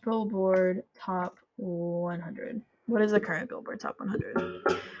 Billboard Top 100. What is the current Billboard Top 100?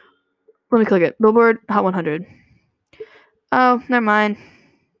 Let me click it. Billboard Hot 100. Oh, never mind.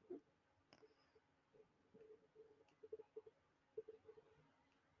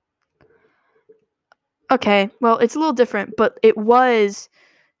 Okay, well, it's a little different, but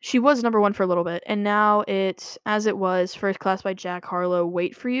she was number 1 for a little bit, and now it's As It Was, First Class by Jack Harlow,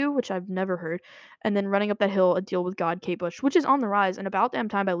 Wait For You, which I've never heard, and then Running Up That Hill, A Deal with God, Kate Bush, which is on the rise, and About Damn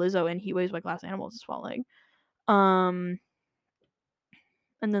Time by Lizzo, and Heat Waves by Glass Animals is falling. And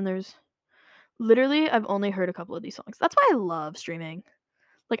then there's literally, I've only heard a couple of these songs. That's why I love streaming.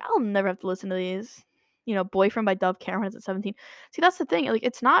 Like, I'll never have to listen to these. Boyfriend by Dove Cameron is at 17. See, that's the thing. Like,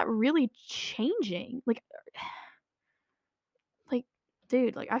 it's not really changing. Like,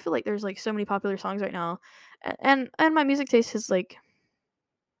 dude, like, I feel like there's like so many popular songs right now, and my music taste is like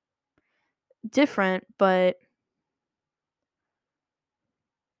different, but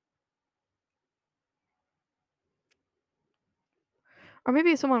Or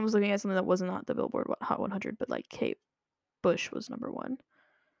maybe someone was looking at something that was not the Billboard Hot 100, but like Kate Bush was number one.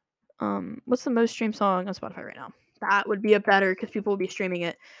 What's the most streamed song on Spotify right now? That would be a better because people will be streaming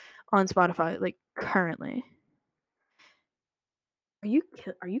it on Spotify like currently. Are you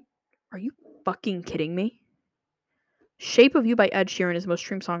fucking kidding me? Shape of You by Ed Sheeran is the most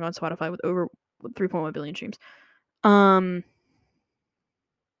streamed song on Spotify with over 3.1 billion streams.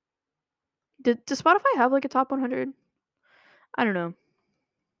 Does Spotify have like a top 100? I don't know.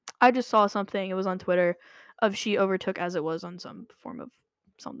 I just saw something. It was on Twitter of She Overtook As It Was on some form of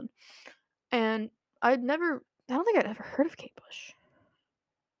something. And I don't think I'd ever heard of Kate Bush.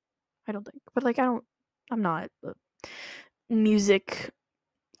 I don't think. But like I'm not music.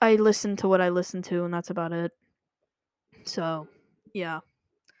 I listen to what I listen to and that's about it. So, yeah.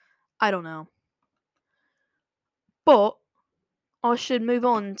 I don't know. But I should move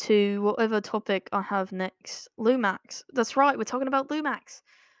on to whatever topic I have next. Lumax. That's right, we're talking about Lumax.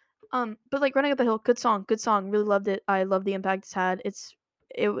 But like Running Up the Hill, good song, good song. Really loved it. I love the impact it's had.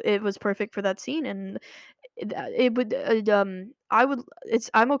 It was perfect for that scene, and it would I would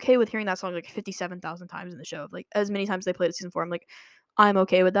I'm okay with hearing that song like 57,000 times in the show. Like as many times they played it season 4, I'm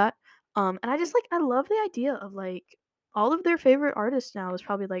okay with that. And I just like I love the idea of like all of their favorite artists now is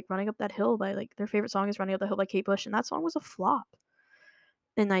probably like Running Up That Hill by like their favorite song is Running Up That Hill by Kate Bush, and that song was a flop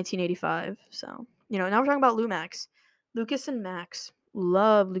in 1985. So, now we're talking about Lumax. Lucas and Max.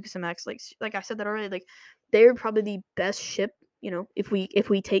 Love Lucas and Max. Like I said that already, like they're probably the best ship, if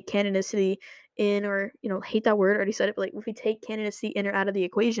we take canonicity in or, hate that word, I already said it, but like if we take canonicity in or out of the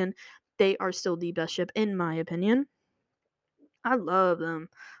equation, they are still the best ship in my opinion. I love them.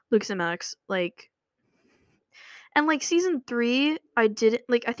 Lucas and Max. And season 3, I didn't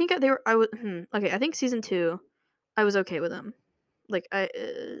like I think they were I was okay, I think season 2 I was okay with them.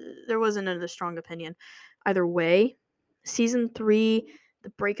 There wasn't a strong opinion either way. Season 3, the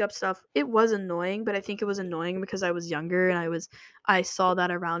breakup stuff, it was annoying, but I think it was annoying because I was younger and I saw that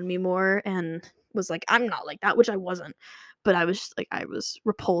around me more and was like, I'm not like that, which I wasn't. But I was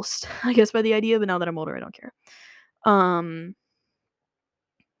repulsed, I guess, by the idea, but now that I'm older, I don't care. Um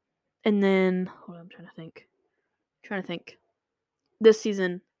and then hold on, I'm trying to think. This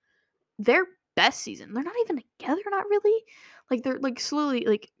season, their best season. They're not even together, not really. Like they're like slowly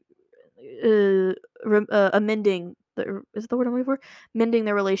amending is the word I'm looking for? Mending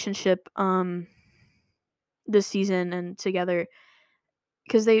their relationship this season and together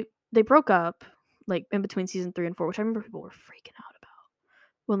because they broke up like in between season 3 and 4, which I remember people were freaking out about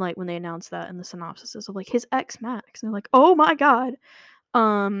when they announced that in the synopsis of like his ex Max, and they're like, oh my god.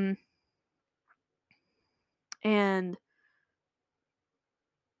 um and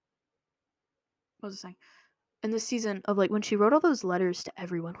what was I saying? In this season of like when she wrote all those letters to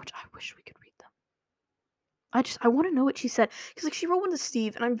everyone, which I wish we could read them. I want to know what she said because like she wrote one to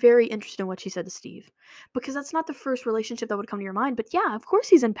Steve, and I'm very interested in what she said to Steve because that's not the first relationship that would come to your mind. But yeah, of course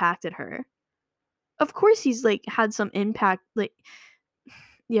he's impacted her. Of course he's like had some impact. Like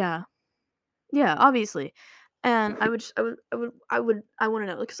yeah, yeah, obviously. And I want to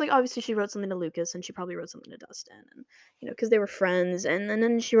know because like obviously she wrote something to Lucas and she probably wrote something to Dustin, and because they were friends, and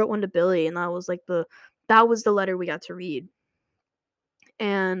then she wrote one to Billy, and that was the letter we got to read,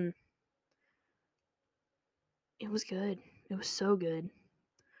 and it was good. It was so good.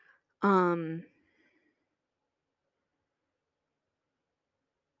 Um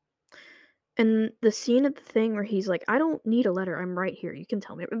And the scene at the thing where he's like, "I don't need a letter. I'm right here. You can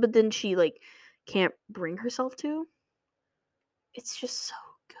tell me." But then she like can't bring herself to. It's just so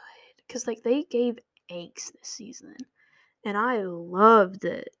good cuz like they gave angst this season and I loved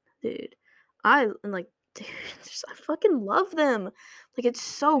it, dude. Dude, I fucking love them. Like it's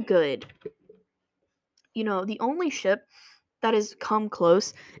so good. The only ship that has come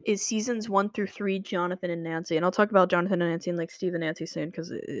close is seasons 1 through 3, Jonathan and Nancy. And I'll talk about Jonathan and Nancy and like Steve and Nancy soon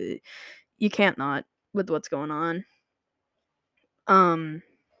cuz you can't not with what's going on. Um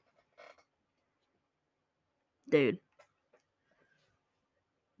Dude,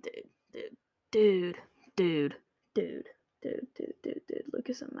 dude, dude, dude, dude, dude, dude,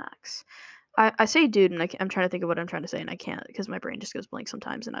 Lucas and Max. I say dude, and I'm trying to think of what I'm trying to say, and I can't because my brain just goes blank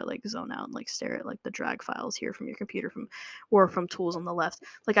sometimes, and I like zone out and like stare at like the drag files here from your computer or from tools on the left.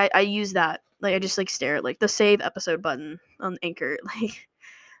 Like I use that, like I just like stare at like the save episode button on Anchor. Like,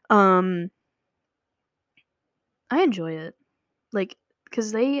 um, I enjoy it, like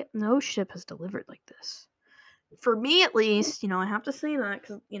because no ship has delivered like this. For me at least, I have to say that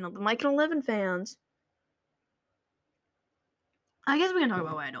because the Mike and 11 fans. I guess we can talk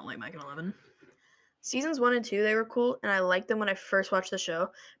about why I don't like Mike and 11. Seasons 1 and 2, they were cool, and I liked them when I first watched the show.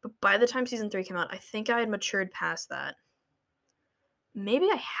 But by the time season 3 came out, I think I had matured past that. Maybe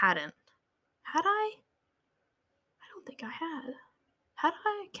I hadn't. Had I? I don't think I had. Had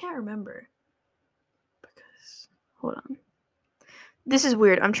I? Can't remember. Because, hold on. This is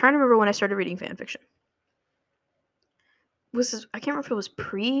weird. I'm trying to remember when I started reading fanfiction. Was this, I can't remember if it was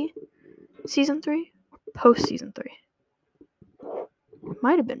pre-season 3 or post-season 3. It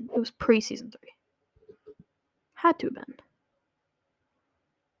might have been. It was pre-season 3. Had to have been.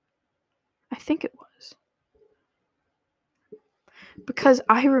 I think it was. Because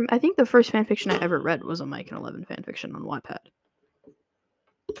I think the first fanfiction I ever read was a Mike and 11 fanfiction on Wattpad.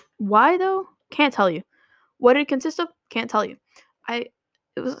 Why though? Can't tell you. What did it consist of? Can't tell you. It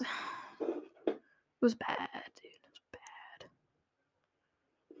was bad, dude. It was bad.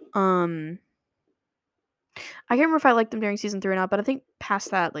 I can't remember if I liked them during season 3 or not, but I think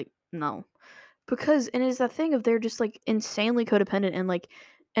past that, like, no. Because and it's that thing of they're just like insanely codependent and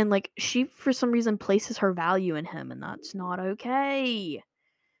like she for some reason places her value in him and that's not okay.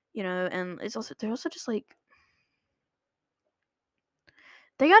 And it's also they're also just like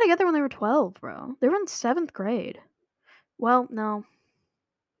they got together when they were 12, bro. They were in 7th grade. Well, no.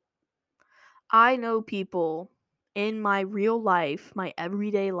 I know people in my real life, my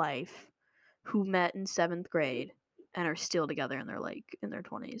everyday life, who met in 7th grade and are still together and they're like in their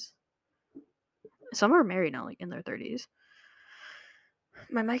 20s. Some are married now, like in their 30s.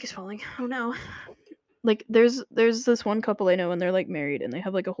 My mic is falling. Oh no. Like there's this one couple I know and they're like married and they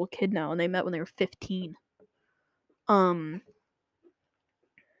have like a whole kid now and they met when they were 15.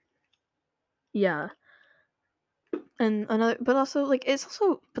 Yeah. And another but also like it's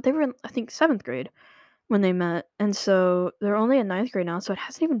also but they were in I think 7th grade when they met and so they're only in 9th grade now so it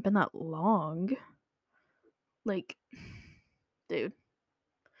hasn't even been that long. Like dude.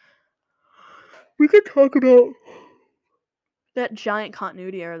 We could talk about that giant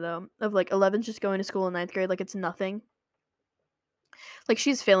continuity error though of like 11 just going to school in 9th grade like it's nothing. Like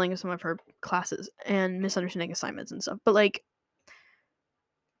she's failing some of her classes and misunderstanding assignments and stuff. But like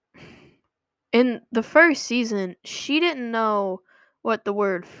in the first season, she didn't know what the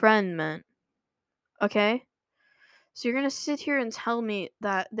word friend meant. Okay? So you're going to sit here and tell me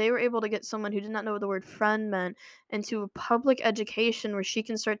that they were able to get someone who did not know what the word friend meant into a public education where she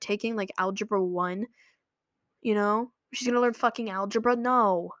can start taking like algebra 1, She's going to learn fucking algebra?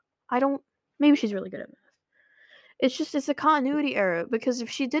 No. I don't maybe she's really good at math. It's a continuity error because if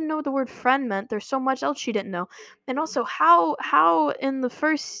she didn't know what the word friend meant, there's so much else she didn't know. And also how in the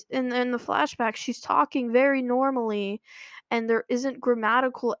flashback she's talking very normally and there isn't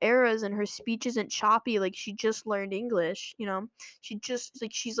grammatical errors and her speech isn't choppy like she just learned English.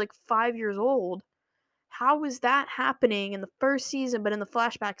 She's like 5 years old. How is that happening in the first season but in the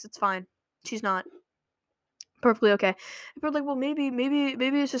flashbacks it's fine. She's not perfectly okay. People are like, "Well, maybe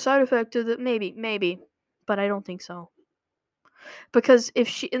it's a side effect of the maybe, but I don't think so." Because if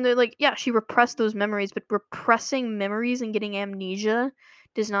she and they're like, yeah, she repressed those memories, but repressing memories and getting amnesia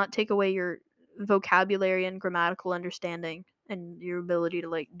does not take away your vocabulary and grammatical understanding and your ability to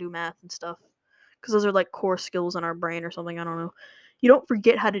like do math and stuff. Because those are like core skills in our brain or something. I don't know. You don't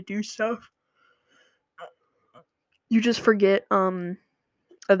forget how to do stuff. You just forget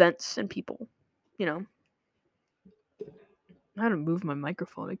events and people. You know. I had to move my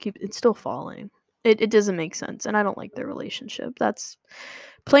microphone. It's still falling. It doesn't make sense, and I don't like their relationship. That's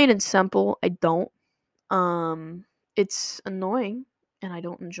plain and simple. I don't. It's annoying, and I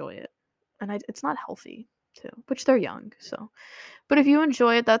don't enjoy it, and it's not healthy too. Which they're young, so. But if you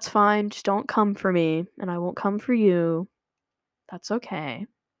enjoy it, that's fine. Just don't come for me, and I won't come for you. That's okay.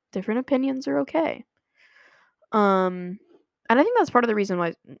 Different opinions are okay. And I think that's part of the reason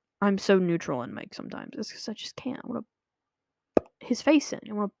why I'm so neutral in Mike sometimes. Is because I just can't. I want to his face in.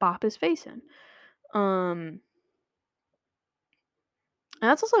 I want to bop his face in. And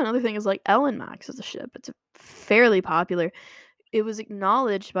that's also another thing is like Ellen Max is a ship. It's fairly popular. It was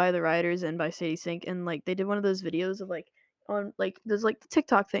acknowledged by the writers and by Sadie Sink, and like they did one of those videos of like on like there's like the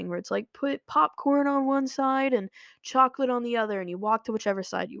TikTok thing where it's like put popcorn on one side and chocolate on the other, and you walk to whichever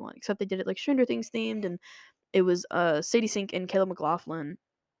side you want. Except they did it like Stranger Things themed, and it was Sadie Sink and Caleb McLaughlin,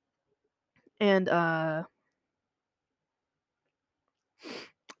 and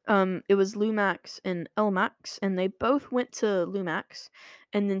it was Lumax and Elmax, and they both went to Lumax,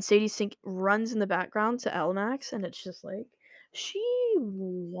 and then Sadie Sink runs in the background to Elmax, and it's just like she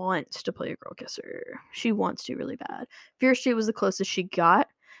wants to play a girl kisser. She wants to really bad. Fear Street was the closest she got.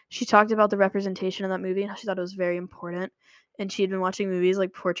 She talked about the representation in that movie and how she thought it was very important. And she had been watching movies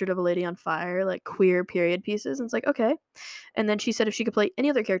like Portrait of a Lady on Fire, like queer period pieces. And it's like, okay. And then she said if she could play any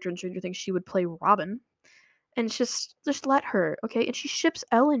other character in Stranger Things, she would play Robin and it's just let her, okay? And she ships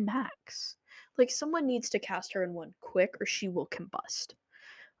Ellen Max. Like, someone needs to cast her in one quick or she will combust.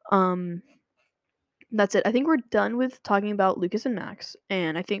 Um, that's it. I think we're done with talking about Lucas and Max,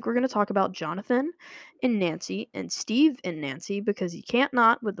 and I think we're gonna talk about Jonathan and Nancy and Steve and Nancy because you can't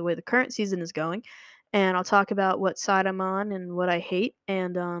not with the way the current season is going. And I'll talk about what side I'm on and what I hate,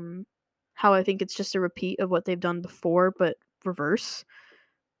 and how I think it's just a repeat of what they've done before, but reverse.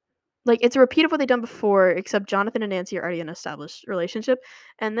 Like, it's a repeat of what they've done before, except Jonathan and Nancy are already in an established relationship.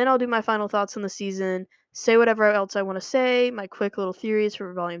 And then I'll do my final thoughts on the season, say whatever else I want to say, my quick little theories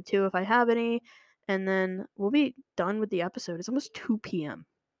for volume 2 if I have any, and then we'll be done with the episode. It's almost 2 p.m.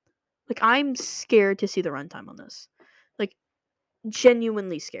 Like, I'm scared to see the runtime on this. Like,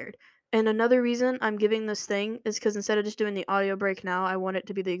 genuinely scared. And another reason I'm giving this thing is because instead of just doing the audio break now, I want it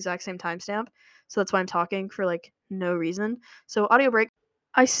to be the exact same timestamp. So that's why I'm talking for like no reason. So audio break.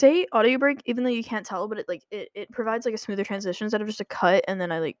 I say audio break even though you can't tell, but it provides like a smoother transition instead of just a cut and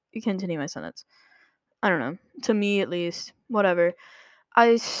then I like continue my sentence. I don't know. To me at least. Whatever.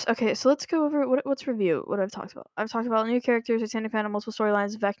 Okay, so let's go over what's review. What I've talked about. I've talked about new characters, extended canon, multiple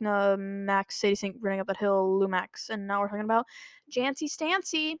storylines, Vecna, Max, Sadie Sink running up that hill, Lumax, and now we're talking about Jancy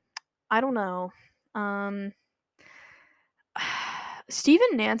Stancy. I don't know. Um, Steve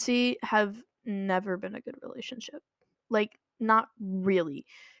and Nancy have never been a good relationship. Like, not really.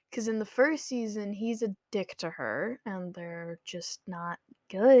 Because in the first season, he's a dick to her, and they're just not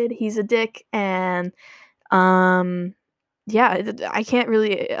good. He's a dick, and um, yeah, I can't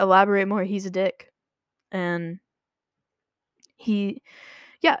really elaborate more. He's a dick, and he,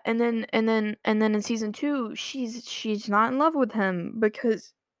 yeah, and then in season 2, she's not in love with him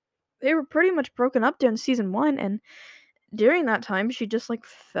because they were pretty much broken up during season 1, and during that time, she just like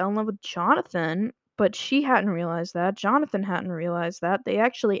fell in love with Jonathan, but she hadn't realized that. Jonathan hadn't realized that. They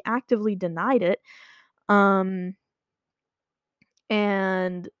actually actively denied it. Um,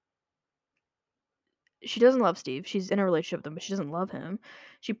 and she doesn't love Steve. She's in a relationship with him, but she doesn't love him.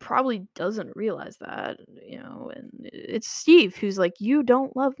 She probably doesn't realize that, and it's Steve who's like, "You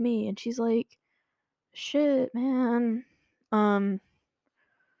don't love me." And she's like, "Shit, man." Um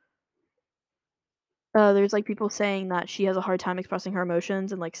there's like people saying that she has a hard time expressing her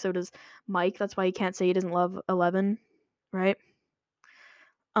emotions and like so does Mike. That's why he can't say he doesn't love 11, right?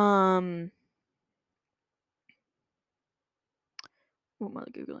 Um what am I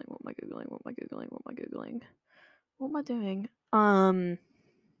googling? What am I googling? What am I googling? What am I googling? What am I doing?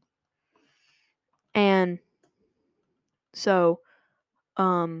 And so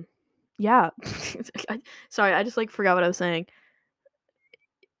yeah. Sorry, I just like forgot what I was saying.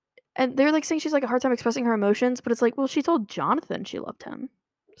 And they're like saying she's like a hard time expressing her emotions, but it's like, well, she told Jonathan she loved him.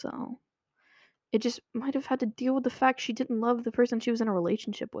 So it just might have had to deal with the fact she didn't love the person she was in a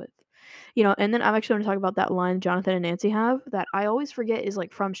relationship with. And then I'm actually going to talk about that line Jonathan and Nancy have that I always forget is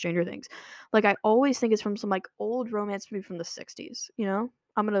like from Stranger Things. Like I always think it's from some like old romance movie from the 60s. I'm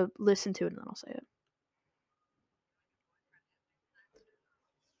going to listen to it and then I'll say it.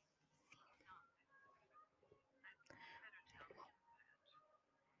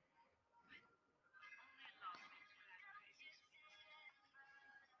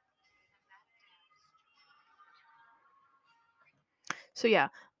 So yeah.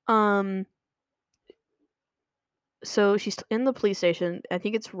 Um so she's in the police station. I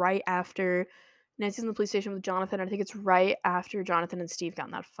think it's right after Nancy's in the police station with Jonathan. I think it's right after Jonathan and Steve got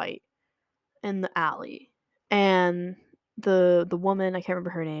in that fight in the alley, and the woman, I can't remember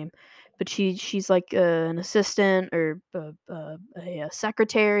her name, but she's like an assistant or a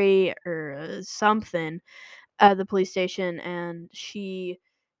secretary or something at the police station, and she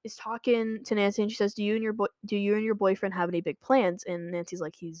is talking to Nancy, and she says, do you and your boyfriend have any big plans?" And Nancy's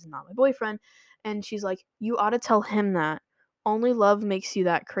like, "He's not my boyfriend." And she's like, "You ought to tell him that. Only love makes you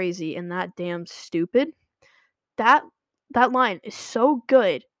that crazy and that damn stupid." That that line is so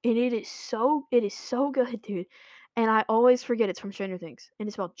good, and it is so good, dude. And I always forget it's from Stranger Things, and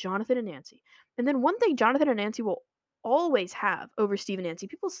it's about Jonathan and Nancy. And then one thing Jonathan and Nancy will always have over Steve and Nancy,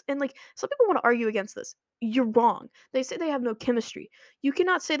 and like some people want to argue against this. You're wrong. They say they have no chemistry. You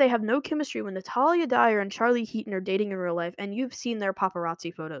cannot say they have no chemistry when Natalia Dyer and Charlie Heaton are dating in real life, and you've seen their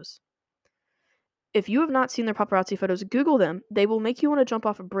paparazzi photos. If you have not seen their paparazzi photos, Google them. They will make you want to jump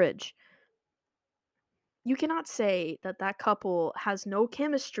off a bridge. You cannot say that that couple has no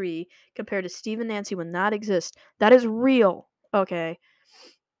chemistry compared to Steve and Nancy when that exists. That is real. Okay.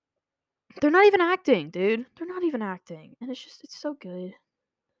 They're not even acting, dude. They're not even acting. And it's so good.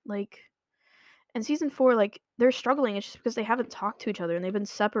 Like, And season 4, like, they're struggling, it's just because they haven't talked to each other and they've been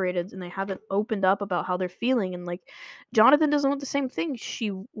separated and they haven't opened up about how they're feeling, and, like, Jonathan doesn't want the same thing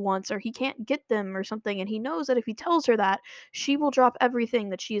she wants, or he can't get them or something, and he knows that if he tells her that, she will drop everything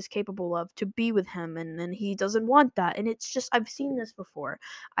that she is capable of to be with him, and he doesn't want that, and it's just I've seen this before.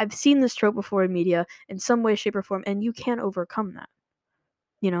 I've seen this trope before in media in some way, shape, or form, and you can't overcome that,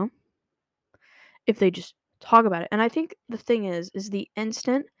 you know? If they just talk about it. And I think the thing is the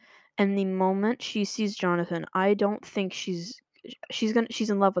instant and the moment she sees Jonathan, I don't think she's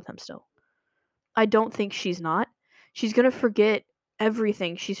in love with him still. I don't think she's not. She's gonna forget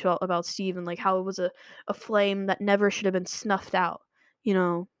everything she's felt about Steve and like how it was a flame that never should have been snuffed out. You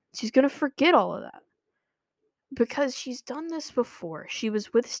know, she's gonna forget all of that because she's done this before. She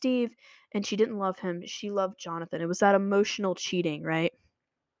was with Steve and she didn't love him. She loved Jonathan. It was that emotional cheating, right?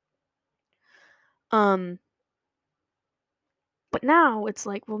 Um, But now it's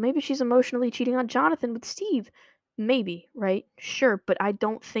like, well, maybe she's emotionally cheating on Jonathan with Steve. Maybe, right? Sure, but I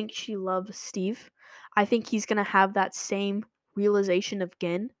don't think she loves Steve. I think he's going to have that same realization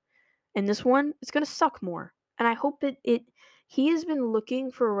again. And this one, it's going to suck more. And I hope it he has been looking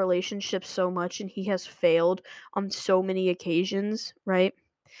for a relationship so much and he has failed on so many occasions, right?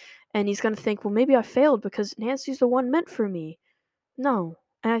 And he's going to think, well, maybe I failed because Nancy's the one meant for me. No.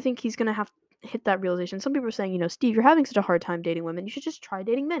 And I think he's gonna have to hit that realization. Some people are saying, Steve, you're having such a hard time dating women. You should just try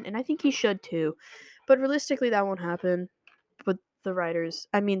dating men. And I think he should too. But realistically, that won't happen. But the writers,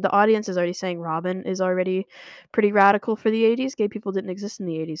 I mean, the audience is already saying Robin is already pretty radical for the 80s. Gay people didn't exist in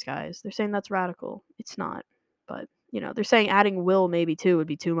the 80s, guys. They're saying that's radical. It's not. But, they're saying adding Will maybe too would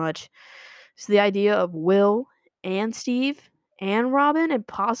be too much. So the idea of Will and Steve and Robin and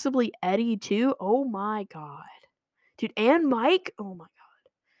possibly Eddie too. Oh my God. Dude, and Mike. Oh my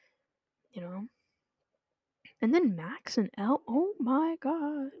you know? And then Max and Elle, oh my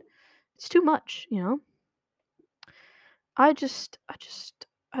god. It's too much. I just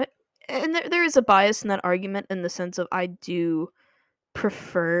I and there is a bias in that argument in the sense of I do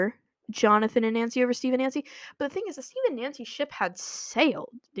prefer Jonathan and Nancy over Steve and Nancy. But the thing is the Steve and Nancy ship had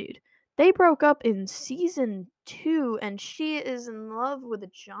sailed, dude. They broke up in season 2 and she is in love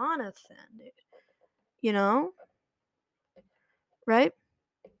with Jonathan, dude. You know? Right?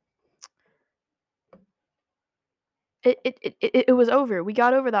 It was over. We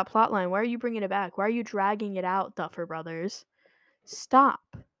got over that plot line. Why are you bringing it back? Why are you dragging it out, Duffer Brothers? Stop.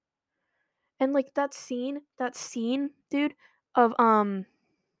 And like that scene, dude, of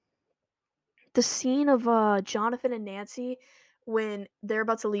the scene of Jonathan and Nancy when they're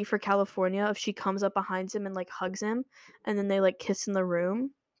about to leave for California, if she comes up behind him and like hugs him and then they like kiss in the room.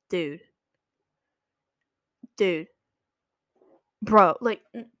 Dude. Dude. Bro, like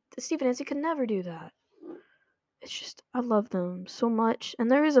Steve and Nancy could never do that. It's just I love them so much, and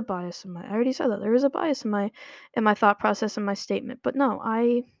there is a bias in my. I already said that there is a bias in my thought process and my statement, but no,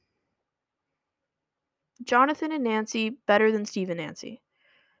 Jonathan and Nancy better than Steve and Nancy.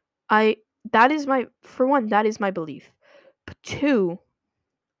 I that is my for one that is my belief. But two,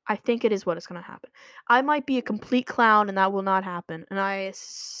 I think it is what is going to happen. I might be a complete clown and that will not happen, and I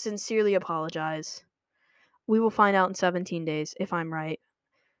sincerely apologize. We will find out in 17 days if I'm right.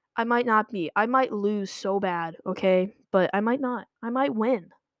 I might not be. I might lose so bad, okay? But I might not. I might win,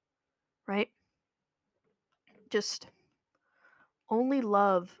 right? Just only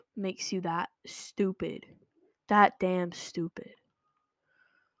love makes you that stupid. That damn stupid.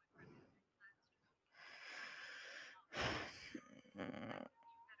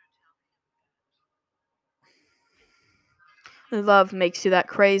 Love makes you that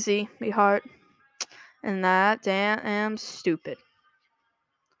crazy, me heart. And that damn stupid.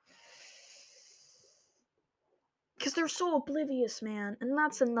 Because they're so oblivious, man. And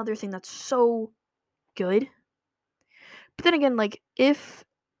that's another thing that's so good. But then again, like, if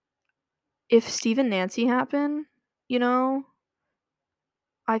Steve and Nancy happen, you know,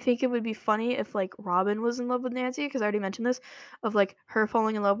 I think it would be funny if like Robin was in love with Nancy, because I already mentioned this, of like her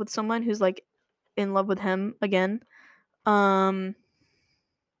falling in love with someone who's like in love with him again. Um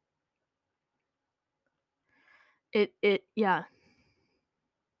yeah.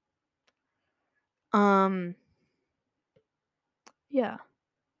 Um yeah.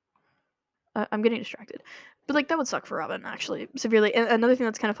 I'm getting distracted. But like that would suck for Robin actually severely. And another thing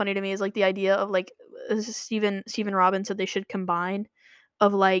that's kind of funny to me is like the idea of like Steven Robin said they should combine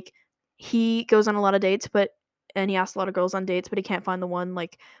of like he goes on a lot of dates and he asks a lot of girls on dates but he can't find the one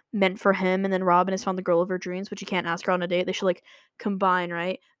like meant for him, and then Robin has found the girl of her dreams but he can't ask her on a date. They should like combine,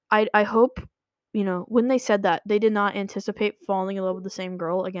 right? I hope when they said that they did not anticipate falling in love with the same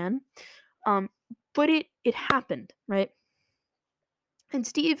girl again. Um but it happened, right? And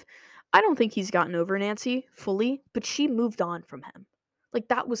Steve, I don't think he's gotten over Nancy fully, but she moved on from him. Like,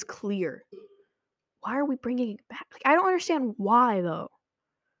 that was clear. Why are we bringing it back? Like, I don't understand why, though.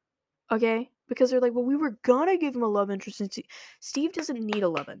 Okay? Because they're like, well, we were gonna give him a love interest. And Steve doesn't need a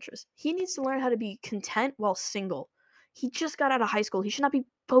love interest. He needs to learn how to be content while single. He just got out of high school. He should not be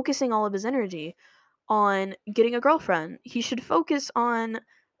focusing all of his energy on getting a girlfriend. He should focus on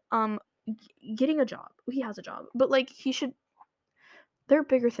um getting a job. He has a job. But like he should there are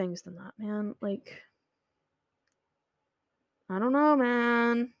bigger things than that, man. Like I don't know,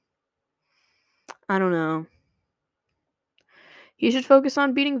 man. I don't know. He should focus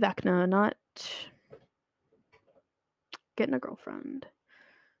on beating Vecna, not getting a girlfriend.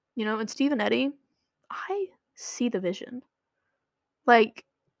 And Steve and Eddie, I see the vision. Like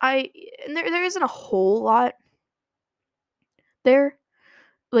I and there isn't a whole lot there.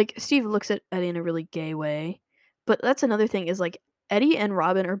 Like Steve looks at Eddie in a really gay way. But that's another thing is like Eddie and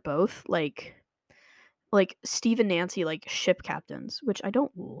Robin are both like Steve and Nancy like ship captains, which I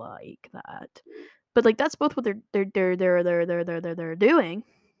don't like that. But like that's both what they're doing.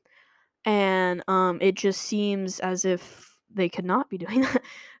 And it just seems as if they could not be doing that.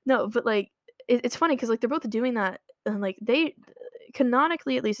 No, but like it's funny because like they're both doing that and like they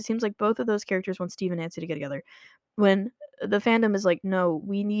canonically at least it seems like both of those characters want Steve and Nancy to get together. When the fandom is like, no,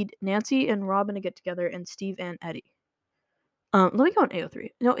 we need Nancy and Robin to get together and Steve and Eddie. Let me go on AO3.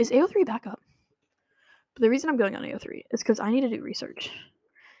 No, is AO3 back up? But the reason I'm going on AO3 is because I need to do research.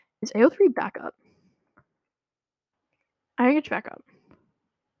 Is AO3 back up? I think it's back up.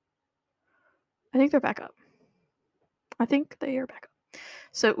 I think they're back up. I think they are back up.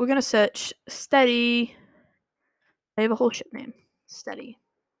 So we're gonna search Steady. They have a whole ship name. Steady.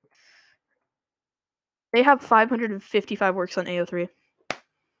 They have 555 works on AO3.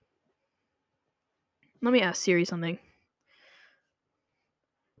 Let me ask Siri something.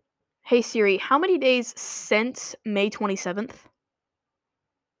 Hey Siri, how many days since May 27th?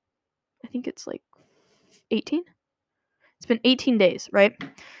 I think it's like 18. It's been 18 days, right?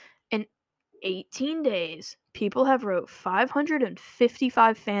 In 18 days, people have wrote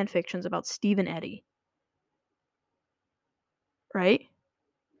 555 fan fictions about Steve and Eddie. Right?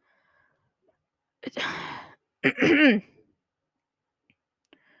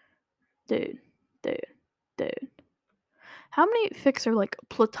 dude, dude. How many fics are like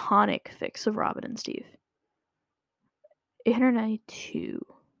platonic fics of Robin and Steve? 892.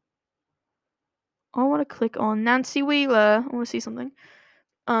 I want to click on Nancy Wheeler. I want to see something.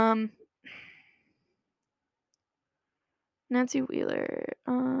 Nancy Wheeler.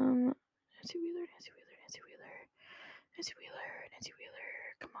 Nancy Wheeler. Nancy Wheeler. Nancy Wheeler. Nancy Wheeler. Nancy Wheeler.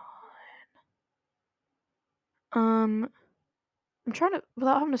 Come on. I'm trying to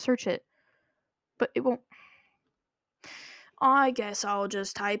without having to search it, but it won't. I guess I'll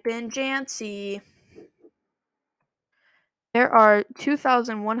just type in Jancy. There are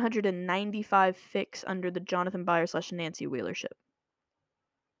 2,195 fics under the Jonathan Byer / Nancy Wheeler ship.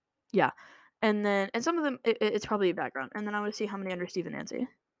 Yeah. And some of them, it's probably a background. And then I want to see how many under Steve and Nancy.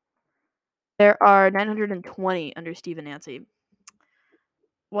 There are 920 under Steve and Nancy.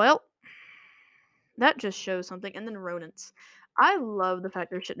 Well, that just shows something. And then Ronants. I love the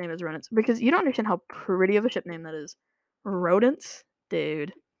fact their ship name is Ronants because you don't understand how pretty of a ship name that is. Rodents?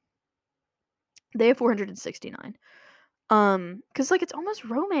 Dude. They have 469. Cause like it's almost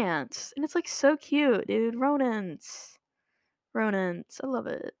romance, and it's like so cute, dude. Ronants, I love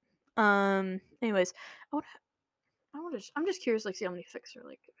it. Anyways, I'm just curious, like, see how many fics are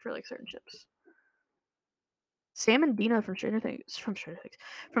like for like certain ships. Sam and Dina from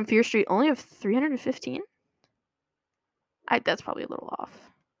from Fear Street only have 315. That's probably a little off.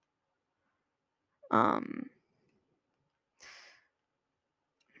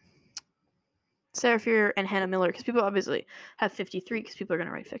 Sarah Fear and Hannah Miller, because people obviously have 53, because people are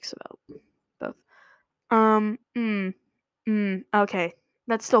gonna write fics about both. Okay,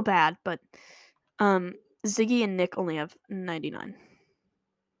 that's still bad, but Ziggy and Nick only have 99.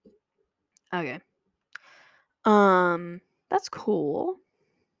 Okay. That's cool.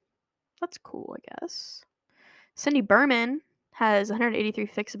 That's cool, I guess. Cindy Berman has 183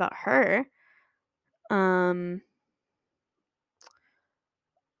 fics about her.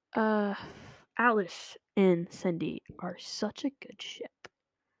 Alice and Cindy are such a good ship.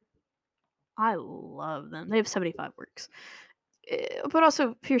 I love them. They have 75 works. But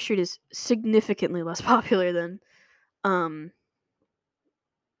also Fear Street is significantly less popular than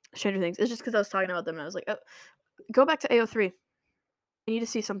Stranger Things. It's just because I was talking about them and I was like, oh, go back to AO3. I need to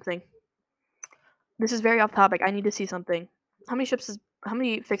see something. This is very off topic. I need to see something. How many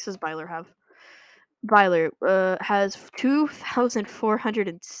fics does Byler have? Violet has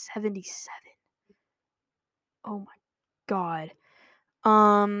 2,477. Oh my god.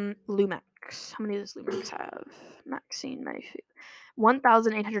 Lumax. How many does Lumax have? Maxine Mayfield.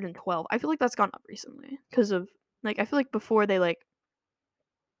 1,812. I feel like that's gone up recently because of like I feel like before they like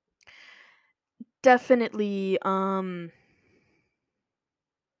definitely had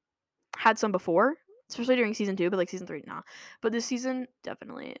some before, especially during season 2, but like season 3 nah. But this season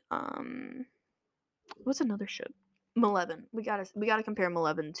definitely what's another ship? Maleven. We gotta compare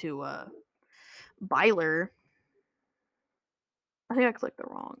Maleven to Byler. I think I clicked the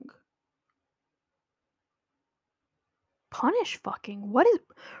wrong. Punish fucking. What is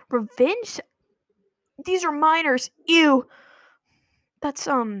revenge? These are minors. Ew. That's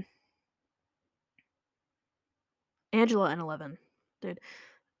Angela and 11. Dude.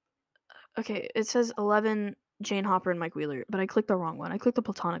 Okay, it says 11 Jane Hopper and Mike Wheeler, but I clicked the wrong one. I clicked the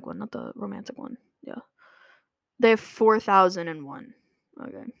platonic one, not the romantic one. Yeah. They have 4,001.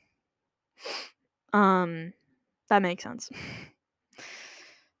 Okay. That makes sense.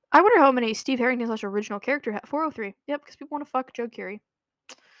 I wonder how many Steve Harrington / original character had. 403. Yep, because people want to fuck Joe Curie.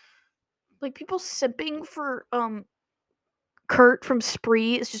 Like people simping for Kurt from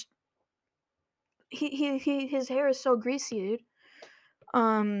Spree is just he his hair is so greasy, dude.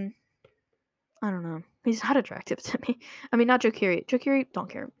 I don't know. He's not attractive to me. I mean, not Joe Curie. Joe Curie, don't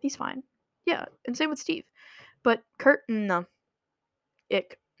care. He's fine. Yeah, and same with Steve. But Kurt, no.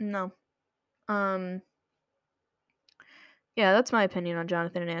 Ick, no. Um, yeah, that's my opinion on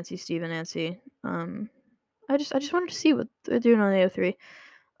Jonathan and Nancy, Steve and Nancy. I just wanted to see what they're doing on AO3.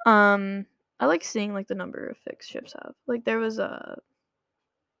 I like seeing like the number of fixed ships have. Like there was a,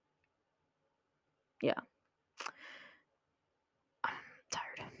 yeah. I'm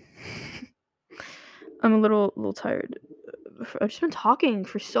tired. I'm a little tired. I've just been talking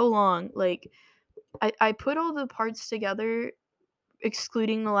for so long. Like I put all the parts together,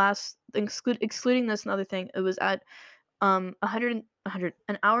 excluding the last excluding this and other thing. It was at 100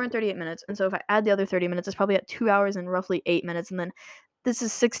 an hour and 38 minutes. And so if I add the other 30 minutes, it's probably at 2 hours and roughly 8 minutes. And then this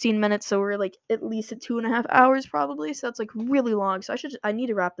is 16 minutes, so we're like at least at 2.5 hours probably. So that's like really long. So I need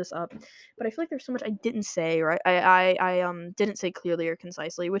to wrap this up. But I feel like there's so much I didn't say, right? I didn't say clearly or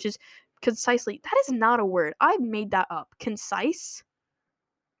concisely, which is concisely. That is not a word. I made that up. Concise.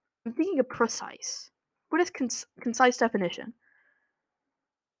 I'm thinking of precise. What is concise definition?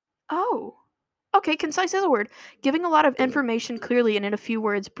 Oh. Okay, concise is a word. Giving a lot of information clearly and in a few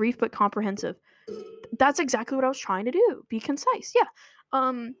words, brief but comprehensive. That's exactly what I was trying to do. Be concise. Yeah.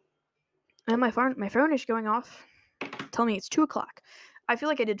 And my phone is going off. Tell me it's 2 o'clock. I feel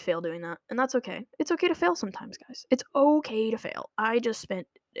like I did fail doing that, and that's okay. It's okay to fail sometimes, guys. It's okay to fail. I just spent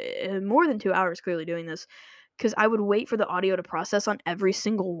more than 2 hours clearly doing this because I would wait for the audio to process on every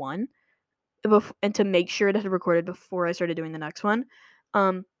single one and to make sure it had recorded before I started doing the next one.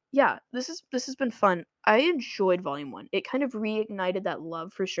 Yeah, this has been fun. I enjoyed volume 1. It kind of reignited that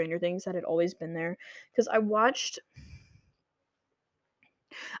love for Stranger Things that had always been there because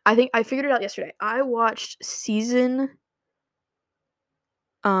I think I figured it out yesterday. I watched seasons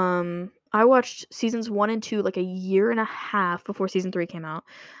 1 and 2 like a year and a half before season 3 came out.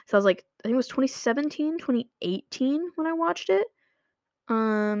 So I was like, I think it was 2017, 2018 when I watched it.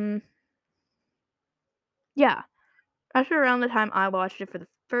 Yeah, after around the time I watched it for the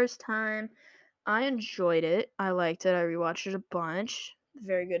first time, I enjoyed it. I liked it. I rewatched it a bunch.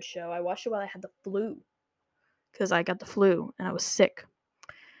 Very good show. I watched it while I had the flu because I got the flu and I was sick.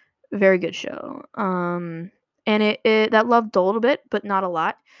 Very good show. And it that love dulled a bit, but not a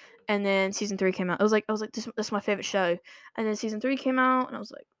lot. And then season 3 came out. I was like, this is my favorite show. And then season 3 came out, and I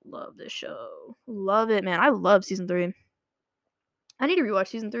was like, love this show, love it, man. I love season 3. I need to rewatch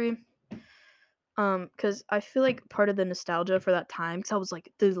season 3. Because I feel like part of the nostalgia for that time, because I was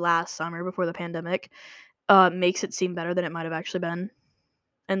like the last summer before the pandemic, makes it seem better than it might have actually been.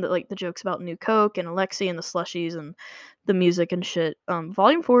 And like the jokes about New Coke and Alexi and the slushies and the music and shit.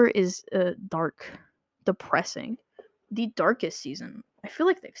 Volume 4 is dark, depressing, the darkest season. I feel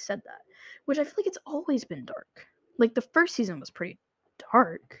like they've said that, which I feel like it's always been dark. Like the first season was pretty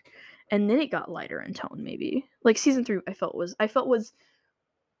dark, and then it got lighter in tone. Maybe like season 3, I felt was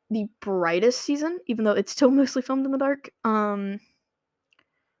the brightest season, even though it's still mostly filmed in the dark.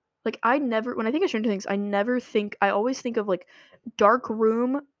 Like I never when I think of Stranger Things, I always think of like dark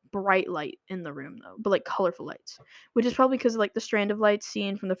room, bright light in the room though, but like colorful lights. Which is probably because like the strand of lights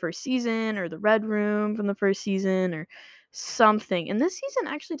seen from the first season or the red room from the first season or something. And this season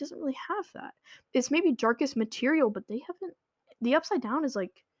actually doesn't really have that. It's maybe darkest material, but they haven't the upside down is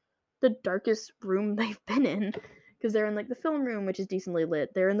like the darkest room they've been in. because they're in like the film room, which is decently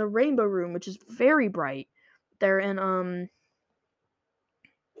lit. They're in the rainbow room, which is very bright. They're in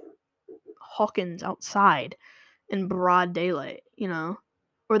Hawkins outside in broad daylight, you know,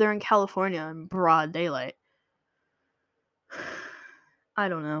 or they're in California in broad daylight. I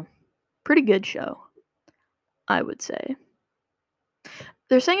don't know. Pretty good show, I would say.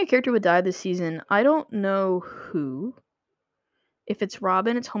 They're saying a character would die this season. I don't know who. If it's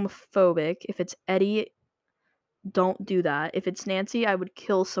Robin, it's homophobic. If it's Eddie, don't do that. If it's Nancy, I would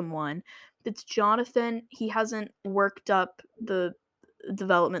kill someone. If it's Jonathan, he hasn't worked up the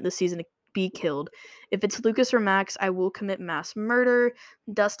development this season to be killed. If it's Lucas or Max, I will commit mass murder.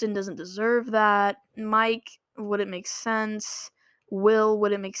 Dustin doesn't deserve that. Mike, would it make sense? Will,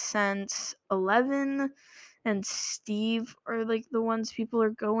 would it make sense? 11 and Steve are like the ones people are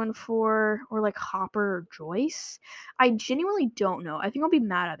going for, or like Hopper or Joyce. I genuinely don't know. I think I'll be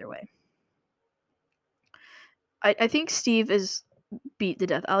mad either way. I think Steve is beat the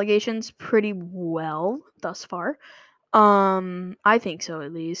death allegations pretty well thus far. I think so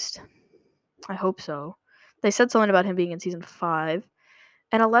at least. I hope so. They said something about him being in season 5.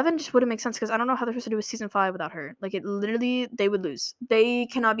 And 11 just wouldn't make sense because I don't know how they're supposed to do a season 5 without her. Like, it literally, they would lose. They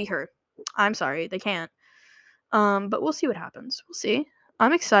cannot be her. I'm sorry, they can't. But we'll see what happens. We'll see.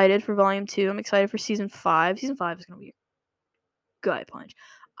 I'm excited for volume 2. I'm excited for season 5. Season 5 is going to be a gut punch.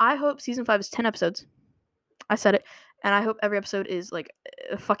 I hope season 5 is 10 episodes. I said it. And I hope every episode is like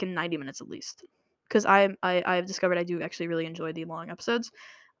fucking 90 minutes at least. Because I've discovered I do actually really enjoy the long episodes.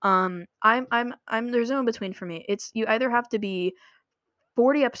 I'm there's no in between for me. It's you either have to be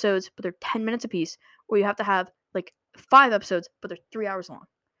 40 episodes, but they're 10 minutes apiece, or you have to have like 5 episodes, but they're 3 hours long.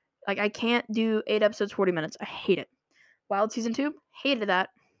 Like, I can't do 8 episodes, 40 minutes. I hate it. Wild Season 2, hated that.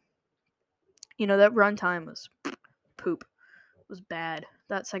 You know, that runtime was poop. It was bad.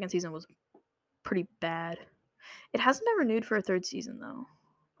 That second season was pretty bad. It hasn't been renewed for a third season, though.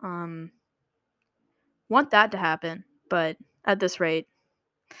 Want that to happen, but at this rate,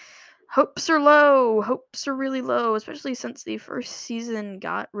 hopes are low. Hopes are really low, especially since the first season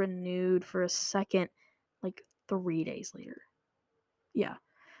got renewed for a second, like 3 days later. Yeah.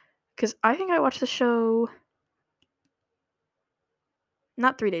 Because I think I watched the show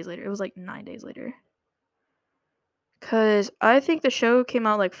not 3 days later. It was like 9 days later. Because I think the show came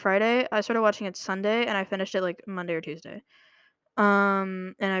out like Friday. I started watching it Sunday, and I finished it like Monday or Tuesday.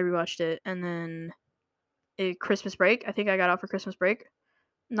 And I rewatched it, and then Christmas break. I think I got out for Christmas break.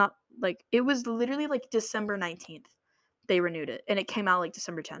 Not like it was literally like December 19th. They renewed it, and it came out like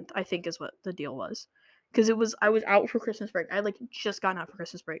December 10th. I think is what the deal was. Because I was out for Christmas break. I had like just gotten out for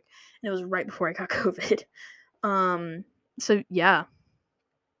Christmas break, and it was right before I got COVID. So yeah,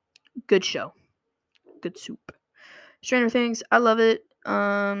 good show, good soup. Stranger Things, I love it.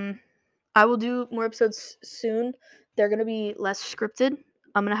 I will do more episodes soon. They're gonna be less scripted.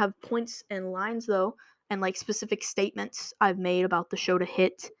 I'm gonna have points and lines though, and like specific statements I've made about the show to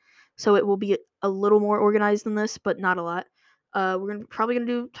hit. So it will be a little more organized than this, but not a lot. We're probably gonna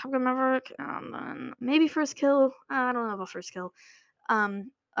do Top Gun Maverick, and maybe First Kill. I don't know about First Kill.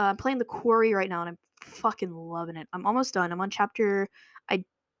 I'm playing The Quarry right now, and I'm fucking loving it. I'm almost done. I'm on chapter. I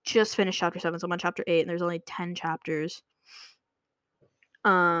just finished chapter 7, so I'm on chapter 8, and there's only 10 chapters.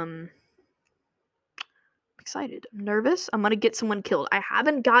 Excited. I'm nervous. I'm gonna get someone killed. I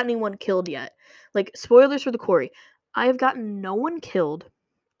haven't got anyone killed yet. Like, spoilers for The Quarry. I have gotten no one killed.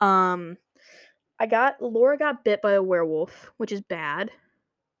 Laura got bit by a werewolf, which is bad.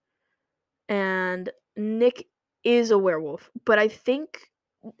 And Nick is a werewolf, but I think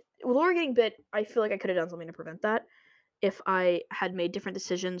Laura getting bit, I feel like I could have done something to prevent that if I had made different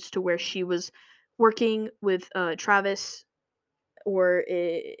decisions to where she was working with Travis, or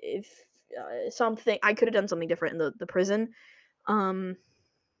if something I could have done something different in the prison. But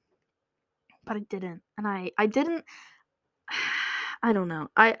I didn't, and I didn't. I don't know.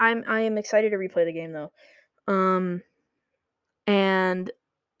 I am excited to replay the game though. And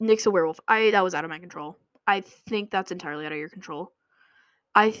Nick's a werewolf. That was out of my control. I think that's entirely out of your control.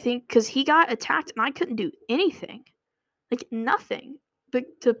 I think because he got attacked and I couldn't do anything, like nothing, but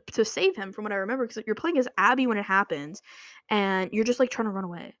to save him from what I remember. Because you're playing as Abby when it happens, and you're just like trying to run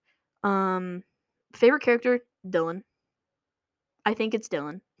away. Favorite character, Dylan. I think it's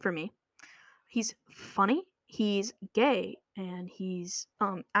Dylan for me. He's funny, he's gay, and he's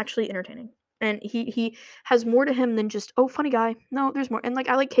actually entertaining. And he has more to him than just, oh, funny guy. No, there's more. And like,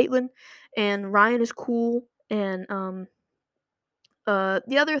 I like Caitlin, and Ryan is cool, and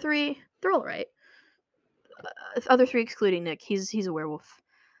the other 3, they're all right. Other 3 excluding Nick, he's a werewolf,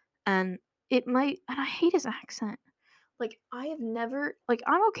 and and I hate his accent. Like, I have never like,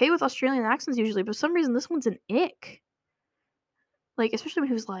 I'm okay with Australian accents usually, but for some reason this one's an ick. Like, especially when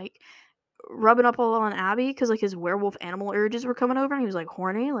he was, like, rubbing up all on Abby because like, his werewolf animal urges were coming over and he was, like,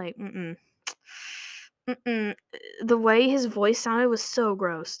 horny, like, mm-mm. Mm-mm. The way his voice sounded was so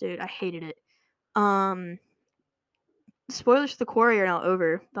gross, dude, I hated it. Um, spoilers for The Quarry are now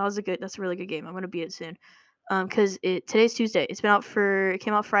over. That's a really good game, I'm gonna beat it soon. Because today's Tuesday, it came out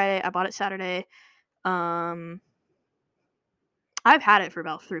Friday, I bought it Saturday. I've had it for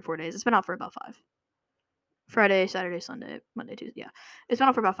about 3-4 days, it's been out for about 5. Friday, Saturday, Sunday, Monday, Tuesday, yeah. It's been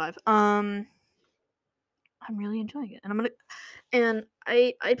out for about 5. I'm really enjoying it, and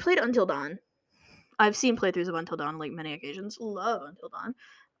I played Until Dawn. I've seen playthroughs of Until Dawn, like, many occasions. Love Until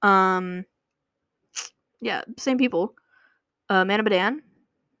Dawn. Yeah, same people. Man of Medan,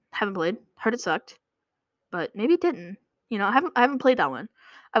 haven't played. Heard it sucked, but maybe it didn't. You know, I haven't played that one.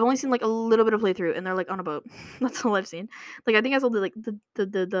 I've only seen, like, a little bit of playthrough, and they're, like, on a boat. That's all I've seen. Like, I think I saw like, the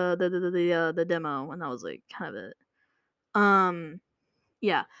demo, and that was, like, kind of it.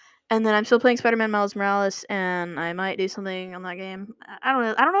 Yeah. And then I'm still playing Spider-Man Miles Morales, and I might do something on that game. I don't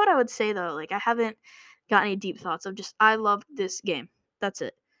know. I don't know what I would say though. Like, I haven't got any deep thoughts of just I love this game. That's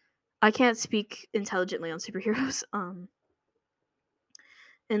it. I can't speak intelligently on superheroes.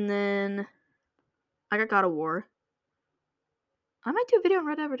 And then I got God of War. I might do a video on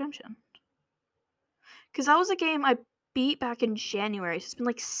Red Dead Redemption. Cause that was a game I beat back in January. So it's been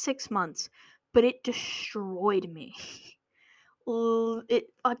like 6 months, but it destroyed me. It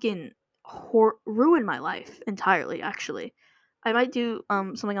fucking ruined my life entirely. Actually, I might do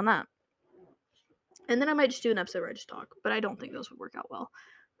something on that, and then I might just do an episode where I just talk. But I don't think those would work out well.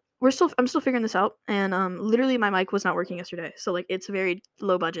 I'm still figuring this out, and literally my mic was not working yesterday, so like it's very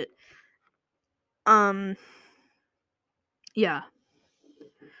low budget. Yeah.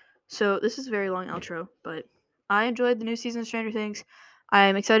 So this is a very long outro, but I enjoyed the new season of Stranger Things.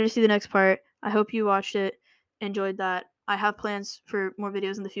 I'm excited to see the next part. I hope you watched it, enjoyed that. I have plans for more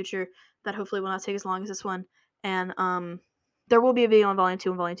videos in the future that hopefully will not take as long as this one. And there will be a video on Volume 2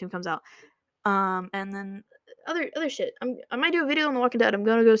 when Volume 2 comes out. And then other shit. I might do a video on The Walking Dead. I'm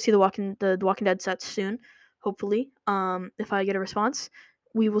gonna go see the Walking Dead sets soon, hopefully. If I get a response,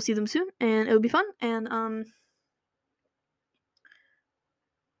 we will see them soon, and it'll be fun. And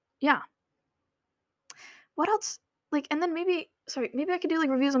yeah. What else? Like, and then maybe I could do like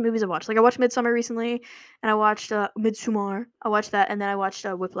reviews on movies I watched. Like, I watched Midsummer recently, and I watched Midsommar. I watched that, and then I watched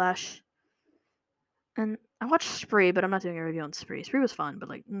Whiplash, and I watched Spree, but I'm not doing a review on Spree. Spree was fun, but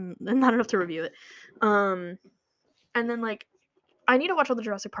like not enough to review it. And then like I need to watch all the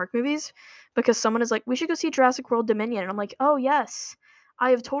Jurassic Park movies because someone is like, we should go see Jurassic World Dominion, and I'm like, oh yes. I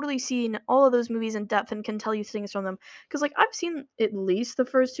have totally seen all of those movies in depth and can tell you things from them. Because, like, I've seen at least the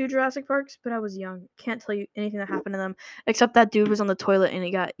first 2 Jurassic Parks, but I was young. Can't tell you anything that happened to them, except that dude was on the toilet and he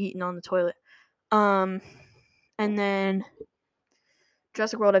got eaten on the toilet. And then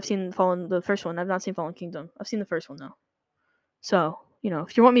Jurassic World, I've seen the first one. I've not seen Fallen Kingdom. I've seen the first one, though. So, you know,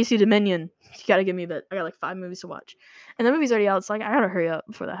 if you want me to see Dominion, you gotta give me a bit. I got, like, 5 movies to watch. And the movie's already out, so, like, I gotta hurry up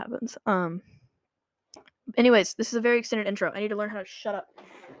before that happens. Anyways, this is a very extended intro. I need to learn how to shut up.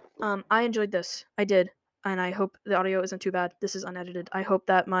 I enjoyed this. I did. And I hope the audio isn't too bad. This is unedited. I hope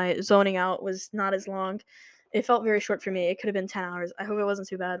that my zoning out was not as long. It felt very short for me. It could have been 10 hours. I hope it wasn't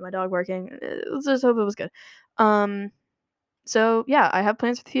too bad. My dog barking. Let's just hope it was good. So yeah, I have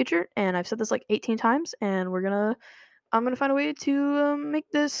plans for the future, and I've said this like 18 times, and I'm gonna find a way to make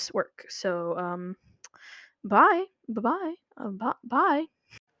this work. So bye, bye, bye.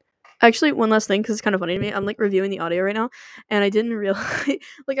 Actually, one last thing, because it's kind of funny to me. I'm like reviewing the audio right now, and I didn't realize,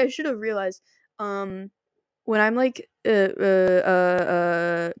 like, I should have realized, when I'm like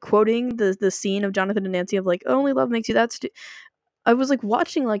quoting the scene of Jonathan and Nancy of like only love makes you that I was like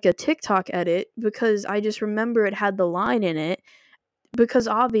watching like a TikTok edit because I just remember it had the line in it because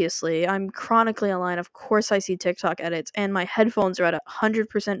obviously I'm chronically online. Of course I see TikTok edits, and my headphones are at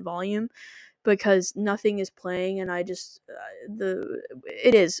 100% volume because nothing is playing, and I just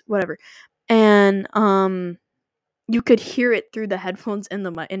it is whatever, and you could hear it through the headphones and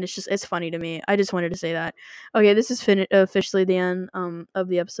the mic, and it's funny to me. I just wanted to say that. Okay, this is officially the end of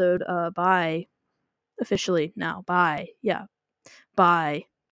the episode. Bye. Officially now. Bye. Yeah. Bye.